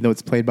Nikki, though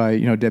it's played by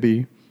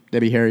Debbie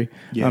Harry.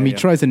 He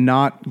tries to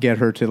not get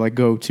her to like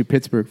go to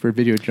Pittsburgh for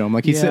Videodrome.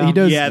 Like he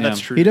does. Yeah, that's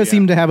true. He does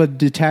seem to have a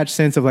detached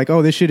sense of like,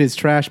 oh, this shit is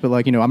trash, but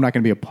like I'm not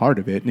going to be a part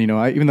of it.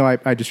 Even though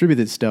I distribute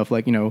this stuff,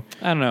 like I don't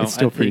know. it's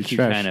still I pretty think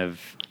trash. he kind of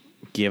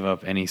give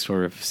up any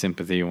sort of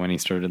sympathy when he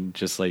started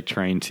just like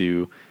trying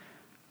to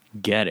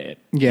get it.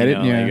 Yeah.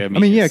 Like, I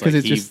mean, yeah, because like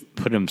it's he just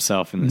put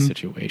himself in the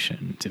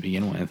situation to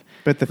begin with.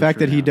 But the fact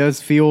that he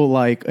does feel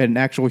like an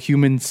actual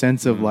human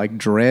sense of like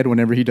dread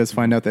whenever he does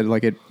find out that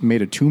like it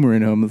made a tumor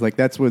in him, is like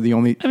that's where the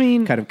only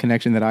kind of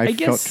connection that I felt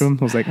guess, to him.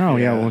 I was like, oh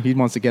yeah, well he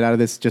wants to get out of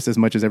this just as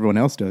much as everyone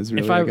else does.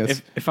 Really, I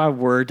guess. If I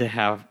were to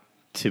have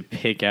to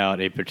pick out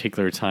a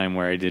particular time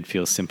where I did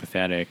feel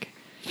sympathetic,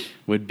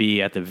 would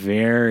be at the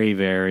very,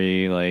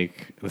 very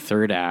like the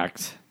third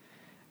act.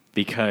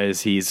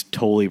 Because he's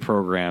totally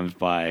programmed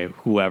by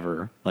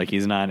whoever. Like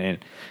he's not in.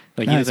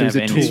 Like he doesn't have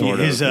any sort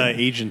of. His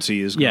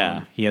agency is gone.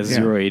 Yeah, he has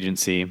zero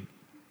agency,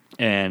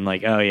 and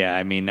like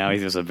I mean now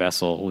he's just a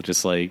vessel,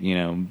 just like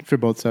for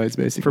both sides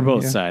basically. For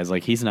both sides,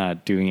 like he's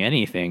not doing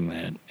anything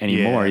that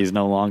anymore. Yeah. He's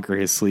no longer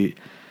his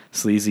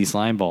sleazy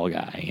slime ball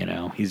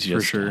guy. He's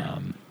just For sure.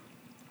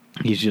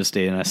 He's just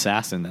an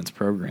assassin that's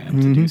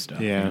programmed to do stuff.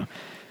 Yeah,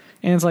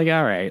 and it's like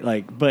all right,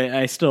 like but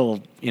I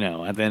still at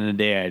the end of the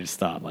day I just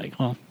thought like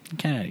well.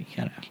 Kind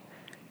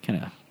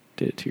of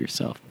did it to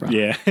yourself, bro.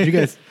 Yeah. Did you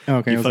guys?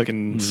 Okay, you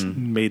fucking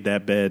made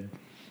that bed.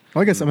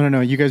 Well, I guess I don't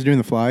know. You guys doing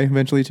The Fly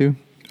eventually too?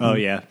 Oh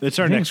yeah, it's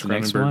our next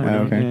next Cronenberg. one.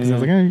 Oh, okay, because I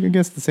was like, I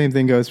guess the same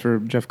thing goes for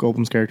Jeff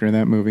Goldblum's character in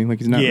that movie. Like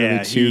he's not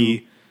really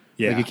too.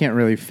 Like you can't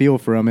really feel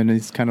for him, and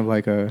he's kind of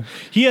like a.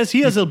 He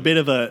has a bit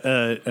of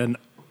an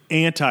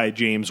anti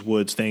James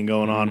Woods thing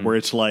going on, where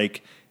it's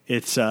like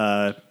it's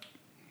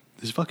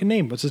his fucking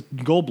name. What's his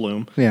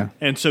Goldblum? Yeah.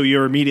 And so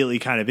you're immediately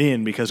kind of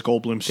in because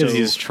Goldblum's so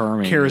he's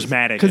charming.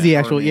 charismatic. Because the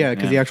actual, the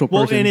actual person.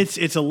 Well, and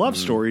it's a love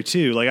story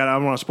too. Like I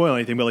don't want to spoil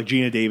anything, but like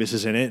Gina Davis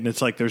is in it, and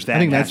it's like there's that. I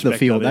think that's the aspect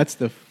feel. of it. That's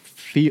the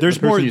feel. There's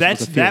the more. person you're That's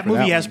supposed to feel that for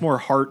movie that has one. more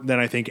heart than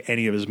I think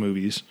any of his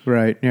movies.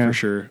 Right. Yeah. For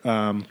sure.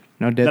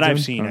 No, Dead that I've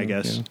Zone? seen, Oh, I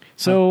guess. yeah.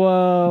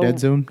 So Dead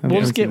Zone? I We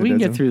haven't seen the can Dead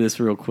get Zone. through this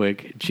real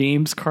quick.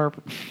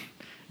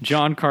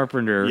 John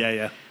Carpenter.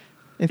 Yeah.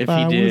 If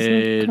I he was a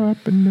did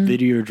carpenter.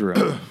 Videodrome, what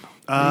do you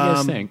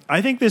guys think?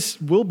 I think this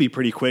will be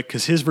pretty quick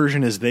because his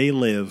version is They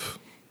Live.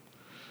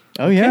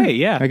 Oh yeah, Okay,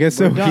 yeah. I guess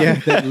so. We're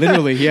done. Yeah,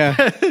 literally, yeah.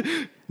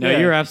 No, Yeah.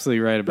 you're absolutely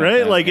right about Right?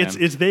 that. Like man.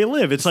 it's They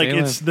Live. It's like They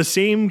it's Live. the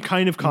same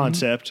kind of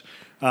concept.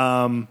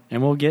 and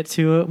we'll get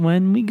to it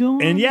when we go.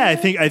 And on. yeah, I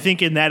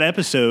think in that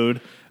episode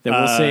that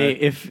we'll say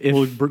if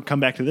we'll come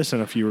back to this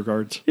in a few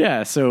regards.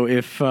 yeah. So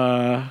if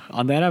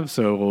on that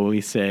episode will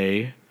we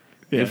say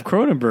if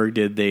Cronenberg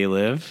did They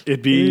Live,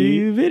 It'd be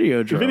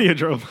Videodrome.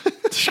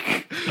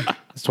 Videodrome.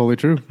 It's totally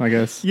true. I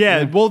guess.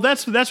 Yeah, well,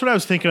 that's what I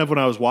was thinking of when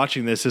I was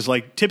watching this. Is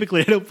like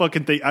typically I don't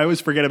fucking think I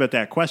always forget about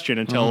that question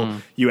until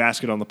you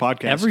ask it on the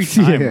podcast. Every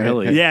time, Yeah.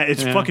 really. yeah,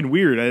 it's fucking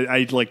weird.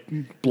 I like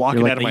block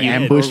You're it like out of my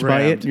head. ambushed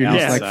by it. You're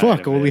Yeah. just like,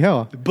 fuck, holy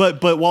hell.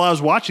 But while I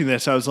was watching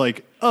this, I was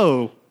like,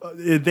 oh,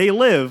 They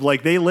Live.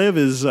 Like They Live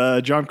is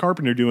John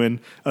Carpenter doing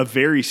a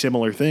very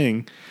similar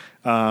thing.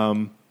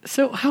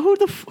 So who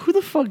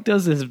the fuck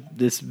does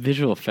this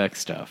visual effects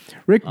stuff?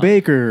 Rick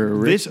Baker.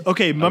 This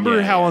remember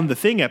yeah, how yeah. on the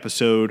Thing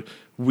episode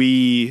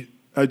we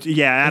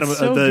Adam It's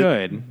so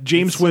good.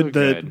 James It's so Wood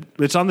good.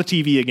 it's on the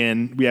TV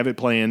again. We have it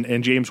playing,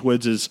 and James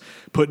Woods is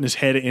putting his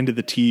head into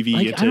the TV.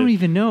 Like I don't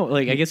even know.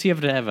 Like I guess you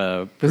have to have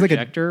a There's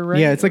projector, right?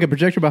 Yeah, it's like a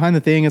projector behind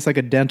the thing. It's like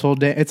a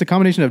dental. It's a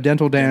combination of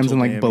dental dams Dental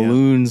and like dam, yeah.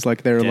 balloons.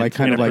 Like they're like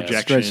kind Dental of like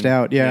projection. stretched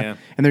out. Yeah, Yeah.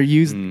 and they're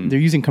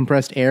using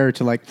compressed air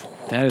to like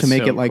That is to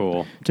make so it like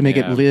cool. to make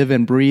Yeah. it live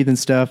and breathe and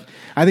stuff.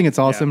 I think it's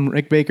awesome. Yeah.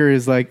 Rick Baker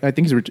is like I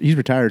think he's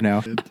retired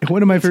now.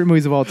 One of my favorite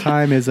movies of all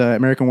time is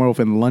American Werewolf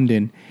in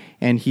London,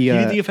 and he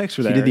did the effects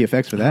for that, He did the right?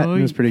 effects for that. Oh,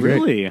 It was pretty really?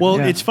 great. Well,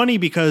 Yeah. it's funny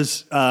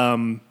because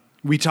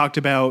we talked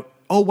about.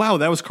 Oh wow,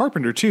 that was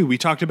Carpenter too. We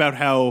talked about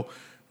how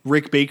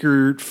Rick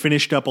Baker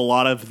finished up a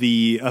lot of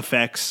the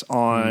effects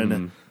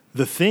on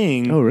The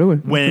Thing. Oh, really?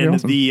 That's pretty When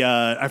awesome. the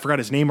I forgot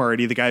his name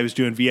already. The guy who was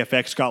doing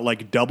VFX got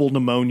like double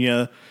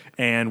pneumonia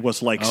and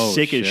was like Oh,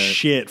 sick as shit.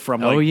 shit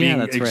from Oh, like yeah, being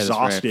that's right,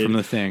 exhausted from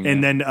The Thing,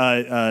 And yeah.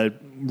 then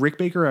Rick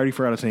Baker, I already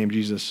forgot his name.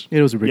 Jesus,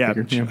 It was Rick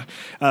Baker,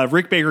 yeah.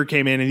 Rick Baker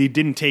came in and he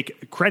didn't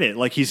take credit.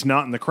 Like he's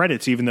not in the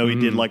credits, even though he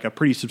did like a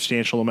pretty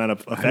substantial amount of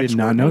effects. I did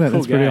not work. know that. Cool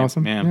That's pretty guy.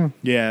 awesome. Yeah.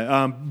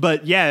 Yeah,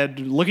 but yeah,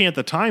 looking at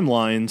the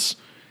timelines,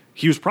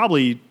 he was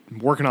probably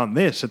working on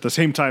this at the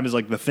same time as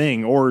like The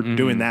Thing, or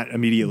doing that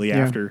immediately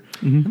after.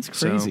 That's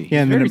crazy. Yeah, and He's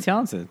then very it-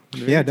 talented.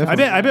 Yeah,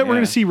 definitely. I bet we're Yeah.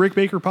 going to see Rick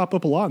Baker pop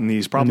up a lot in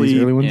these. Probably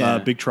early ones? Yeah.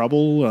 Big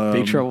Trouble.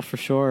 Big Trouble for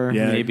sure.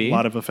 Yeah, maybe. a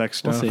lot of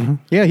effects We'll stuff. see.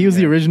 Yeah, he was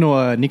the original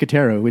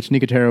Nicotero, which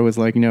Nicotero was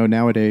like,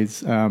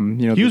 nowadays,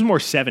 He was more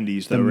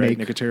 70s though, the right?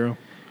 make- Nicotero.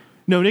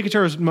 No,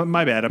 Nicotero's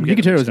my bad. I'm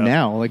getting Nicotero's mixed up.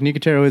 now. Like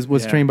Nicotero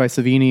was Yeah. trained by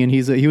Savini, and he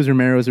was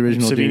Romero's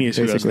original Savini dude, is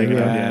who I was basically. thinking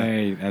of, Yeah. yeah.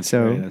 Right, that's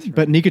So, right. That's right.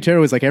 but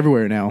Nicotero is like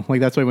everywhere now. Like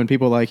that's why when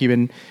people like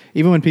even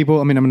when people,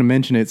 I mean, I'm going to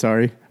mention it.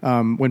 Sorry,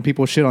 when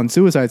people shit on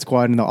Suicide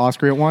Squad and the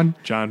Oscar it won,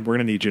 John, we're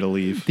going to need you to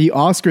leave. the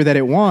Oscar that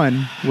it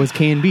won was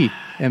K&B.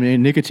 I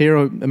mean,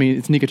 Nicotero. I mean,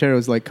 it's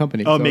Nicotero's like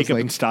company. Oh, So it's makeup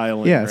like, and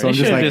styling. Yeah, right? so I'm They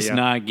just should have like, just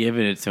not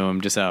given it to him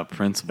just out of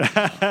principle.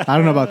 I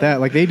don't know about that.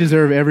 Like they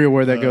deserve every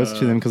award that goes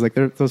to them because like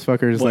those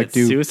fuckers What, like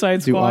do Suicide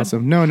do Squad?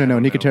 awesome. No.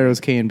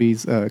 Nicotero's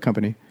K&B's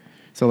company.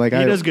 So like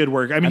He does good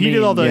work. I mean, he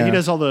did all the yeah. he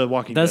does all the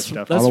Walking That's Dead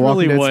stuff. that's All the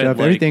really Walking Dead what stuff,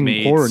 like, everything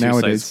made horror Suicide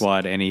nowadays.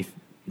 Squad any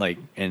like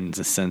in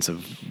the sense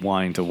of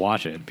wanting to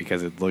watch it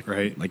because it looked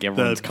right, like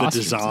everyone's the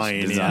costumes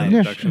design, design. Yeah.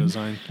 production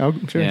design. Oh,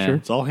 sure, Yeah. sure.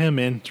 It's all him,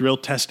 man. It's a real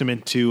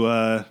testament to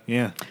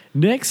yeah.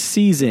 Next Those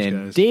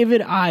season, guys.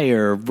 David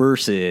Ayer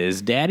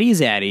versus Daddy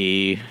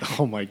Zaddy.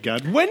 Oh my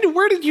God!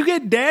 Where did you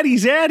get Daddy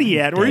Zaddy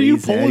at? Where are you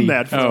Daddy pulling Zaddy.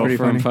 that from? pretty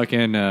from funny.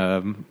 fucking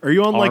Are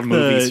you on our like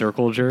movie the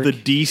Circle Jerk? the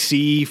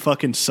DC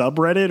fucking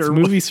subreddit It's or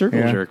movie Circle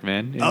Yeah. Jerk,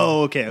 man. Yeah.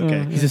 Oh, okay.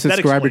 He's a That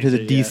subscriber to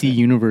explains the it, DC yeah.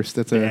 universe.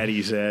 That's a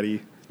Daddy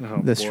Zaddy. Oh,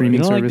 the boy. streaming you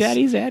don't service. like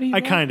Daddy Zaddy? I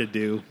kind of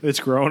do.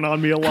 It's growing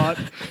on me a lot,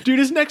 dude.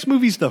 His next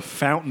movie's The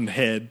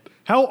Fountainhead.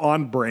 How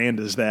on brand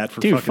is that for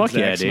Dude, fucking fuck Zack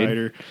yeah, dude.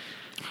 Snyder?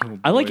 Oh,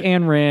 I like boy.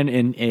 Ayn Rand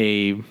in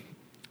a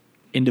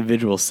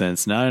individual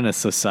sense, not in a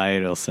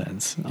societal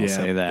sense. I'll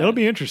say that. It'll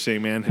be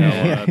interesting, man.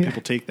 How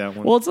people take that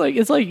one. Well, it's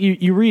like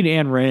you read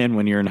Ayn Rand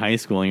when you're in high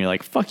school and you're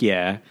like, fuck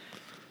yeah.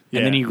 Yeah.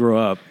 And then you grow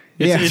up.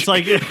 Yeah. It's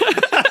like,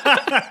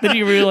 Then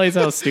you realize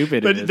how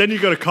stupid it is. but then you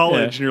go to college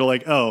Yeah. and you're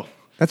like, oh,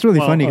 That's really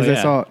Well, funny because oh, I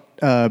yeah.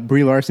 saw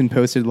Brie Larson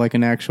posted like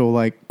an actual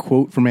like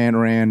quote from Ayn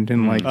Rand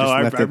and like just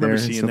I left it there. remember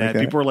and seeing stuff that.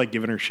 like People were like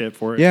giving her shit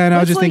for it. Yeah, and I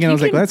was It's just thinking, I you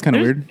was like, can- well, that's kind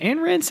of there's- weird.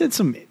 Ayn Rand said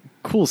some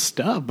cool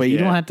stuff, but you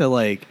Yeah. don't have to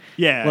like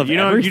Yeah, love you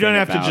don't everything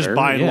have to about just her.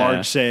 by and Yeah.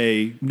 large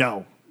say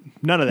no,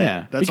 none of that.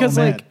 Yeah, That's because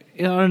all like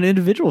bad. on an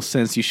individual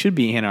sense, you should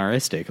be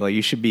anarchistic. Like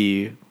you should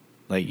be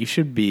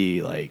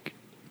like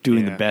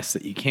doing the Yeah. best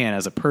that you can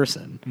as a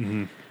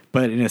person.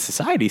 But in a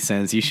society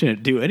sense, you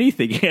shouldn't do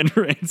anything Ayn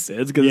Rand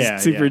says because Yeah,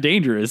 it's super yeah.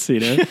 dangerous, you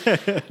know.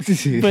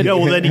 But Yeah,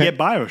 well, then you get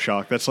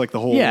Bioshock. That's like the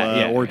whole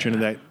Yeah, origin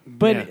of that.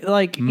 But yeah.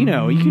 like you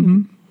know, you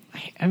can.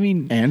 I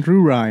mean,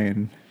 Andrew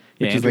Ryan,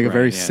 Yeah, which is Andrew like a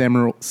very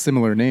Ryan, yeah.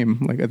 similar name.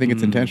 Like I think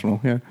it's intentional.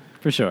 Yeah.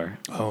 for sure,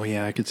 Oh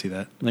yeah, I could see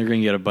that. they're going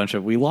to get a bunch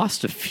of. We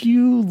lost a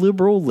few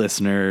liberal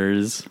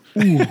listeners.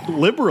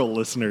 Liberal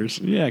listeners.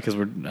 Yeah, because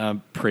we're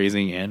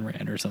praising Ayn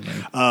Rand or something.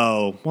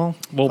 Oh well.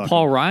 Well, fuck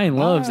Paul it. Ryan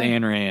loves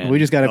Ayn Rand. We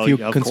just got a Oh, few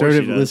yeah, of course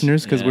conservative he does.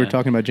 listeners because we're Yeah.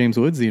 talking about James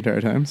Woods the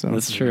entire time. So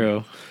That's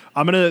true.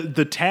 I'm gonna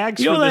the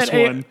tags You know for this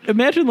that one.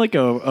 imagine like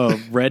a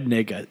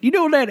redneck guy. You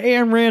know that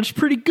Ayn Rand's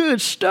pretty good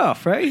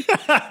stuff, right?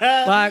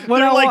 Like when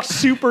They're I like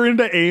super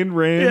into Ayn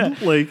Rand.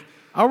 Yeah. Like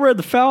I read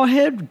the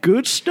Fountainhead,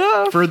 good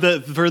stuff. for the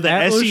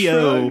Atlas SEO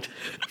Shrugged.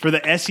 for the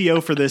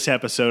SEO for this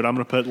episode, I'm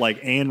gonna put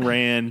like Ayn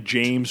Rand,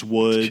 James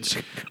Woods.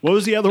 What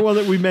was the other one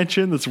that we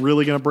mentioned that's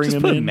really gonna bring Just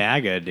him put in?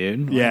 MAGA,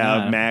 dude. Why Yeah,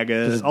 not?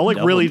 MAGA. Just I'll like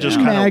double really just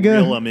down. kind of MAGA.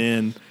 reel them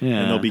in, Yeah.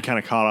 and they'll be kind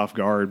of caught off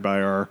guard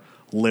by our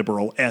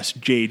liberal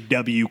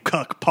SJW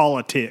cuck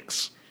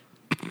politics.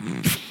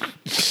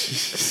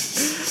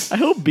 I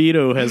hope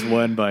Beto has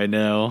won by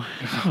now.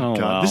 Oh,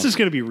 God, wow. this is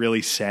going to be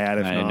really sad.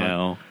 If I not,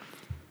 know.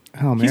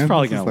 oh man, He's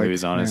probably this is going to like-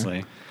 lose,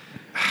 honestly.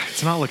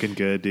 it's not looking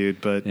good,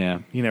 dude. But Yeah.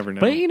 you never know.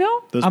 But, you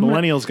know, those I'm gonna-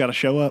 millennials got to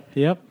show up.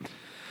 Yep.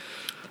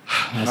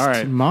 All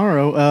right.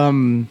 Tomorrow.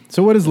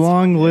 So what does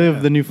long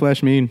live the new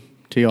Flash mean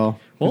to y'all?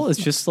 Well, it's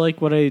just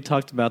like what I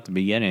talked about at the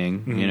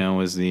beginning, you know,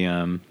 was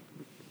the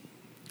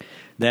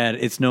that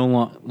it's no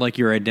longer like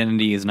your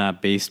identity is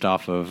not based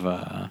off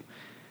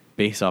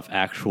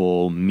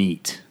actual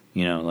meat,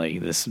 you know, like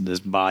this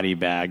body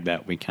bag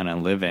that we kind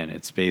of live in.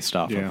 It's based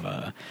off Yeah.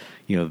 of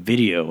you know,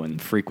 video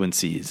and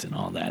frequencies and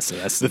all that. So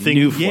that's The the thing,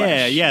 new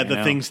flesh, yeah, you the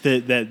know? things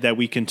that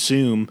we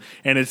consume,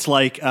 and it's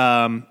like,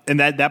 and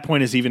that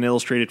point is even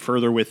illustrated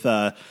further with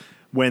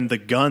when the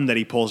gun that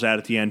he pulls out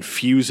at the end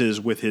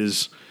fuses with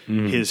his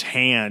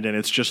hand, and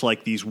it's just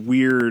like these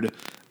weird.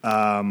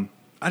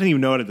 I don't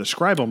even know how to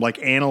describe them.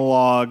 Like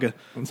analog.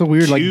 It's a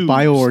weird, like, tubes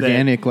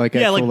bioorganic, that- like,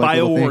 yeah, actual, like like,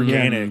 little thing,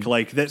 yeah. bioorganic,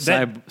 like that.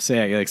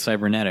 Say like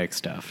cybernetic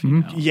stuff. You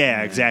know?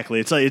 Yeah, exactly.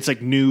 It's like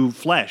new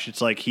flesh.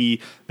 It's like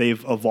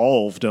they've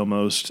evolved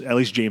almost. At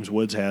least James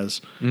Woods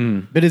has.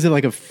 But is it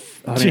like a?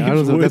 I don't know, James that's what I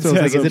was like. Woods Is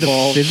it has a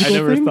evolved. physical I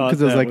never thing? thought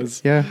Because I was that like,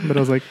 was- yeah, but I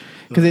was like,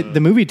 because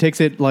the movie takes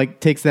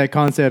that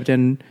concept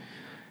and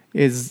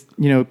is,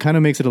 you know, kind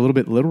of makes it a little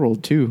bit literal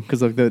too,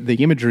 because of the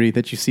imagery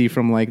that you see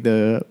from like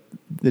the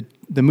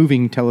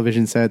moving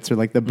television sets or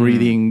like the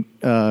breathing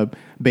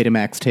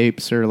Betamax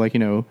tapes or like, you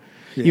know,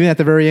 even at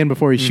the very end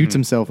before he shoots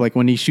himself, like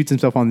when he shoots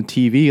himself on the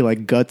TV,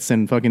 like guts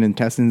and fucking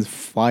intestines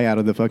fly out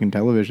of the fucking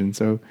television.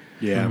 So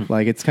Yeah.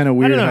 like it's kind of I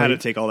weird. don't know how to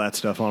take all that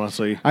stuff,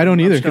 honestly. I don't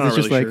I'm either still because it's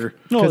not just really like sure.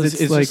 No, 'cause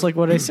it's just like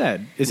what I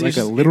said. It's like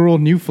just, a literal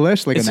new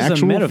flesh, like it's an just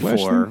actual a metaphor.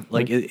 flesh thing.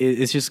 Like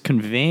it's just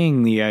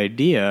conveying the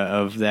idea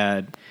of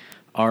that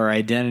our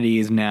identity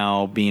is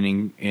now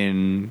being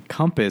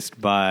encompassed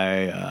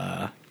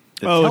by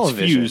the Oh,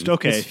 television. it's fused.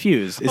 Okay. It's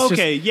fused. It's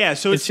okay, just, yeah.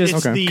 So it's just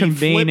Okay. the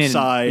conveying flip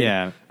side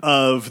yeah.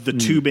 of the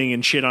tubing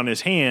and shit on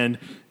his hand.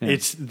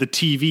 It's the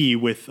TV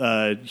with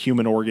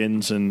human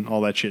organs and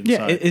all that shit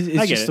Yeah, inside. it's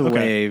I get just it. a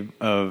Okay. way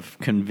of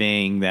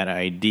conveying that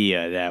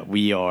idea that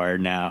we are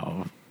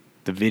now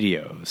the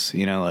videos.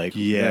 You know, like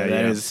Yeah,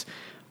 that yeah. is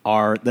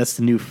that's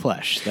the new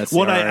flesh. That's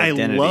What our I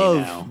identity love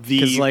now. the-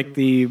 Because like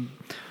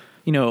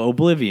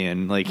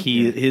Oblivion, like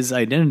his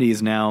identity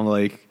is now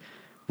like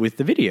with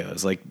the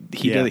videos. Like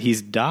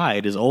he's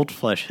died. His old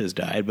flesh has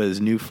died, but his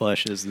new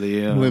flesh is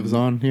the Lives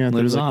on, yeah,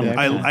 lives things like on. that.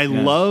 I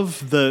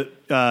love the.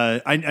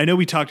 I know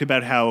we talked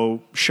about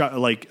how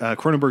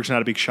Cronenberg's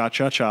not a big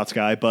shots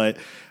guy, but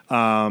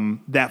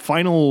that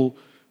final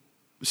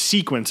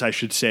sequence, I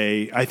should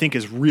say, I think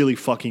is really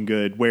fucking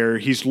good. Where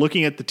he's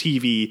looking at the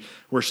TV,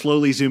 we're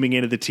slowly zooming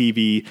into the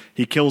TV.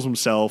 He kills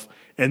himself,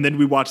 and then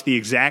we watch the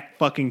exact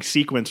fucking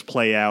sequence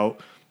play out.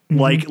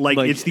 Like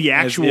it's the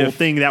as actual if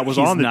thing that was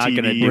he's on the not TV.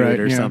 gonna do Right, it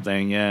or yeah.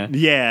 something. Yeah.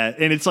 Yeah,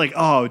 and it's like,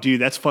 oh,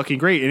 dude, that's fucking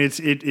great, and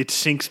it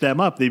syncs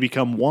them up. They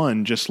become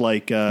one, just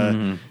like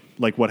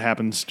what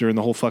happens during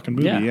the whole fucking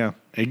movie. Yeah,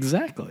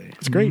 exactly.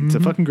 it's great. It's a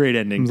fucking great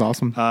ending. It was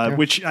awesome. Yeah.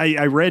 Which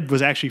I read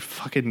was actually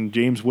fucking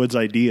James Wood's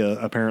idea.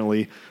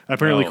 Apparently,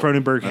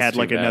 Cronenberg that's had too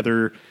Oh, like bad.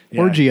 another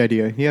Orgy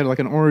idea. He had like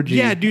an orgy.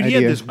 Yeah, dude, he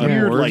idea. had this Yeah.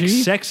 weird like orgy?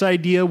 sex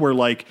idea where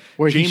like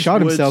where James he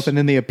shot Woods, himself and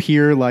then they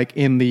appear like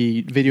in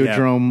the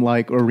Videodrome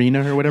like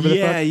arena or whatever the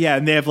Yeah, fuck. yeah,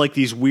 and they have like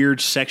these weird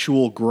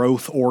sexual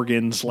growth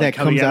organs like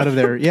That comes out of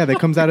there. Yeah, that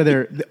comes out of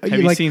there. Have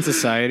you seen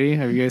Society?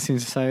 Have you guys seen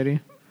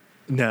Society?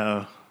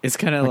 No, It's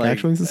kind of like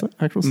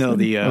actual no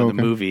the Oh, the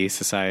movie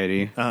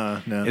Society.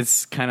 no.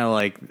 It's kind of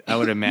like I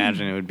would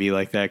imagine it would be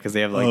like that because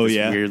they have like Oh, this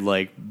yeah. weird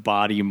like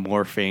body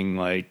morphing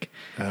like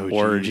Oh,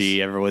 orgy.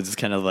 jeez. Everyone's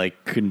kind of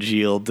like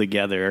congealed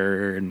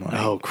together and like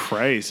Oh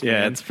Christ! yeah,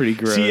 man. it's pretty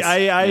gross. See,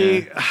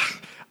 Yeah.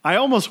 I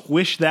almost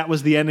wish that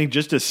was the ending,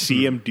 just to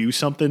see him do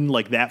something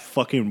like that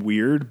fucking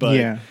weird. But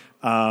Yeah.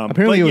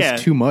 Apparently but it was yeah.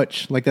 too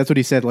much. Like that's what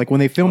he said. Like when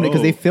they filmed it,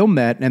 because they Oh. filmed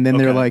that, and then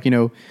they're Okay. like,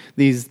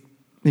 these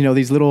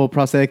little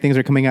prosthetic things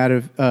are coming out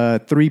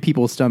of 3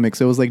 people's stomachs.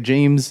 So it was like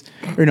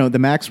the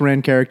Max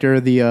Wren character,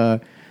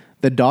 the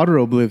daughter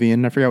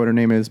Oblivion, I forgot what her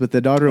name is, but the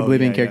daughter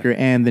Oblivion yeah, character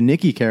and the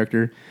Nikki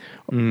character.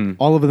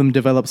 All of them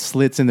develop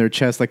slits in their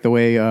chest, like the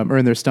way, or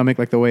in their stomach,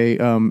 like the way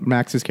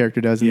Max's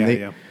character does, and Yeah, they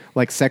yeah.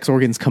 like sex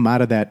organs come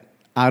out of that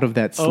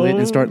slit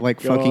and start like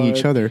fucking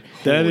each other.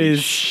 That Holy is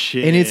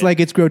shit. And it's like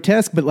it's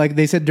grotesque, but like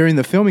they said during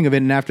the filming of it,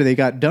 and after they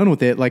got done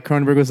with it, like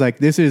Cronenberg was like,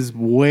 "This is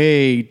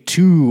way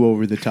too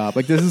over the top.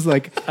 Like this is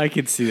like I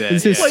could see that.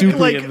 This is yeah. super-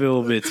 Like, a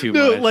little bit too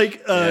no, much.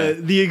 like Yeah.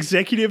 the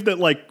executive that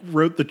like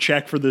wrote the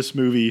check for this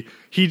movie,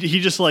 he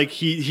just like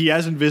he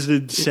hasn't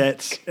visited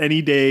sets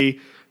any day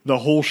the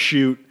whole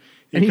shoot.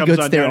 and he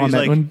goes there on he's that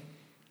like, one.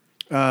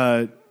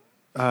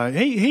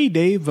 hey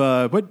Dave,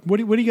 what are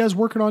you guys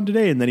working on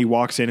today? And then he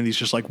walks in and he's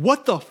just like,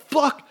 what the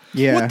fuck?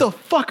 Yeah. What the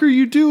fuck are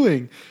you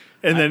doing?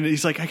 And then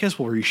he's like, I guess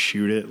we'll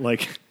reshoot it.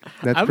 Like,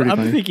 That's I'm, pretty I'm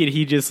funny. thinking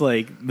he just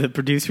like the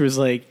producer was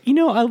like,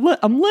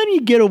 I'm letting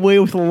you get away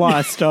with a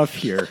lot of stuff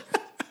here.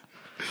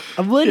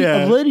 I'm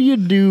letting you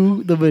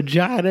do the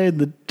vagina and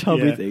the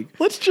tummy yeah. thing.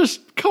 Let's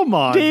just come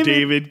on,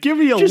 David. Give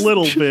me a just-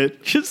 little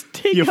bit. Just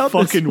take You out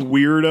fucking this,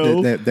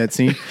 weirdo. that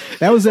scene.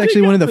 That was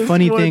actually one of the this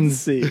funny one things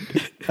scene.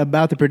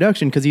 about the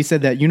production, because he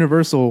said that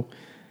Universal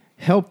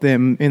helped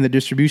them in the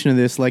distribution of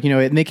this. Like,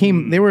 and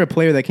they were a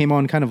player that came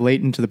on kind of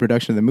late into the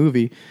production of the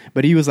movie,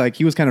 but he was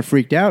kind of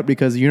freaked out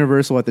because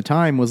Universal at the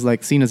time was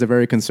like seen as a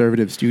very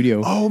conservative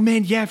studio. Oh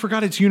man, yeah, I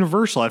forgot it's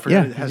Universal. I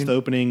forgot Yeah. it has the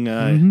opening,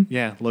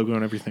 logo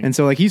and everything. And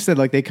so like he said,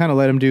 like they kind of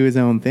let him do his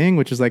own thing,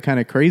 which is like kind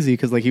of crazy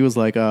because like he was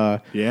like,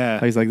 Yeah.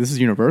 he's like, this is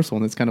Universal,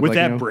 and it's kind of with like,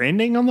 that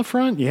branding on the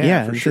front,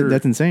 yeah, for that's, sure.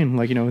 that's insane.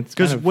 Like, it's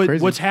Because kind of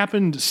crazy. what's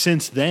happened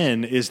since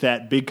then is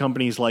that big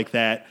companies like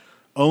that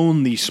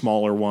own these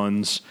smaller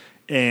ones,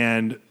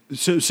 and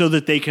so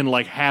that they can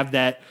like have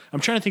that. I'm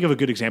trying to think of a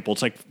good example.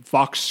 It's like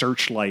Fox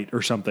Searchlight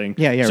or something.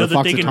 Yeah, So or that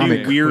Fox they can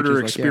Atomic, do weirder which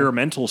is like,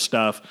 experimental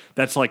stuff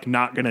that's like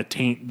not going to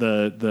taint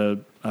the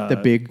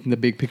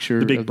big picture,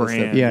 the big of the stuff.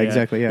 brand. Yeah,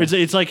 exactly. Yeah,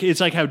 It's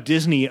like how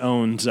Disney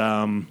owns.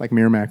 like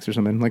Miramax or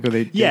something. Like where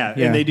they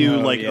And they do Oh,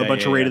 like yeah, a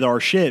bunch yeah, of rated yeah. R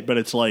shit, but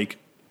it's like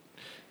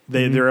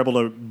they're able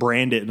to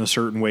brand it in a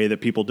certain way that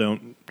people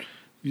don't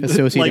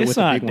associate like, it with it's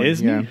the not big one.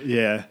 Disney. Yeah.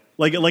 Yeah,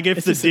 like if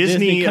It's the just a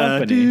Disney Disney,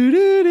 company.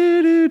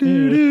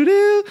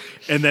 do-do-do-do-do-do-do,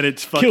 and then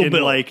it's fucking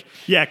Bill. like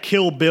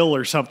Kill Bill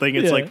or something.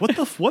 It's Yeah. like what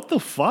the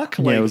fuck?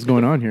 Yeah, Like, what's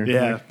going on here?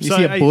 Yeah. Like, you So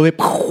see a I- bullet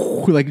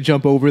like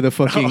jump over the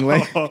fucking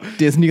like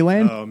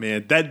Disneyland. Oh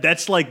man,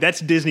 that's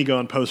Disney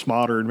going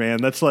postmodern, man.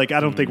 That's like I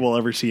don't think we'll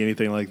ever see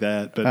anything like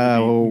that. But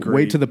it'd be great.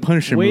 Wait to the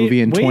Punisher Wait-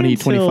 movie in wait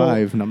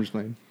 2025. No, I'm just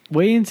playing.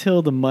 wait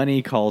until the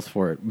money calls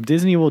for it.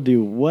 Disney will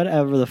do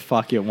whatever the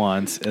fuck it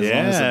wants as long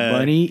as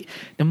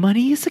the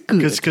money is good.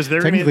 Because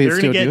they're gonna Technically, it's get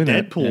still doing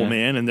that. Deadpool,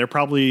 man, and they're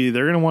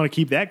gonna want to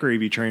keep that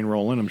gravy train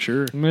rolling. I'm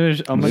sure.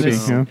 Maybe,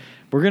 yeah.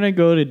 We're gonna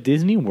go to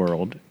Disney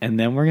World, and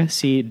then we're gonna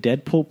see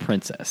Deadpool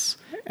Princess.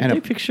 And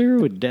a picture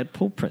with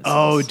Deadpool Princess.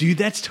 Oh, dude,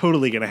 that's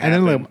totally gonna happen.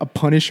 And then like a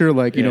Punisher,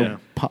 like you know,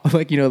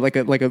 like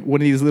a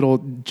one of these little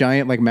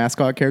giant like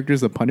mascot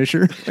characters, the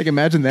Punisher. Like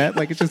imagine that.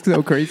 Like it's just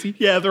so crazy.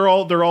 Yeah, they're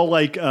all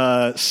like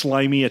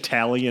slimy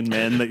Italian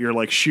men that you're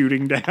like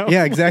shooting down.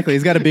 Yeah, exactly.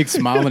 He's got a big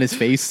smile on his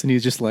face, and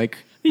he's just like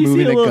you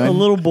moving see a gun. A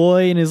little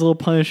boy in his little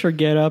Punisher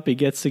getup. He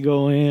gets to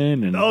go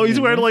in. And,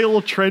 he's wearing like a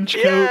little trench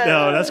coat. Yeah,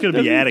 No, that's going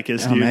to be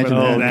Atticus, dude. imagine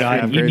Oh, that.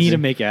 God. You Crazy. need to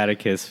make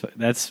Atticus.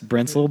 That's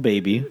Brent's little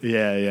baby.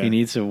 Yeah. He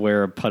needs to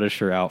wear a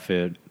Punisher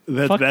outfit.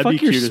 That'd fuck be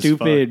your cute as stupid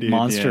fuck, dude.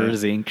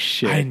 Monsters Inc.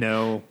 shit. I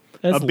know.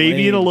 That's a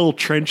baby in a lame. little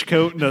trench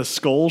coat and a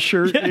skull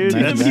shirt, Yeah, dude.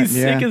 dude, That's- that'd be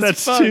yeah. sick as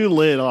That's fuck. too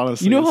lit,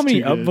 honestly. You know how That's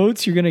many too good.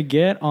 upvotes you're gonna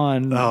get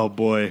on? Oh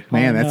boy,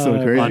 Man, that's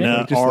so crazy. on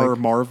Just our like-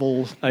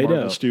 Marvel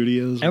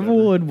Studios. whatever.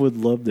 Everyone would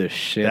love this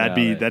shit. That'd out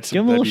be- of it. that's-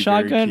 give him a little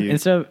that'd be very shotgun cute.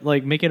 instead of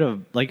like make it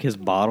like his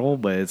bottle,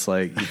 but it's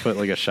like you put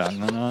like a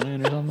shotgun on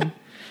it or something.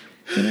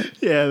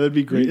 Yeah, that'd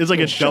be great. It's like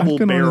a double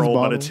Shotgun on his barrel, but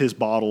bottle. it's his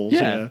bottles.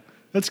 Yeah. Yeah.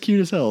 That's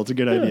cute as hell. It's a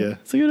good idea.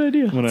 It's a good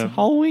idea. I'm gonna It's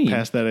Halloween.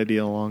 pass that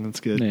idea along.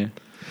 That's good.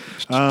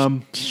 Yeah.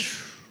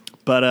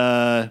 But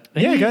yeah,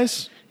 Hey.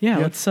 guys. Yeah,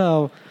 let's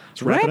wrap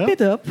wrap it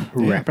it up.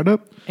 Wrap it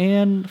up.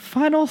 And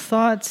final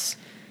thoughts,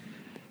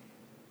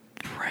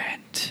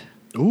 Brent.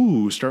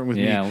 Ooh, starting with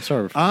Yeah, me. we'll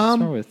start with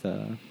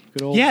good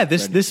old. Yeah,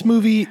 this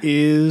movie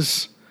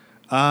is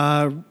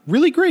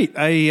really great.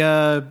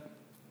 I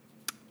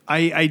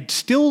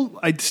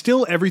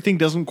still everything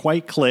doesn't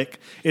quite click.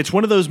 It's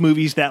one of those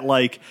movies that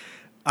like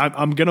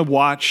I'm gonna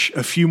watch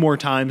a few more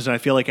times, and I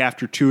feel like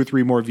after 2 or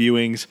 3 more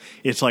viewings,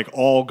 it's like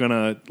all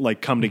gonna like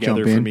come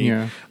together Jump for in, me.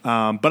 yeah.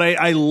 But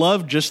I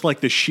love just like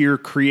the sheer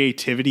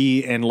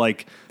creativity and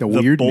like The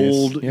weirdness,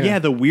 bold, yeah.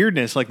 the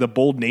weirdness, like the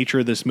bold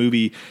nature of this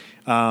movie.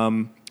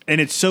 And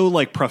it's so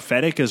like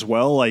prophetic as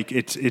well. Like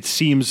it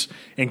seems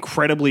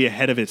incredibly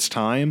ahead of its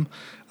time.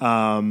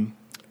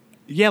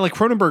 Yeah, like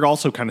Cronenberg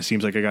also kind of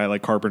seems like a guy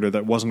like Carpenter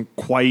that wasn't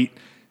quite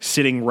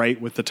sitting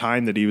right with the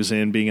time that he was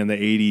in, being in the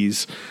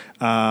 80s.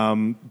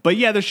 But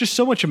yeah, there's just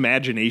so much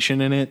imagination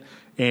in it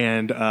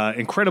and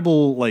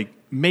incredible like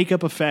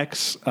makeup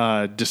effects,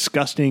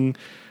 disgusting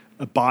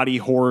body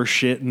horror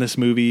shit in this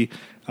movie.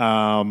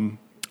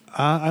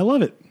 I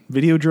love it.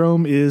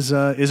 Videodrome is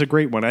a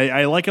great one.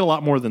 I like it a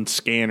lot more than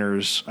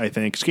Scanners, I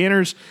think.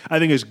 Scanners, I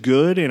think, is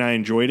good, and I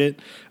enjoyed it.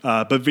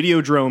 But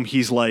Videodrome,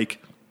 he's like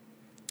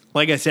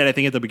I said, I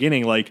think at the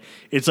beginning, like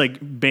it's like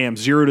bam,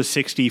 0 to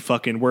 60,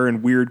 fucking we're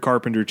in weird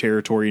Carpenter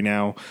territory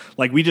now.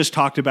 Like we just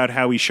talked about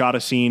how he shot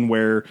a scene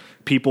where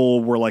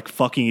people were like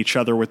fucking each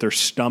other with their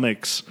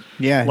stomachs.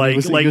 Yeah, like he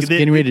was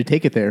getting ready to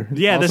take it there.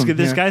 Yeah, Awesome.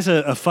 this guy's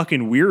a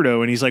fucking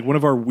weirdo, and he's like one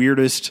of our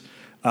weirdest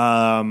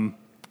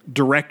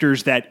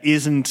directors that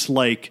isn't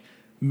like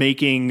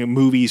making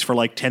movies for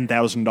like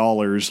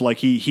 $10,000. Like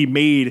he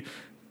made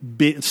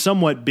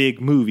somewhat big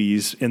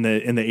movies in the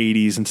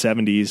 80s and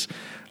 70s.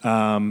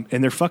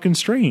 And they're fucking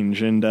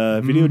strange, and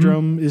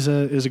Videodrome is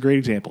a great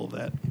example of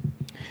that.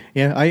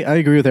 Yeah, I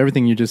agree with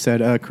everything you just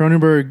said.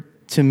 Cronenberg,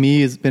 to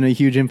me, has been a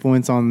huge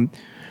influence on,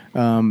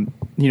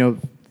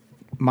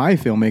 my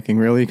filmmaking,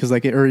 really, because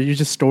or you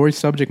just story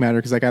subject matter.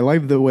 Because like I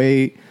like the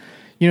way,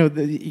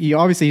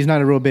 obviously he's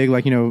not a real big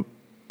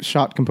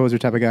shot composer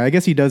type of guy. I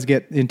guess he does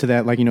get into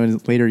that in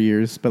his later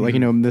years, but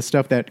the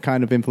stuff that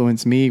kind of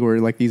influenced me were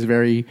like these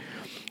very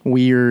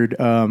weird.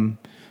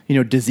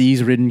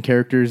 Disease-ridden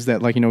characters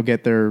that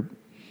get their,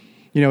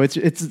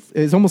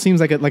 it almost seems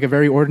like a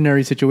very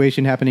ordinary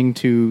situation happening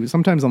to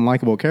sometimes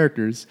unlikable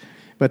characters,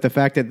 but the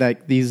fact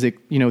that these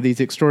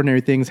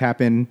extraordinary things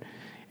happen,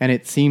 and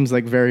it seems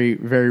like very,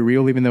 very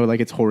real, even though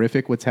it's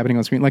horrific what's happening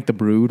on screen, like The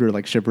Brood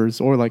or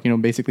Shivers or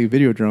basically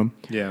Videodrome.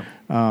 Yeah.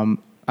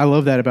 I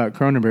love that about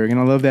Cronenberg,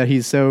 and I love that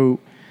he's so.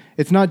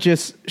 It's not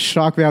just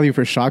shock value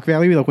for shock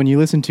value. Like when you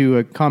listen to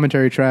a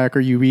commentary track or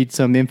you read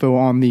some info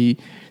on the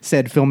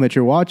said film that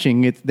you're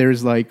watching,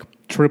 there's like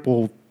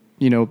triple,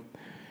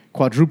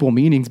 quadruple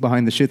meanings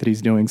behind the shit that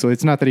he's doing. So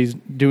it's not that he's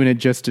doing it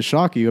just to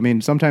shock you. I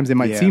mean, sometimes it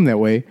might seem that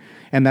way,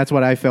 and that's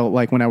what I felt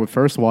like when I would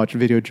first watch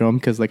Videodrome.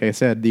 Because, like I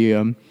said,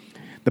 the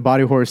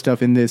body horror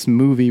stuff in this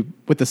movie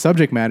with the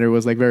subject matter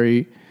was like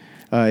very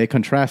it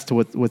contrasts to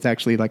what's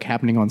actually like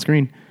happening on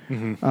screen.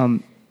 Mm-hmm.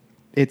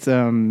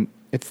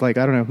 It's like,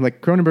 I don't know, like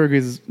Cronenberg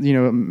is,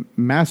 a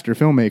master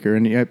filmmaker,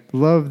 and I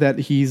love that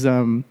he's, I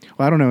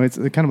don't know, it's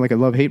kind of like a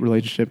love-hate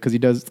relationship because he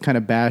does kind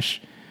of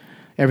bash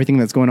everything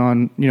that's going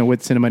on,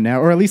 with cinema now,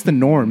 or at least the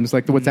norms,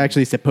 like what's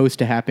actually supposed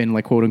to happen,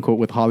 like quote unquote,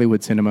 with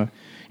Hollywood cinema,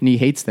 and he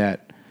hates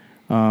that.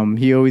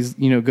 He always,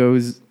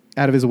 goes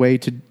out of his way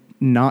to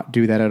not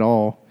do that at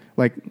all.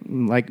 Like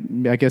I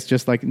guess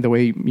just like the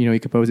way, he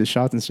composes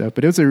shots and stuff.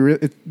 But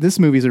this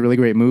movie is a really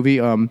great movie.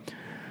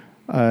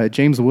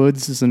 James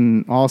Woods is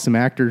an awesome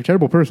actor,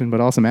 terrible person, but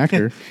awesome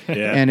actor.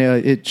 Yeah. And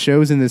it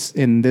shows in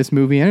this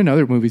movie and in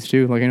other movies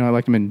too. Like, I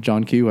liked him in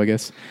John Q, I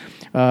guess.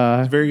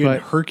 Very good.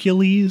 But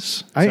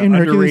Hercules. in It's an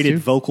Hercules, underrated too.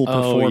 vocal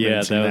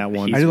performance in that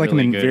one. I do like him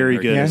in Very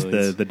good as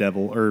Hercules. the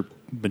devil or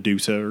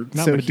Medusa or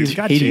not So Medusa. he's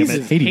God Hades.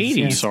 damn it. Hades,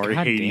 yeah. I'm sorry,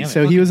 God damn Hades. it.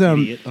 So he was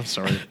Idiot. I'm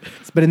sorry.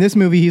 But in this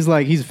movie,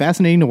 he's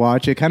fascinating to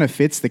watch. It kind of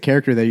fits the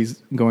character that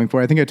he's going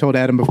for. I think I told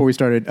Adam before we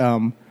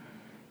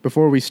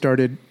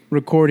started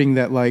recording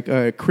that like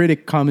a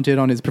critic commented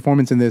on his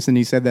performance in this, and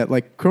he said that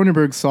like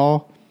Cronenberg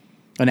saw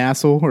an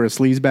asshole or a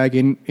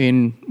sleazebag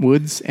in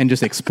Woods and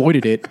just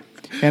exploited it.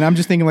 And I'm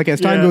just thinking, like, as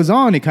time Yeah. goes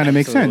on, it kind of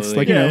makes sense.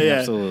 Like, Yeah, you know, yeah.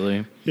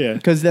 Absolutely. Yeah.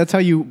 because that's how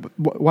you.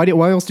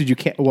 Why else do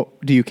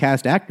you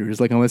cast actors?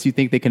 Like, unless you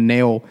think they can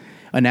nail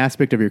an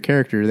aspect of your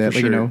character that, For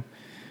like, sure.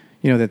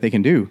 you know that they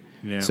can do.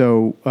 Yeah.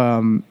 So,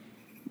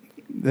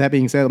 that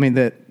being said, I mean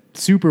that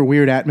super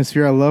weird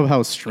atmosphere. I love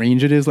how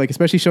strange it is. Like,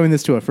 especially showing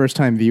this to a first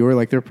time viewer.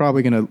 Like, they're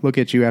probably going to look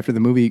at you after the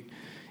movie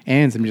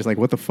ends and be just like,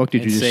 "What the fuck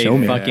did And you just say, show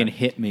me?" fucking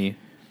hit me.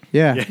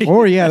 Yeah,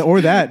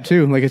 or that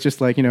too. Like, it's just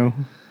like, you know,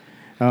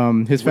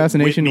 his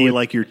fascination Whip me with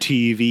like your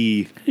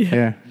TV.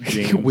 yeah,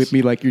 James. whip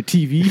me like your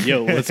TV.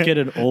 Yo, let's get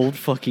an old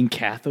fucking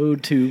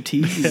cathode tube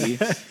TV.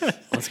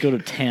 Let's go to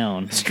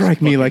town. Strike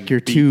me like your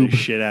Beat tube. the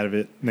shit out of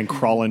it and then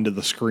crawl into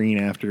the screen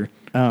after.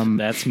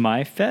 That's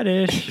my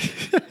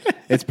fetish.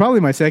 It's probably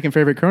my second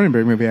favorite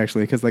Cronenberg movie,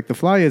 actually, because like The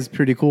Fly is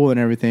pretty cool and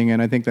everything,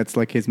 and I think that's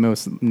like his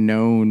most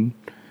known,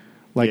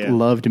 like Yeah.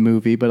 loved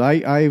movie. But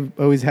I've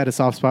always had a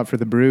soft spot for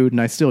The Brood,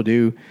 and I still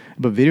do.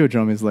 But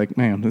Videodrome is like,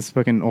 man, this is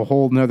fucking a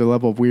whole nother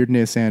level of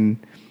weirdness and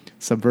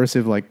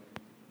subversive like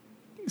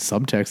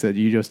subtext that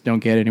you just don't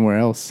get anywhere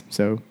else.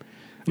 So,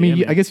 I mean,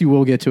 Yeah, man. I guess you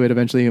will get to it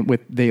eventually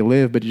with They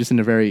Live, but just in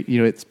a very, you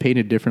know, it's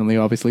painted differently,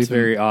 obviously. It's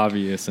very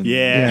obvious. And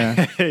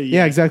Yeah.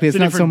 Yeah, exactly. It's a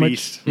not so different much.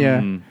 beast.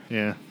 Yeah.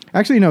 Yeah.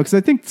 Actually, no, because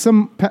I think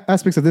some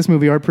aspects of this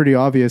movie are pretty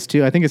obvious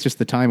too. I think it's just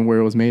the time where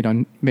it was made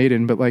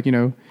in, but like, you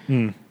know,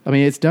 I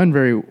mean, it's done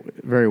very,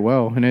 very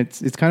well, and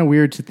it's kind of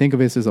weird to think of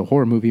this as a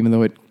horror movie, even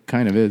though it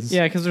kind of is.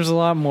 Yeah, because there's a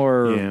lot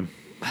more. Yeah.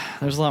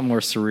 There's a lot more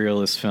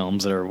surrealist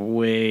films that are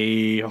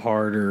way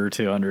harder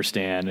to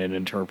understand and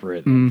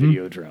interpret than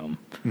Videodrome.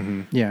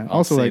 yeah. I'll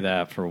Also, say like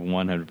that for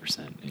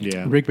 100%.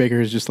 Yeah. Rick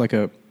Baker is just like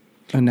a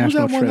What was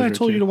national that one that I treasure,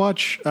 told too. you to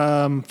watch?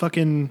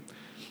 Fucking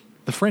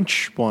the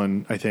French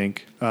one, I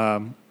think.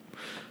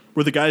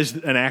 Where the guy's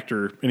an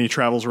actor and he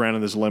travels around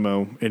in this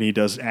limo and he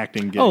does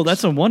acting gigs. Oh,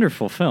 that's a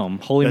wonderful film.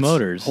 Holy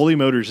Motors. Holy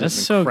Motors That's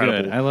is so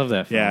incredible. good. I love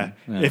that film.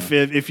 Yeah. Yeah.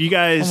 If you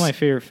guys One of my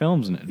favorite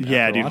films.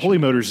 Yeah, dude, Holy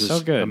Motors is so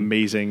good.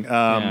 amazing.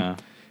 Yeah.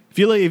 If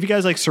you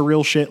guys like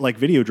surreal shit like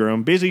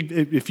Videodrome, basically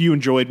if you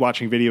enjoyed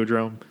watching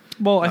Videodrome,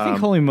 Well, I think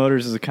Holy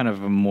Motors is a kind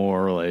of a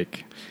more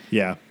like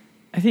yeah.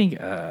 I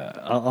think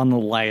on the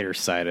lighter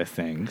side of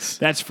things.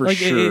 That's for like,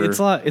 sure. It's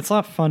a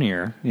lot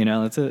funnier. You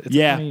know, it's a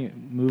Yeah. funny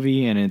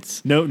movie, and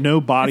it's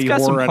No body it's got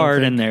horror. some I don't heart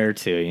think. in there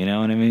too. You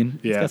know what I mean?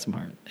 Yeah. It's got some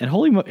heart. And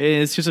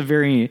it's just a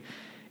very.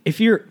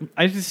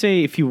 I have to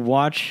say, if you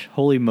watch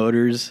Holy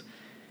Motors,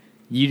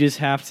 you just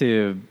have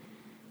to.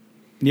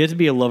 You have to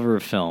be a lover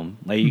of film.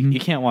 Like you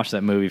can't watch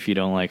that movie if you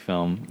don't like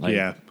film. Like,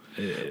 Yeah.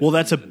 Well,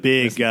 that's a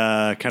big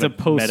kind it's a of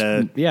post.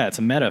 meta. Yeah, it's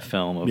a meta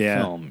film of Yeah,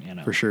 film. You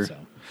know, for sure. So.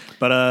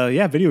 But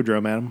yeah,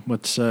 Videodrome, Adam.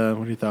 What are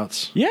your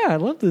thoughts? Yeah, I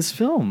love this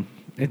film.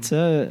 It's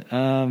a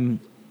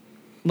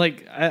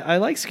like I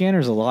like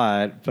Scanners a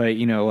lot, but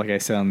you know, like I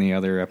said on the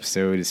other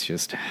episode, it's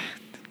just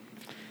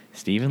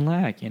Stephen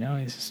Lack. You know,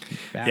 he's just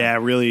bad. Yeah,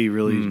 really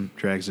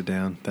drags it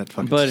down. That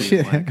fucking But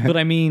Stephen Lack. but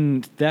I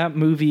mean, that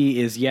movie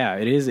is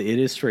it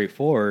is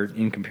straightforward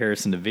in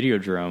comparison to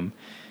Videodrome,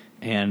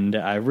 and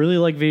I really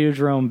like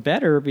Videodrome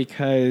better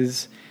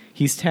because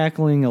he's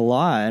tackling a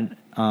lot.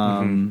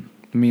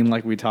 I mean,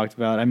 like we talked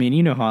about. I mean,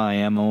 you know how I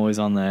am. I'm always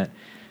on that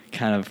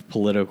kind of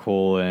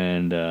political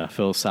and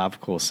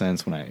philosophical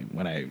sense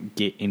when I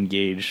get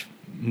engaged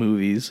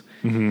movies.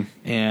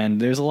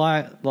 And there's a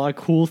lot of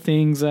cool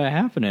things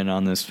happening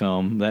on this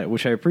film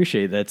which I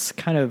appreciate. That's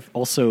kind of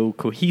also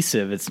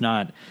cohesive. It's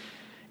not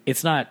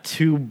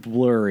too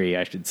blurry,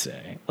 I should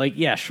say. Like,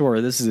 yeah, sure,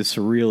 this is a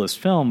surrealist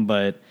film,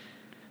 but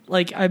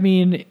like, I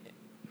mean,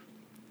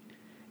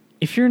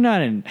 if you're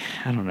not I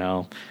don't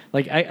know,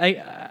 like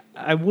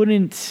I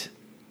wouldn't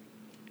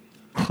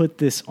put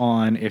this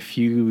on if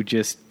you're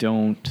just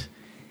kind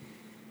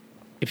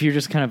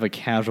of a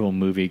casual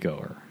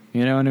moviegoer.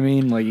 You know what I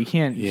mean? Like you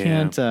can't.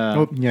 Yeah.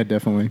 yeah,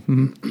 definitely.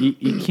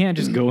 You can't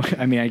just go.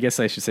 I mean, I guess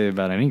I should say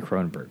about any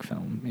Cronenberg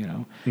film. You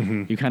know,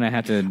 you kind of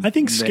have to. I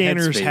think the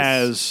Scanners headspace.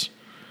 has.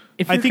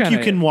 If I you're think you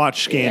kinda- can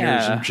watch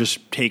Scanners Yeah. and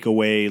just take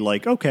away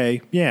like,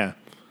 okay, yeah.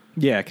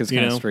 Yeah, because You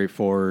kind of know?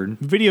 straightforward.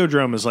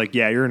 Videodrome is like,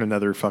 yeah, you're in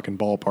another fucking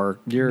ballpark.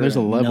 There's There's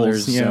a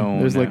levels. Yeah,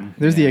 there's the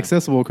the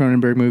accessible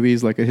Cronenberg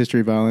movies like A History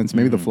of Violence,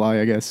 maybe The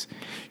Fly, I guess.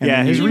 And Yeah,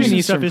 then his there's recent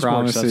Eastern stuff is more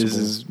Promises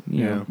accessible. is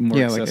you know, Yeah. more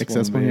Yeah, like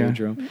accessible. accessible, than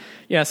Videodrome.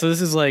 Yeah, so this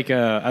is like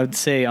I would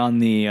say on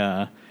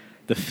the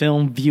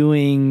film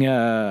viewing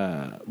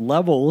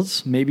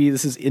levels, maybe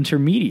this is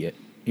intermediate.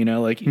 You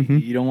know, like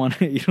you don't want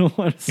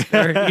to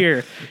start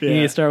here. You need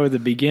Yeah. to start with the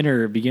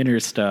beginner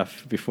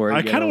stuff before.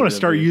 I kind of want to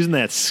start using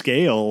that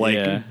scale,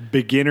 like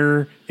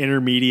beginner,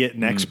 intermediate,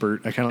 and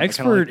expert. I kind of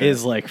expert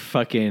is like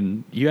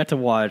fucking. You have to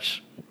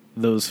watch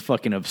those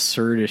fucking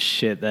absurdist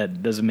shit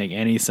that doesn't make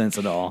any sense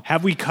at all.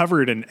 Have we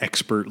covered an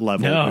expert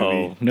level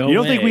movie? No You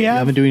don't think we way. I have?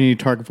 haven't doing any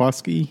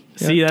Tarkovsky.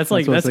 See, that's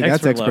like what it's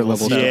that's expert level level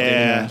stuff. stuff.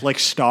 Yeah, like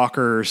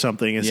Stalker or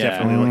something is Yeah.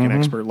 definitely like an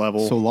expert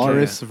level.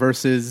 Solaris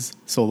versus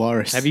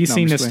Solaris. Have you No,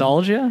 seen I'm just playing.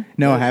 Nostalgia?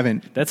 No, I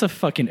haven't. That's a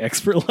fucking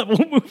expert level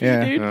movie,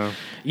 Yeah. dude. Oh.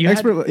 You had-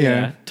 Expert-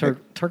 yeah.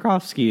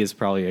 Tarkovsky is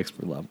probably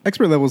expert level.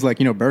 Expert level is like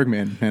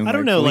Bergman. And I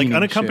don't know, like Fellini and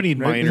Unaccompanied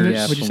shit, right? Minors.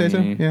 Yeah, Would you say so?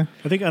 Fellini. Yeah.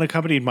 I think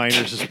Unaccompanied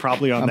Minors is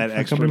probably on that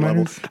expert Unaccompanied level.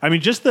 Minors? I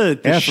mean, just the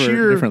Yeah, for a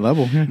sheer different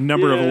level. Yeah.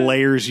 number Yeah. of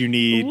layers you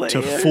need to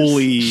Layers.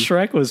 fully.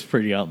 Shrek was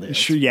pretty out there.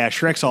 Yeah,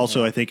 Shrek's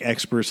also, I think,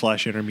 expert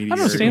 / intermediate. I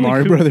don't know, Stanley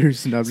Mario Kubrick-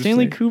 Brothers. No, I'm just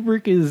Stanley saying.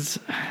 Kubrick is.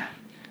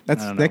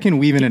 That's I don't that know. can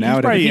weave in and out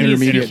of probably the The thing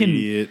is, intermediate. he can-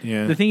 Intermediate,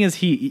 yeah. The thing is,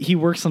 he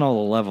works on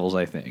all the levels.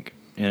 I think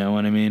you know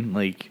what I mean.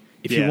 Like,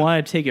 if Yeah. you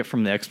want to take it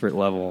from the expert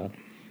level,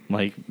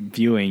 like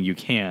viewing, you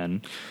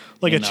can.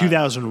 like a And,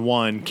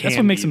 2001 can That's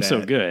what makes be him so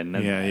that. good.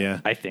 And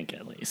Yeah. I think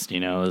at least, you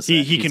know, is He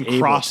that can he's able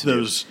cross to do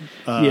those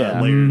Yeah.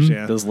 layers.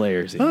 Yeah. those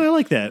layers. Oh, I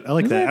like that. I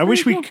like Isn't that. that I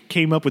wish pretty we cool?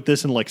 came up with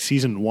this in like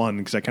season 1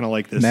 because I kind of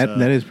like this. That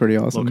is pretty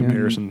awesome. little yeah.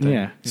 comparison thing.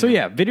 Yeah. So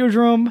yeah,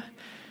 Videodrome,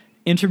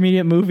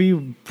 intermediate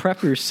movie.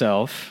 Prep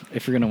yourself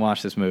if you're going to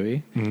watch this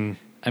movie. Mm-hmm.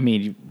 I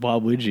mean, why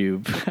would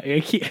you? I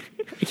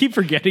keep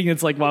forgetting.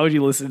 It's like, why would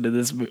you listen to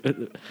this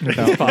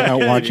Without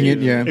watching it,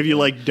 yeah. If you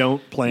like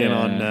don't plan Yeah,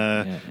 on,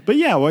 yeah. but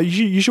yeah, well,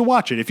 you should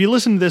watch it. If you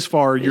listen this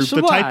far, you're should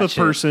the type of watch it.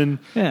 person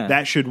Yeah.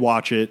 that should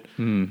watch it.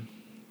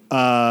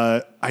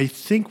 I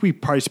think we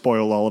probably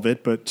spoiled all of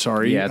it, but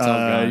sorry, Yeah, it's all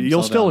gone. It's you'll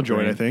all still down enjoy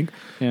it. I the drain. think.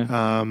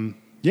 Yeah.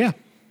 Yeah.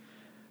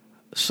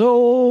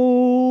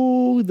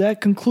 So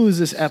that concludes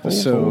this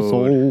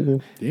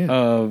episode Yeah.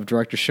 of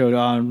Director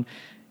Showdown.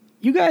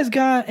 You guys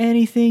got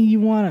anything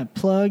you want to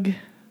plug,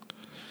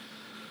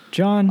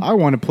 John? I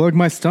want to plug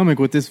my stomach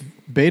with this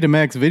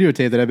Betamax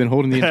videotape that I've been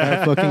holding the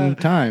entire fucking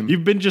time.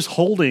 You've been just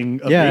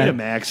holding a Yeah.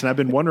 Betamax, and I've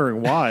been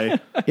wondering why.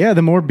 Yeah,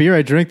 the more beer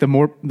I drink, the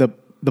more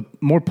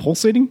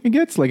pulsating it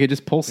gets. Like it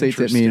just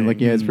pulsates at me. And like,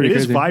 yeah, it's pretty It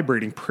is crazy.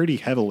 vibrating pretty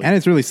heavily. And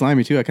it's really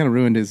slimy too. I kind of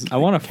ruined his. I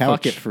want to couch.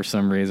 fuck it for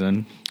some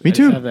reason. Me I just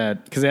too. have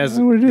that because it has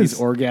I know what it these is.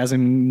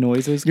 orgasm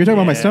noises. You're talking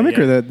about my Yeah, stomach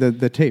yeah. or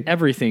the tape?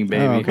 Everything,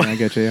 baby. Oh, okay, I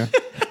get you. Yeah.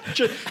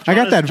 John I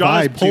got that John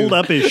has vibe, pulled too.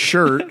 up his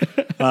shirt.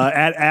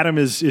 Adam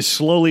is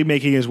slowly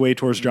making his way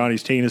towards John.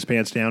 He's taking his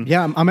pants down.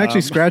 Yeah, I'm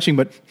actually scratching,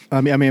 but I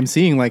mean, I'm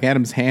seeing like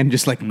Adam's hand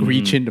just like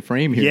reach into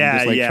frame here. Yeah, and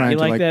just like yeah. trying You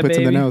to like like that, put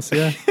something baby? else.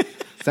 Yeah,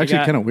 it's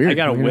actually kind of weird. I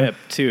got a you know? whip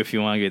too if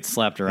you want to get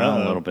slapped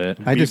around a little bit.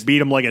 I just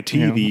beat him like a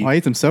you know, TV. I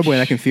ate some Subway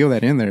and I can feel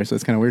that in there, so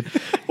it's kind of weird.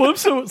 What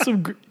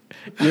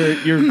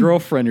if your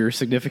girlfriend or your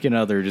significant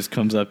other just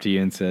comes up to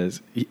you and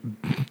says,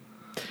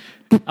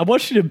 "I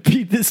want you to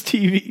beat this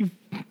TV."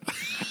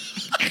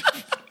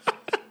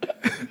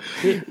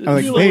 I'm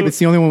like, babe, it's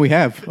the only one we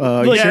have. You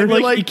Like, sure?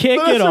 like, Like, you can't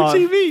but get that's our off.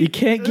 TV. You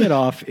can't get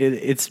off.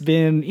 It's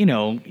been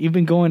you've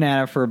been going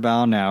at it for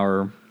about an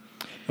hour,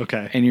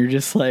 Okay. and you're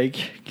just like,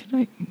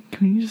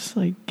 can you just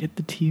like get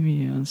the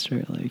TV on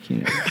straight, like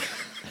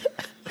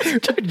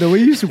The way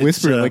you used to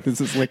whisper It's, it like this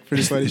is like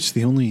pretty funny. It's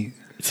the only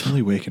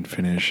way it can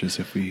finish is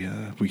if we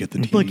get the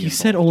TV. Look, you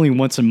said only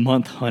once a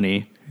month,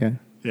 honey. Yeah.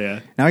 yeah.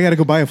 Now I got to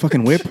go buy a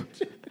fucking whip.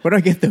 Where do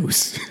I get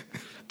those?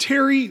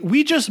 Terry,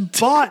 we just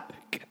bought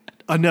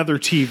another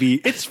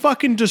TV. It's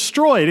fucking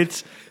destroyed.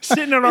 It's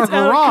sitting in our It's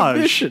out of garage.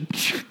 commission.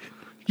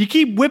 You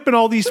keep whipping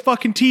all these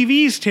fucking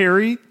TVs,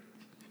 Terry.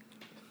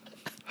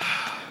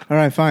 All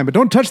right, fine, but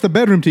don't touch the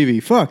bedroom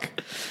TV. Fuck.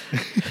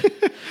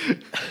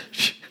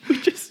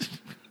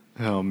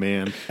 Oh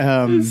man.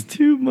 It's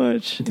too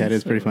much. That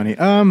is pretty funny.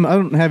 I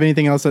don't have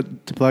anything else to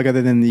plug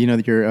other than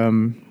your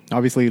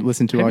obviously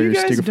listen to Have all you your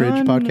guys Sticker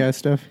Fridge done- podcast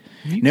stuff.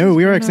 you No, guys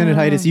we are done, Extended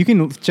Hiatus. You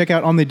can check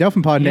out on the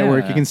Delphin Pod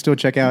Network. Yeah. You can still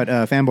check out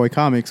Fanboy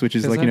Comics, which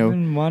is like I've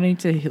been wanting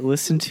to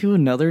listen to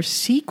another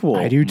sequel.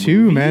 I do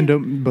too, movie. man.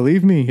 Don't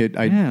believe me.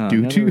 I Yeah, do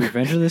another too.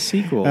 Revenge of the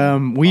Sequel.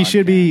 We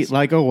should be podcast.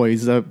 like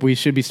always. We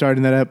should be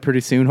starting that up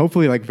pretty soon.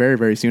 Hopefully, like very,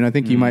 very soon. I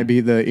think you might be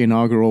the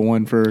inaugural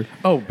one for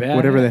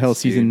whatever the hell badass,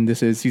 season dude.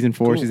 this is. Season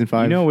 4, Cool. season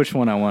 5. You know which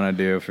one I want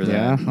to do for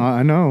Yeah, that.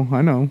 I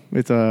know.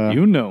 It's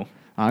You know.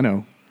 I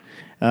know.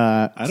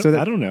 I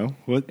don't know.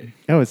 What?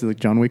 Oh, it's like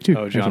John Wick 2.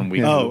 Oh, John Wick.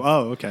 Yeah.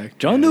 Oh, okay.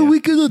 John Yeah,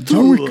 Wick is a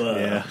John Wick.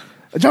 Yeah.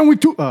 John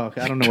Wick 2. Oh, okay.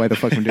 I don't know why the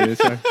fuck I'm doing this.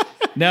 Sorry.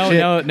 Now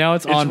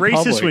it's It's on racist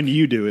public. when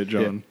you do it,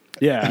 John.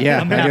 Yeah,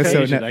 Yeah, I'm I half guess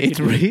so. Asian. No, I it's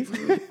could do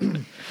it.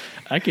 race.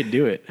 I could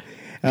do it.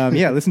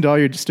 Yeah, listen to all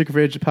your Sticker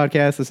Fridge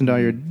podcasts. Listen to all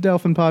your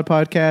Delphin Pod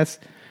podcasts.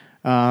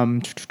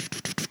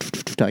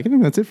 I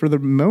think that's it for the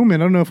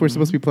moment. I don't know if we're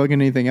supposed to be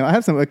plugging anything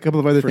else. I have a couple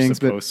of other We're things,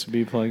 but supposed to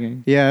be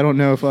plugging. yeah, I don't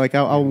know if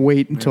I'll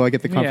wait until I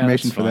get the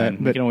confirmation yeah, that's for that. fine.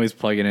 We But can always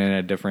plug it in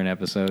a different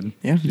episode.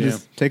 yeah,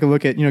 just take a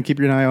look at keep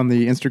your eye on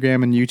the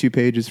Instagram and YouTube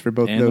pages for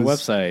both And those the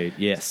website,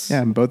 yes.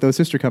 Yeah, both those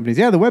sister companies.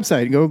 Yeah, the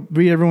website. Go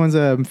read everyone's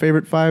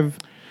favorite five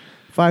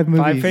 5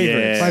 movies. 5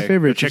 favorites. Yeah, 5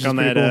 favorites. Check which is on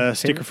pretty that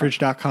cool.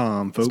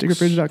 stickerfridge.com, folks.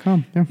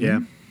 Stickerfridge.com. Yeah. Yeah.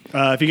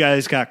 If you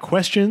guys got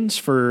questions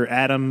for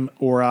Adam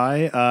or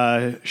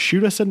I,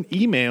 shoot us an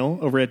email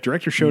over at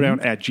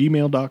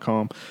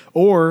directorshowdown@gmail.com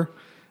or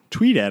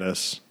tweet at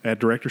us at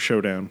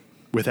directorshowdown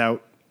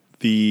without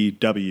the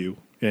W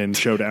in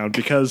showdown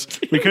because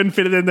we couldn't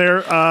fit it in there.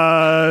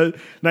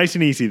 Nice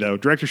and easy, though.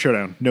 Director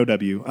Showdown, no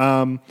W. We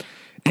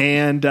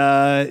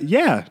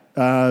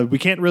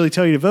can't really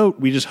tell you to vote.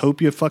 We just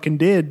hope you fucking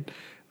did.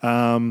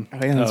 Yeah,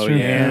 that's true.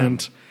 yeah.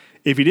 And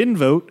if you didn't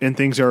vote and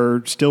things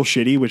are still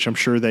shitty, which I'm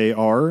sure they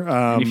are.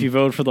 And if you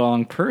vote for the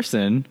wrong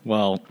person,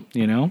 well,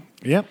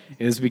 Yep.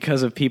 it was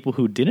because of people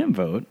who didn't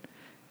vote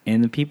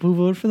and the people who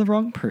voted for the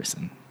wrong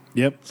person.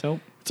 Yep. So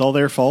It's all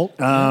their fault.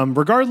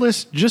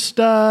 Regardless, just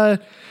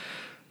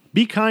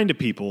be kind to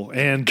people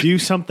and do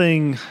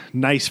something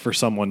nice for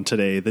someone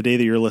today, the day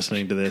that you're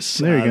listening to this.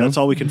 There you go. That's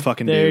all we can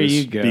fucking There do is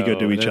you go. be good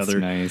to each That's other.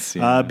 nice,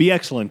 yeah. Be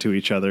excellent to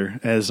each other,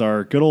 as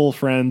our good old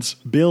friends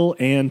Bill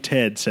and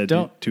Ted said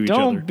to each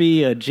other. Don't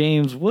be a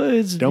James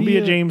Woods. Don't be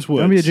a James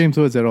Woods. Don't be a James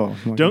Woods at all.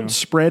 Like, Don't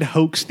spread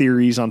hoax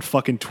theories on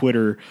fucking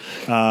Twitter.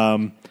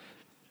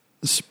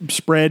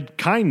 Spread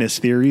kindness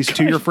theories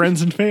to your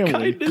friends and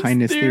family.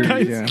 kindness theory.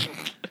 Yeah.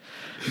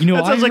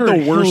 That sounds like the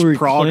heard worst Hillary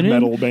prog Clinton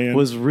metal band.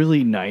 was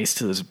really nice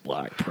to this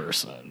black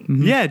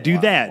person. Yeah, do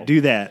that.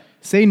 Do that.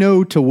 Say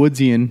no to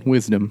Woodsian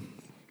wisdom.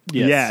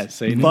 Yes, Yeah,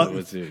 say no fuck, to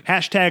Woods.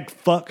 hashtag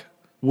fuck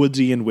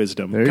Woodsy and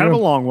wisdom. There you Kind of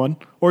go. a long one,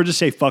 or just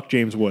say fuck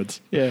James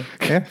Woods. Yeah,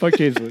 Yeah. fuck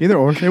James Woods. Either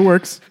or. It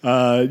works.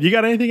 You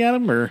got anything,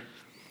 Adam? Or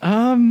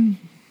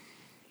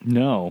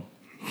No.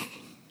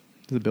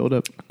 The build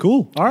up.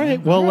 cool. All right.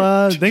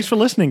 Well, thanks for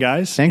listening,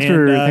 guys. Thanks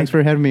And,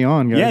 for having me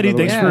on, guys. yeah, dude.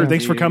 by the Thanks way. for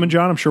thanks for coming,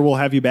 John. I'm sure we'll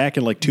have you back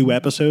in like 2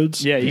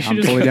 episodes. Yeah, you should I'm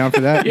just totally down for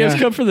that. Yeah, Yeah. just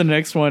come for the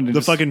next one.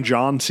 The fucking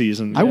John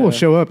season. I will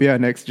show up. Yeah,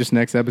 next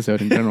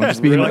episode in general.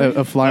 Just being Really?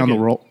 a fly on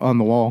Okay. on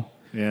the wall.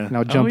 Yeah. And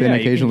I'll jump in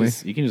occasionally.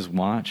 You can just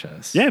watch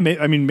us. Yeah,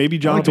 maybe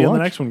John will like to be on the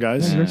watch. next one,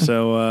 guys. Yeah.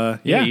 So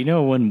Yeah,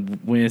 when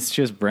it's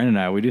just Brennan and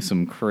I, we do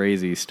some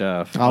crazy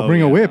stuff. I'll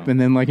bring a whip,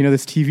 and then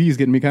this TV is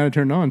getting me kind of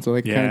turned on, so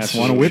Yeah, kind of just that's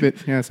want to true. whip it.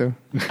 Yeah, so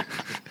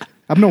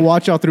I'm gonna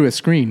watch y'all through a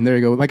screen. There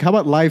you go. How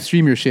about live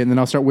stream your shit, and then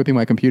I'll start whipping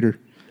my computer.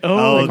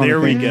 Oh, on the there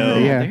we thing. go.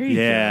 Yeah. There you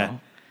Yeah. go.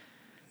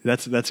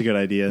 That's a good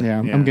idea. Yeah,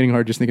 I'm getting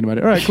hard just thinking about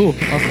it. All right, cool.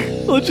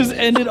 Awesome. Let's just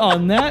end it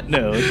on that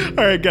note.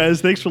 All right, guys.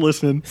 Thanks for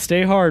listening.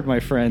 Stay hard, my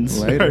friends.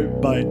 Later. All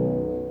right, bye.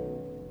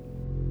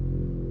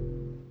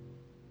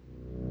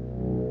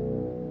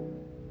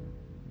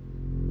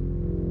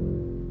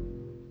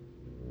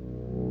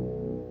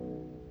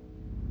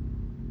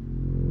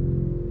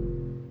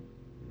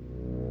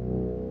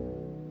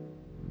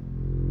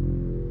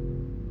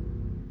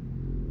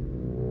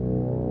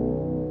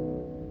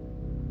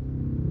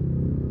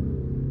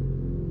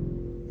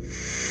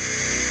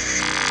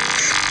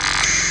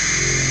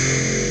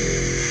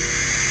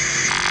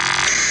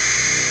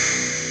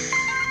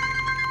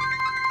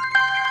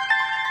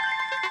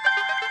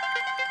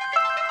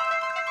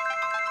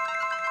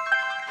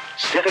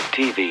 Civic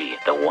TV,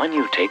 the one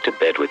you take to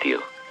bed with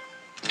you.